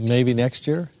 Maybe next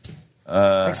year?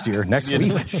 Next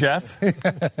week. Chef?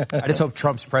 I just hope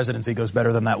Trump's presidency goes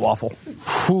better than that waffle.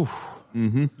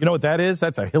 Mm-hmm. You know what that is?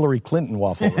 That's a Hillary Clinton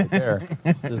waffle right there.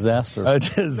 Disaster. A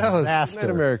disaster. Not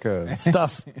America.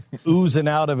 Stuff oozing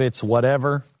out of its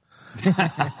whatever.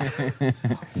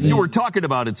 You were talking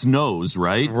about its nose,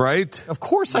 right? Right. Of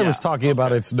course I was talking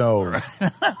about its nose.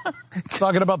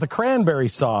 Talking about the cranberry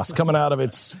sauce coming out of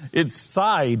its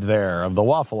side there of the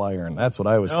waffle iron. That's what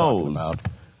I was talking about.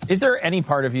 Is there any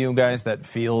part of you guys that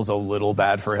feels a little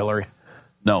bad for Hillary?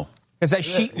 No. Is that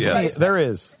she? Yes. There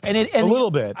is. And a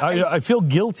little bit. I feel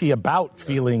guilty about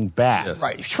feeling bad. Yes.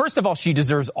 Right. First of all, she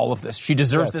deserves all of this. She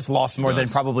deserves this loss more than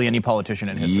probably any politician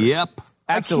in history. Yep.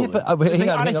 Absolutely. Hang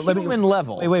on, on a human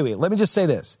level. Wait. Let me just say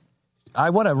this. I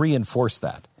want to reinforce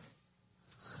that.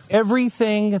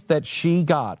 Everything that she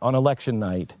got on election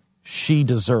night, she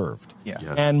deserved. Yeah.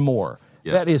 Yes. And more.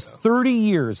 Yes. That is 30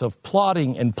 years of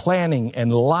plotting and planning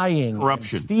and lying,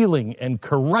 Corruption. and stealing and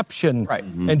corruption, Right.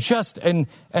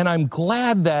 and I'm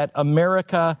glad that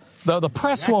America, the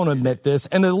press won't admit this,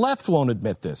 and the left won't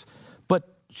admit this, but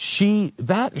she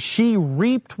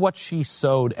reaped what she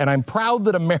sowed, and I'm proud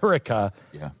that America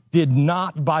did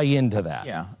not buy into that.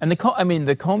 Yeah, and the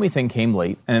Comey thing came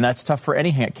late, and that's tough for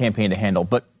any campaign to handle.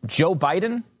 But Joe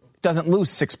Biden doesn't lose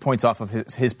 6 points off of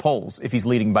his polls if he's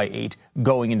leading by 8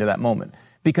 going into that moment.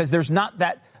 Because there's not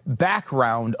that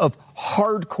background of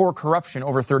hardcore corruption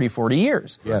over 30, 40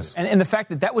 years. Yes. And the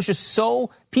fact that was just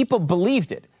so, people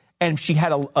believed it. And she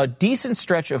had a decent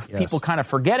stretch of people kind of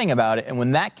forgetting about it. And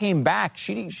when that came back,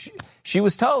 she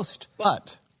was toast.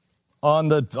 But on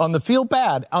the feel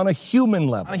bad, on a human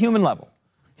level.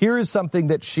 Here is something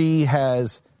that she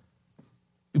has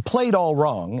played all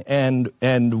wrong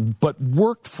but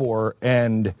worked for,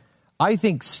 and I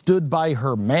think stood by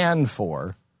her man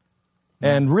for,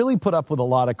 and really put up with a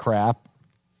lot of crap,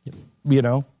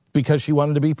 because she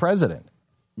wanted to be president.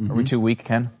 Are we too weak,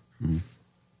 Ken? Mm-hmm.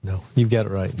 No, you've got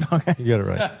it right. Okay. You got it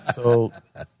right. So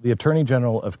the Attorney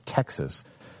General of Texas,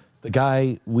 the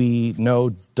guy we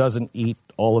know doesn't eat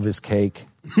all of his cake,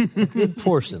 A good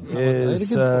portion.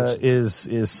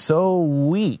 is so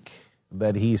weak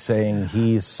that he's saying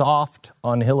he's soft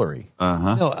on Hillary.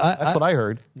 Uh-huh. No, That's what I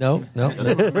heard. No. That's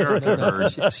what America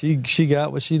heard. She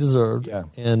got what she deserved. Yeah.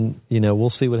 And, we'll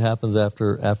see what happens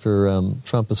after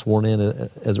Trump is sworn in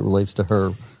as it relates to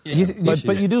her.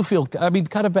 But you do feel,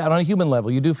 kind of bad on a human level.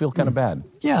 You do feel kind of bad.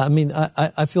 Yeah,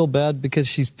 I feel bad because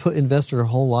she's invested her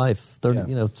whole life,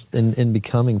 in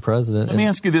becoming president. Let me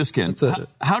ask you this, Ken.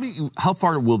 How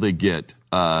far will they get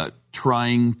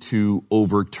trying to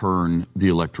overturn the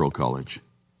Electoral College?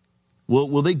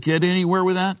 Will they get anywhere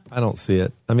with that? I don't see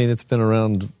it. It's been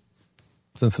around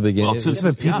since the beginning.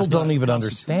 But people don't even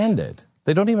understand it.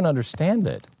 They don't even understand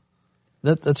it.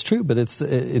 That's true, but it's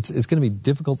going to be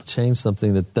difficult to change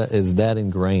something that is that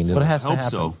ingrained. But it has to happen.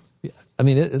 So. I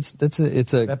mean, it's a.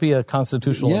 Would that be a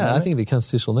constitutional amendment? I think it'd be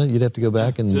constitutional amendment. You'd have to go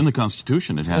back and. It's in the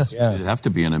Constitution. It'd have to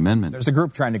be an amendment. There's a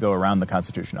group trying to go around the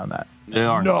Constitution on that. They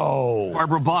are. No.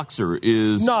 Barbara Boxer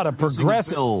is not a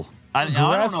progressive. I don't know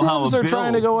how a bill, are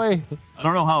trying to go away. I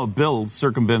don't know how a bill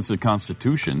circumvents the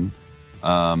Constitution.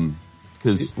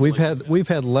 Because we've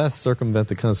had less circumvent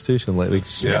the Constitution lately.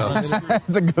 Yeah,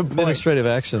 that's a good point. Administrative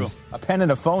actions. A pen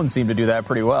and a phone seem to do that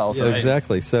pretty well. So. Yeah,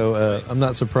 exactly. So I'm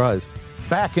not surprised.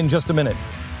 Back in just a minute.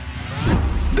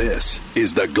 This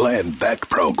is the Glenn Beck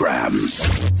Program.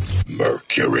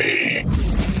 Mercury.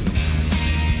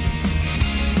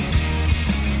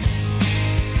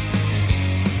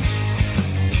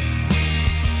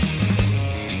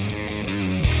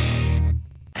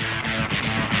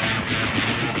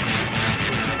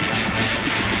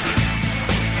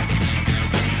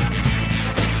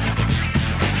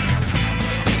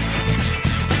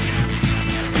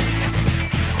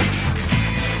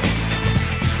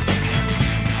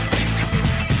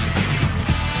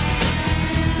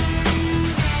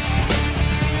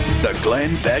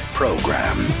 Glenn Beck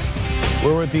Program.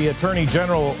 We're with the Attorney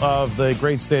General of the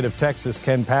great state of Texas,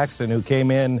 Ken Paxton, who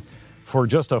came in for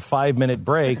just a 5-minute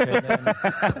break.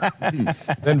 And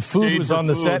then food was on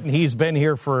the set, and he's been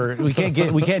here for. We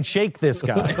can't shake this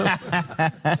guy.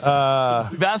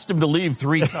 We've asked him to leave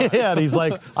 3 times. Yeah, and he's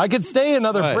like, I could stay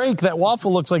another break. That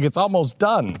waffle looks like it's almost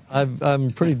done.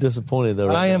 I'm pretty disappointed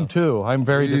though. I am too. I'm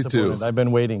very disappointed. Too. I've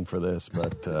been waiting for this,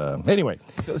 but anyway.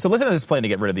 So listen to this plan to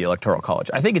get rid of the Electoral College.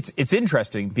 I think it's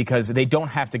interesting because they don't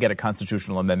have to get a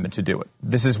constitutional amendment to do it.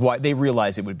 This is why they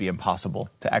realize it would be impossible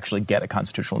to actually get a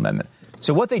constitutional amendment.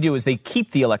 So what they do is they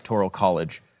keep the Electoral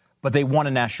College, but they want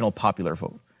a national popular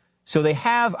vote. So they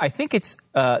have, I think it's,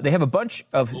 they have a bunch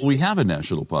of. We have a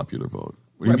national popular vote,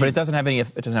 right, but it doesn't have any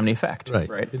effect. Right.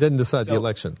 It doesn't decide the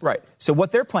election. Right. So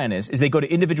what their plan is they go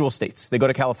to individual states. They go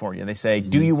to California and they say,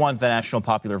 do you want the national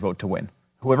popular vote to win?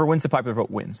 Whoever wins the popular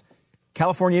vote wins.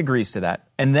 California agrees to that,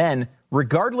 and then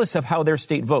regardless of how their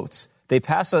state votes, they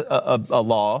pass a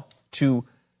law to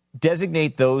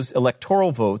designate those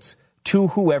electoral votes to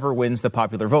whoever wins the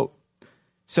popular vote.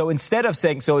 So instead of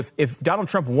saying, if Donald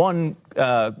Trump won,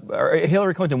 or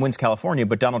Hillary Clinton wins California,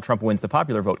 but Donald Trump wins the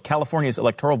popular vote, California's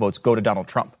electoral votes go to Donald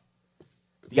Trump.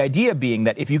 The idea being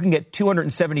that if you can get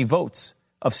 270 votes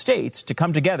of states to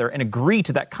come together and agree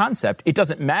to that concept, it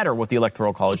doesn't matter what the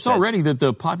Electoral College says. It's already that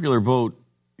the popular vote,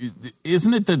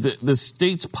 isn't it that the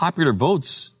states' popular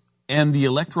votes and the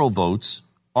electoral votes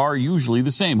are usually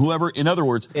the same. In other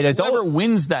words, whoever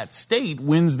wins that state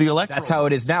wins the electoral. That's how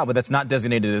it is now, but that's not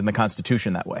designated in the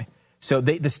Constitution that way. So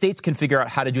the states can figure out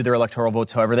how to do their electoral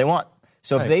votes however they want.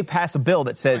 So if they pass a bill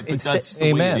that says that's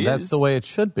the way it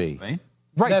should be.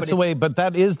 Right, that's the way. But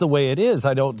that is the way it is.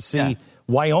 I don't see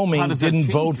Wyoming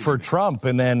didn't vote for Trump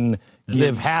and then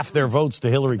give half their votes to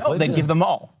Hillary Clinton. No, they give them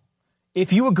all.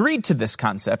 If you agreed to this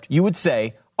concept, you would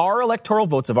say our electoral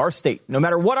votes of our state, no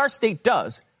matter what our state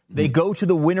does, they go to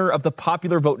the winner of the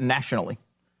popular vote nationally.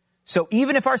 So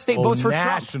even if our state votes for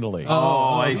nationally. Trump.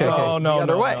 I see. No, the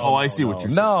other way. I see what you're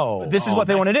saying. No. This is what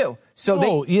they want to do. So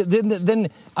how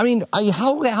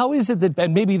is it that,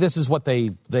 and maybe this is what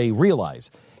they realize,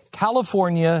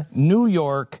 California, New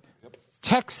York,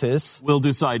 Texas will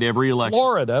decide every election.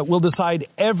 Florida will decide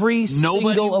every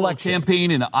single election.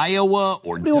 Campaign in Iowa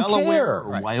or Delaware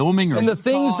or Wyoming. And the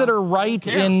things that are right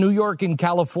in New York and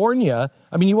California,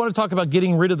 I mean, you want to talk about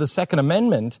getting rid of the Second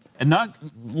Amendment and not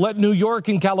let New York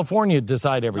and California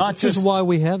decide everything. This is why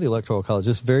we have the Electoral College,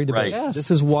 this very debate. Right. Yes.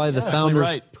 This is why the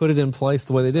founders put it in place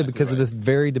the way they did, because of this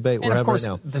very debate we're having right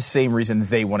now. The same reason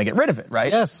they want to get rid of it,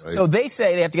 right? Yes. So they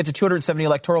say they have to get to 270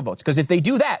 electoral votes, because if they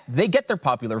do that, they get their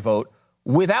popular vote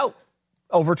without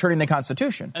overturning the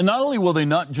Constitution. And not only will they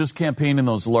not just campaign in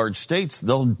those large states,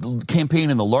 they'll campaign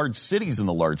in the large cities in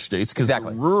the large states, because the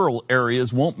rural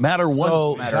areas won't matter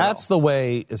So that's the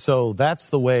way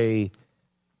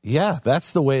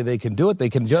they can do it. They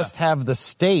can just have the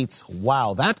states.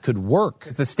 Wow, that could work.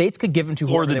 Because the states could give them to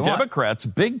whoever they want. Or the Democrats,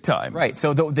 big time. Right.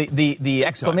 So the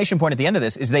exclamation point at the end of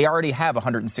this is they already have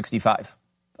 165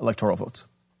 electoral votes.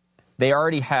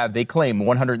 They claim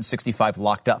 165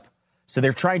 locked up. So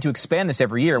they're trying to expand this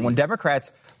every year. When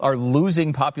Democrats are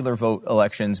losing popular vote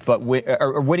elections, but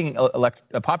winning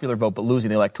a popular vote, but losing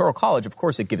the Electoral College, of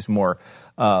course it gives more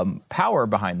power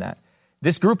behind that.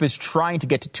 This group is trying to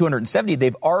get to 270.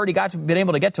 They've already been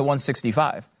able to get to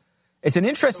 165. It's an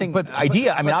interesting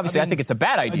idea. I mean, obviously, I think it's a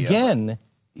bad idea. Again,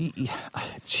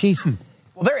 jeez.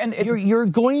 Well, you're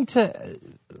going to.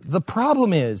 the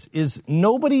problem is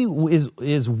nobody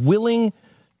is willing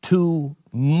to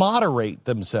moderate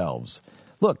themselves.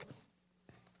 Look,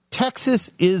 Texas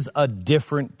is a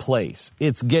different place.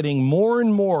 It's getting more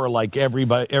and more like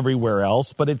everywhere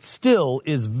else, but it still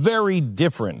is very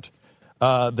different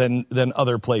than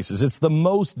other places. It's the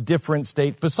most different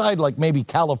state, beside like maybe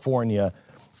California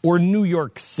or New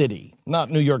York City.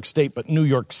 Not New York State, but New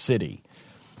York City.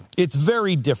 It's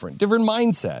very different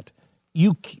mindset.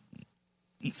 You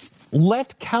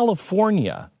let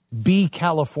California be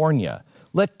California.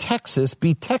 Let Texas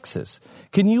be Texas.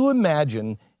 Can you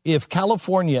imagine if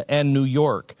California and New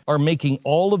York are making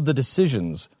all of the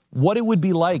decisions, what it would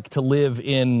be like to live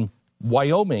in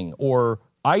Wyoming or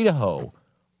Idaho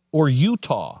or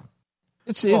Utah?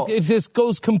 It just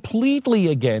goes completely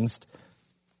against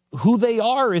who they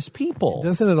are as people.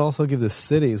 Doesn't it also give the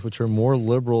cities, which are more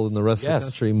liberal than the rest of the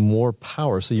country, more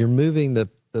power? So you're moving the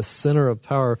center of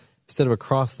power. Instead of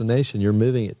across the nation, you're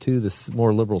moving it to the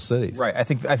more liberal cities. Right. I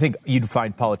think you'd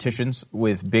find politicians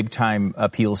with big time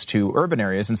appeals to urban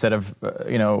areas instead of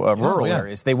rural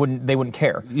areas. They wouldn't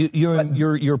care.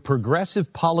 Your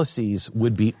progressive policies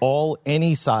would be all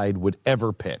any side would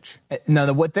ever pitch.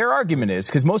 No, what their argument is,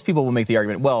 because most people will make the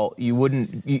argument, well, they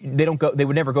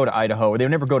would never go to Idaho, or they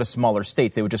would never go to smaller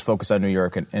states. They would just focus on New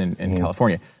York and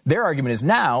California. Their argument is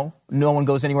now no one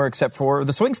goes anywhere except for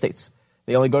the swing states.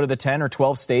 They only go to the 10 or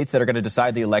 12 states that are going to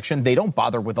decide the election. They don't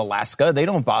bother with Alaska. They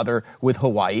don't bother with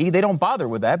Hawaii. They don't bother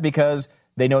with that because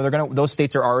they know those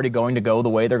states are already going to go the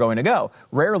way they're going to go.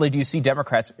 Rarely do you see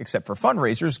Democrats, except for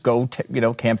fundraisers, go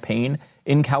campaign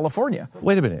in California.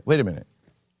 Wait a minute.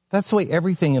 That's the way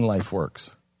everything in life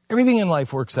works. Everything in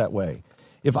life works that way.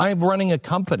 If I'm running a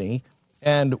company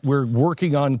and we're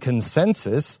working on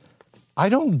consensus, I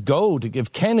don't go to,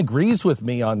 if Ken agrees with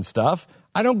me on stuff,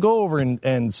 I don't go over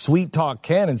and sweet talk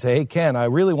Ken and say, hey, Ken, I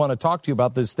really want to talk to you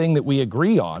about this thing that we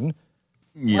agree on.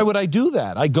 Yeah. Why would I do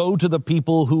that? I go to the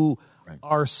people who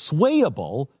are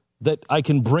swayable that I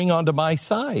can bring onto my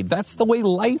side. That's the way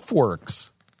life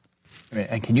works.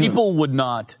 And people would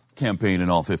not campaign in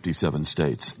all 57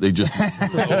 states. They just no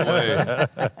way.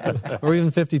 Or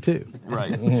even 52.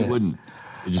 Right. They wouldn't.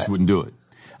 They just wouldn't do it.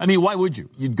 I mean, why would you?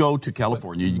 You'd go to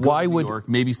California, you'd go to New York,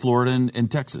 maybe Florida and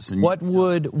Texas. And what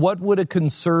would a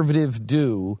conservative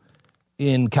do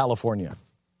in California?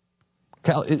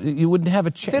 You wouldn't have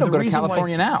a chance. They don't go to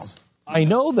California now. I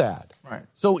know that. Right.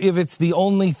 So if it's the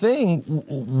only thing,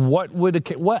 what would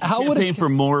how would campaign for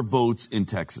more votes in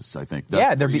Texas? I think.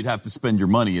 That's where you'd have to spend your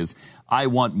money. Is I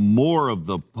want more of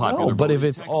the popular. No, but if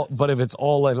it's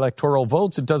all electoral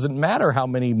votes, it doesn't matter how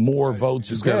many more votes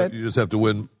you get. You just have to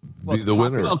win. Be the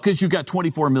winner. Well, because you've got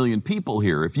 24 million people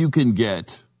here. If you can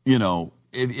get,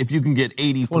 if you can get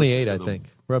 80, 28, I think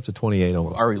we're up to 28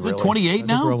 almost. Are we really? Is it 28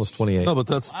 now? We're almost 28. No, but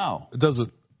that's wow. It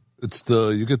doesn't. It's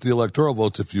you get the electoral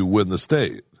votes if you win the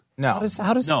state. No.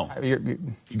 How does you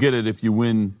get it if you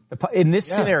win? In this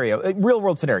scenario, real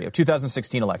world scenario,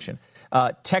 2016 election,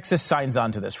 Texas signs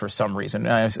on to this for some reason.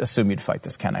 And I assume you'd fight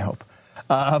this, Ken, I hope.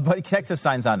 But Texas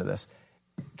signs on to this.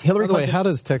 Hillary By the way, Clinton, how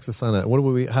does Texas sign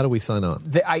on? How do we sign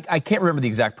on? I can't remember the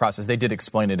exact process. They did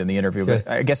explain it in the interview, but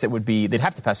I guess it would be they'd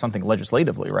have to pass something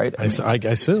legislatively, right? I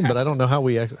assume, but I don't know how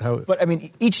we. But I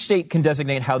mean, each state can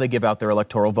designate how they give out their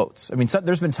electoral votes. I mean,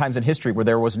 there's been times in history where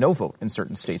there was no vote in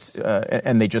certain states,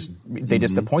 and they just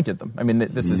appointed them. I mean,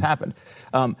 this has happened.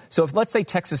 So if let's say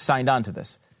Texas signed on to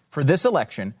this for this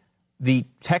election. The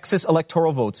Texas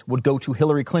electoral votes would go to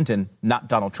Hillary Clinton, not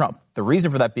Donald Trump. The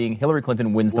reason for that being Hillary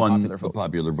Clinton wins the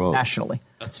popular vote nationally.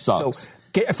 That sucks.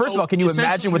 So, first of all, can you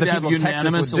imagine what the people of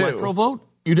Texas would do? Electoral vote?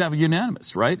 You'd have a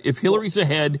unanimous, right? If Hillary's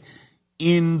ahead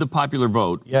in the popular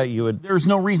vote, you would. There's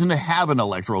no reason to have an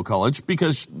electoral college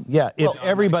because if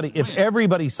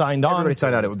everybody signed on,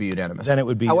 it would be unanimous. Then it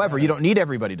would be. However, you don't need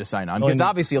everybody to sign on because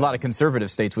obviously a lot of conservative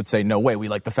states would say, no way, we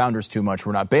like the founders too much.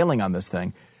 We're not bailing on this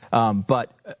thing.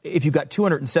 But if you got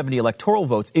 270 electoral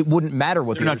votes, it wouldn't matter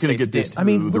what the other states did. I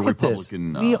mean, look at this.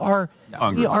 We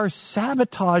are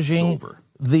sabotaging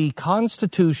the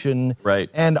Constitution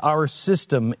and our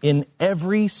system in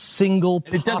every single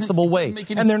possible way.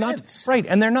 And they're not right.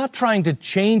 And they're not trying to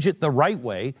change it the right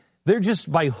way. They're just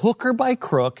by hook or by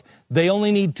crook. They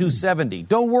only need 270.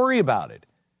 Don't worry about it.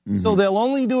 Mm-hmm. So they'll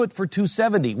only do it for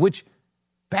 270, which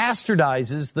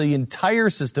bastardizes the entire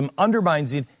system,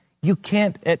 undermines it. You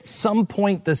can't, at some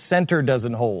point, the center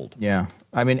doesn't hold. Yeah.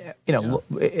 I mean,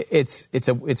 it's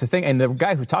a thing. And the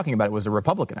guy who's talking about it was a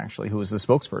Republican, actually, who was the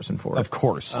spokesperson for it. Of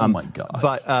course. Oh, my God.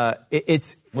 But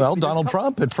it's... Well, Donald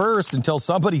Trump at first, until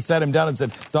somebody sat him down and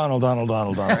said, Donald.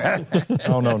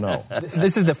 No.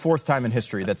 This is the fourth time in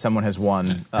history that someone has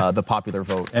won the popular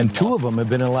vote. And two of them have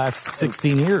been in the last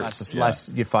 16 years.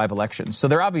 Last 5 elections. So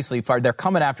they're obviously they're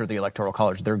coming after the Electoral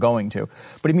College. They're going to.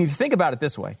 But I mean, if you think about it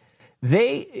this way,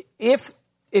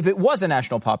 if it was a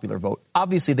national popular vote,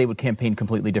 obviously they would campaign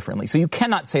completely differently. So you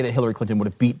cannot say that Hillary Clinton would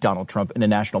have beat Donald Trump in a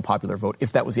national popular vote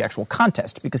if that was the actual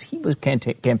contest, because he was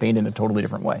campaigned in a totally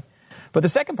different way. But the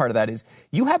second part of that is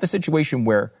you have a situation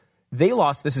where they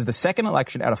lost. This is the second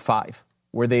election out of 5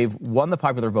 where they've won the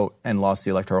popular vote and lost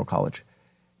the Electoral College.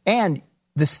 And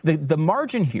the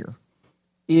margin here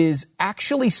is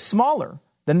actually smaller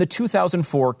than the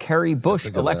 2004 Kerry Bush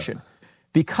election.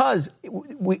 Because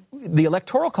the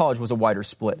Electoral College was a wider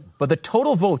split, but the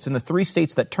total votes in the 3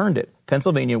 states that turned it,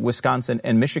 Pennsylvania, Wisconsin,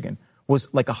 and Michigan, was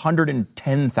like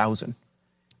 110,000.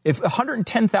 If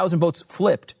 110,000 votes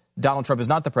flipped, Donald Trump is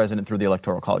not the president through the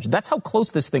Electoral College. That's how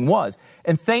close this thing was.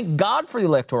 And thank God for the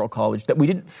Electoral College that we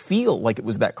didn't feel like it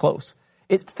was that close.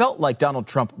 It felt like Donald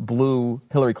Trump blew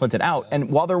Hillary Clinton out.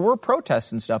 And while there were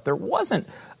protests and stuff, there wasn't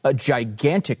a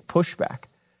gigantic pushback.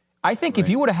 I think if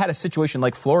you would have had a situation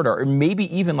like Florida, or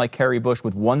maybe even like Kerry Bush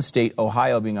with one state,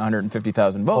 Ohio, being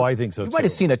 150,000 votes, I think so, you might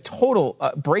have seen a total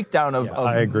breakdown of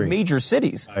major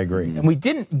cities. I agree. And we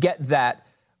didn't get that,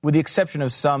 with the exception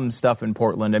of some stuff in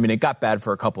Portland. I mean, it got bad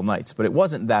for a couple nights, but it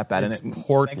wasn't that bad. It's and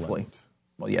Portland. Thankfully,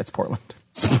 well, yeah, it's Portland.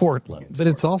 It's Portland. But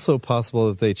it's also possible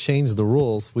that they change the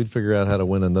rules, we'd figure out how to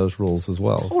win in those rules as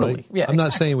well. Totally. Right? Yeah, I'm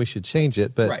not saying we should change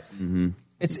it, but... Right. Mm-hmm.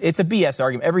 It's a BS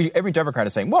argument. Every Democrat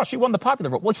is saying, well, she won the popular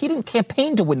vote. Well, he didn't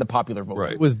campaign to win the popular vote.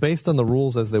 Right. It was based on the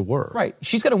rules as they were. Right.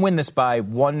 She's going to win this by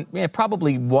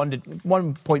probably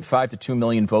 1.5 to 2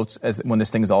 million votes when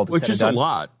this thing is all done. Which is a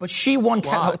lot. But she won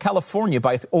California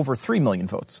by over 3 million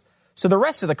votes. So the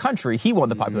rest of the country, he won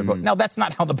the popular vote. Now, that's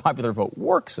not how the popular vote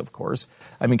works, of course.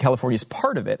 I mean, California is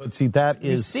part of it. But see, that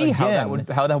is, how bad that would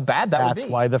be. That's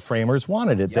why the framers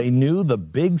wanted it. Yep. They knew the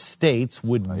big states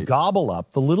would gobble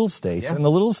up the little states, and the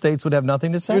little states would have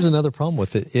nothing to say. Here's another problem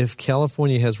with it. If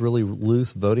California has really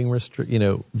loose voting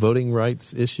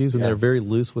rights issues, and they're very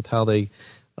loose with how they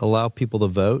allow people to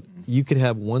vote, you could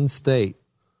have one state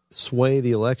sway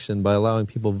the election by allowing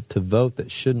people to vote that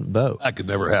shouldn't vote. That could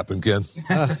never happen, Ken.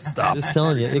 Stop. Just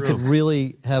telling you, it could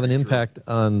really have an impact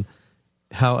on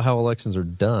how elections are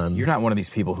done. You're not one of these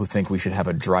people who think we should have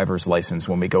a driver's license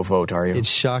when we go vote, are you? It's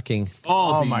shocking.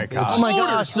 Oh my gosh. Oh my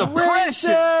gosh.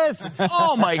 Suppression.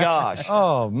 Oh my gosh.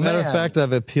 Oh, man. Matter of fact,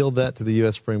 I've appealed that to the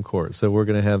U.S. Supreme Court. So we're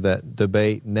going to have that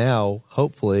debate now,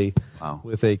 hopefully,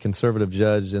 with a conservative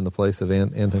judge in the place of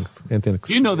Anthony.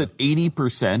 Do you know that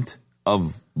 80%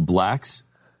 of blacks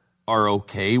are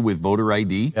okay with voter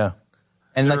ID? Yeah.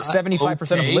 And like 75%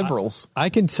 of liberals. I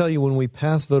can tell you when we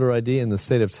passed voter ID in the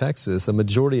state of Texas, a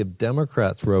majority of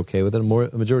Democrats were okay with it,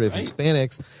 a majority of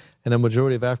Hispanics, and a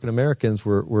majority of African Americans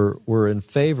were in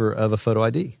favor of a photo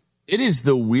ID. It is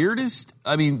the weirdest.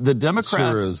 I mean, the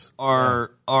Democrats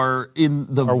are in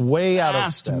the way out of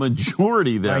vast step.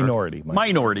 majority there.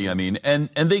 Minority. I mean, and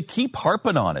they keep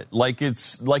harping on it like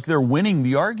it's like they're winning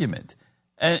the argument.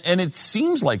 And it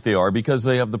seems like they are because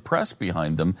they have the press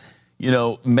behind them,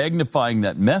 magnifying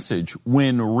that message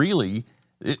when really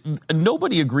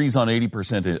nobody agrees on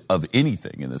 80% of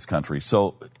anything in this country.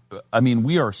 So, I mean,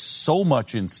 we are so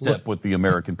much in step with the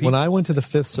American people. When I went to the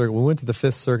Fifth Circuit, we went to the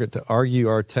Fifth Circuit to argue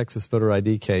our Texas voter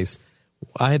ID case.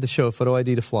 I had to show a photo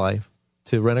ID to fly,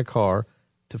 to rent a car,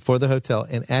 for the hotel,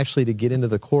 and actually to get into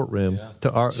the courtroom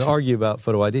to argue about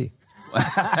photo ID.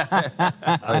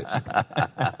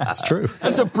 That's true.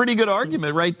 That's a pretty good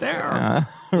argument right there.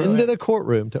 Into the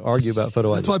courtroom to argue about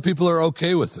photo ID. That's why people are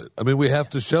okay with it. I mean, we have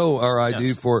to show our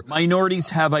ID for minorities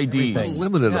have IDs.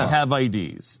 Limited on. Have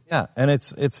IDs. Yeah, and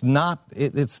it's not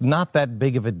that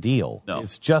big of a deal. No.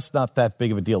 It's just not that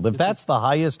big of a deal. If that's the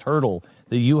highest hurdle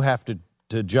that you have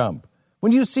to jump.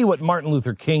 When you see what Martin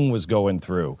Luther King was going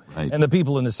through and the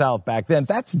people in the South back then,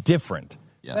 that's different.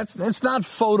 Yeah. That's not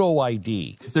photo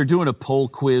ID. If they're doing a poll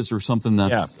quiz or something,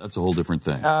 that's a whole different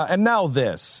thing. And now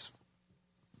this.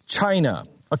 China,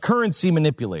 a currency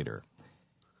manipulator.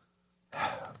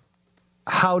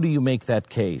 How do you make that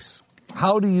case?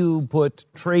 How do you put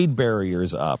trade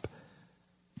barriers up?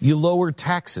 You lower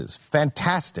taxes.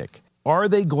 Fantastic. Are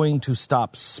they going to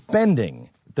stop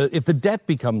spending if the debt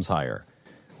becomes higher?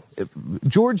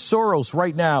 George Soros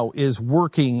right now is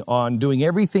working on doing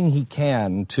everything he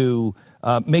can to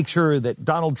make sure that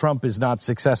Donald Trump is not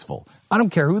successful. I don't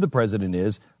care who the president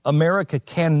is. America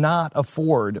cannot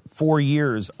afford 4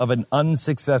 years of an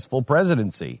unsuccessful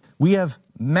presidency. We have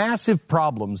massive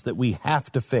problems that we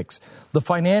have to fix. The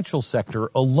financial sector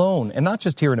alone, and not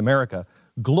just here in America,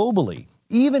 globally,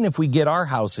 even if we get our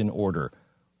house in order,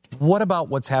 what about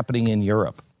what's happening in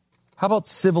Europe? How about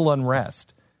civil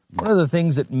unrest? One of the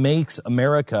things that makes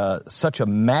America such a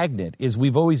magnet is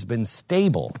we've always been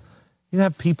stable. You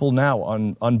have people now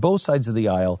on both sides of the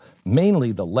aisle,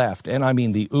 mainly the left, and I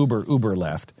mean the uber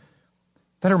left,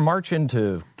 that are marching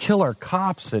to kill our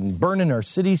cops and burning our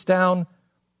cities down.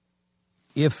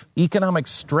 If economic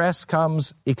stress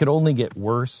comes, it could only get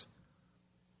worse.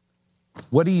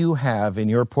 What do you have in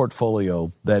your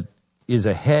portfolio that is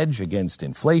a hedge against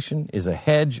inflation, is a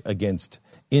hedge against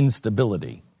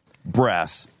instability?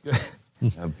 Brass.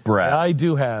 Brass. I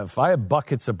have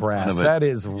buckets of brass. That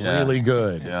is really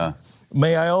good. Yeah.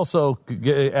 May I also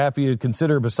have you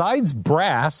consider, besides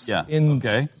brass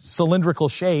in cylindrical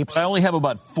shapes? But I only have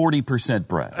about 40%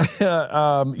 brass.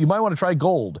 You might want to try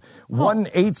gold.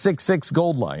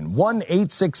 1-866-GOLD-LINE.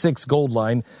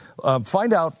 1-866-GOLD-LINE.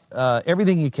 Find out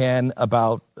everything you can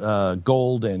about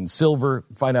gold and silver.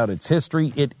 Find out its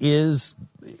history. It is...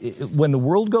 when the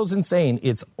world goes insane,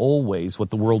 it's always what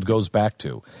the world goes back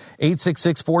to.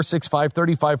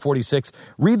 866-465-3546.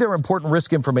 Read their important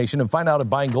risk information and find out if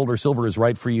buying gold or silver is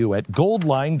right for you at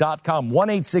goldline.com.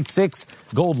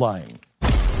 1-866-GOLD-LINE.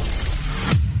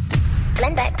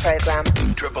 Glenn Beck program.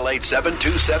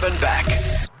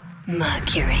 888-727-BECK.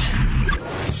 Mercury.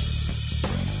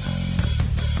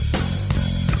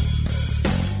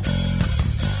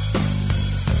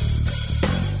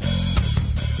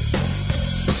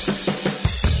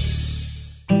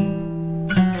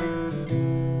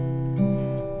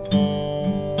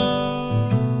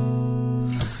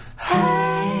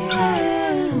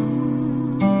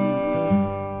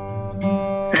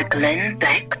 Glenn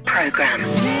Beck program.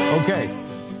 Okay.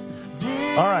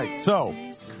 All right. So,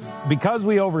 because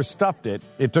we overstuffed it,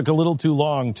 it took a little too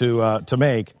long to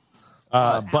make.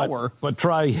 But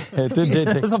try.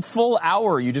 It was a full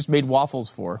hour you just made waffles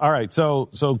for. All right. So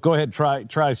go ahead.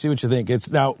 Try. See what you think. It's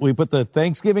now we put the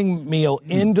Thanksgiving meal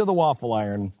into the waffle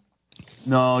iron.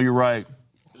 No, you're right.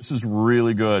 This is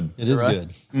really good. It is good.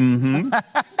 Mm-hmm.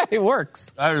 It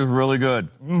works. That is really good.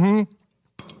 Mm-hmm.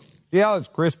 Yeah, it's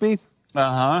crispy.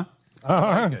 Uh-huh.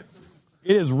 Like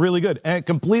it is really good. And it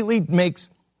completely makes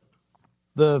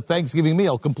the Thanksgiving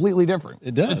meal completely different.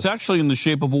 It does. It's actually in the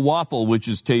shape of a waffle, which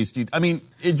is tasty. I mean,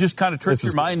 it just kind of tricks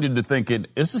your mind into thinking,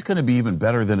 this is going to be even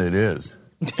better than it is.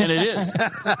 And it is.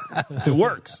 It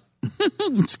works.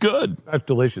 It's good. That's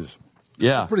delicious.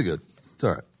 Yeah. Pretty good. It's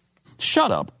all right.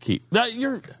 Shut up, Keith.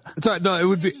 It's all right. No, it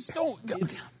would be. I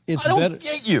don't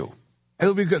get you. It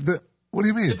would be good. What do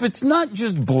you mean? If it's not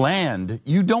just bland,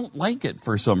 you don't like it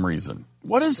for some reason.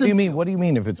 What is it? What do you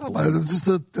mean if it's bland? It's just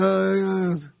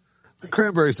the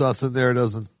cranberry sauce in there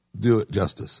doesn't do it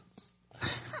justice.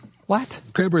 What?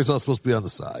 Cranberry sauce is supposed to be on the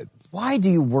side. Why do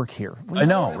you work here? I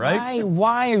know, right?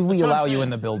 Why do we allow you in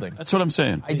the building? That's what I'm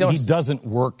saying. He doesn't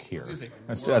work here.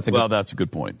 That's a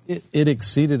good point. It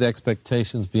exceeded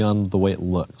expectations beyond the way it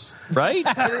looks. Right?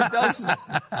 It does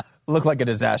look like a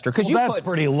disaster. Because that's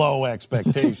pretty low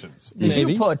expectations.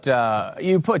 You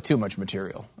put too much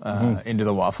material into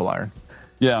the waffle iron.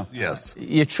 Yeah. Yes.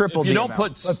 You tripled. If you don't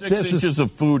put 6 inches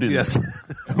of food in, it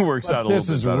works out a little bit better. This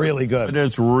is really good.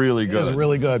 It's really good. It's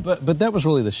really good. But that was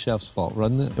really the chef's fault,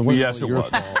 wasn't it? Yes, it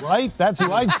was. Fault. Right? That's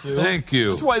who I'd sue. Thank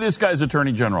you. That's why this guy's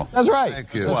Attorney General. That's right.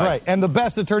 Thank you. That's right. And the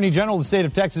best Attorney General the state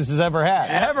of Texas has ever had.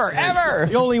 Ever.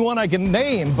 The only one I can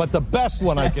name, but the best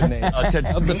one I can name.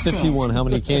 Of the 51, how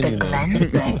many can you name? The Glenn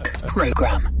Beck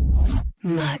program.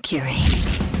 Mercury.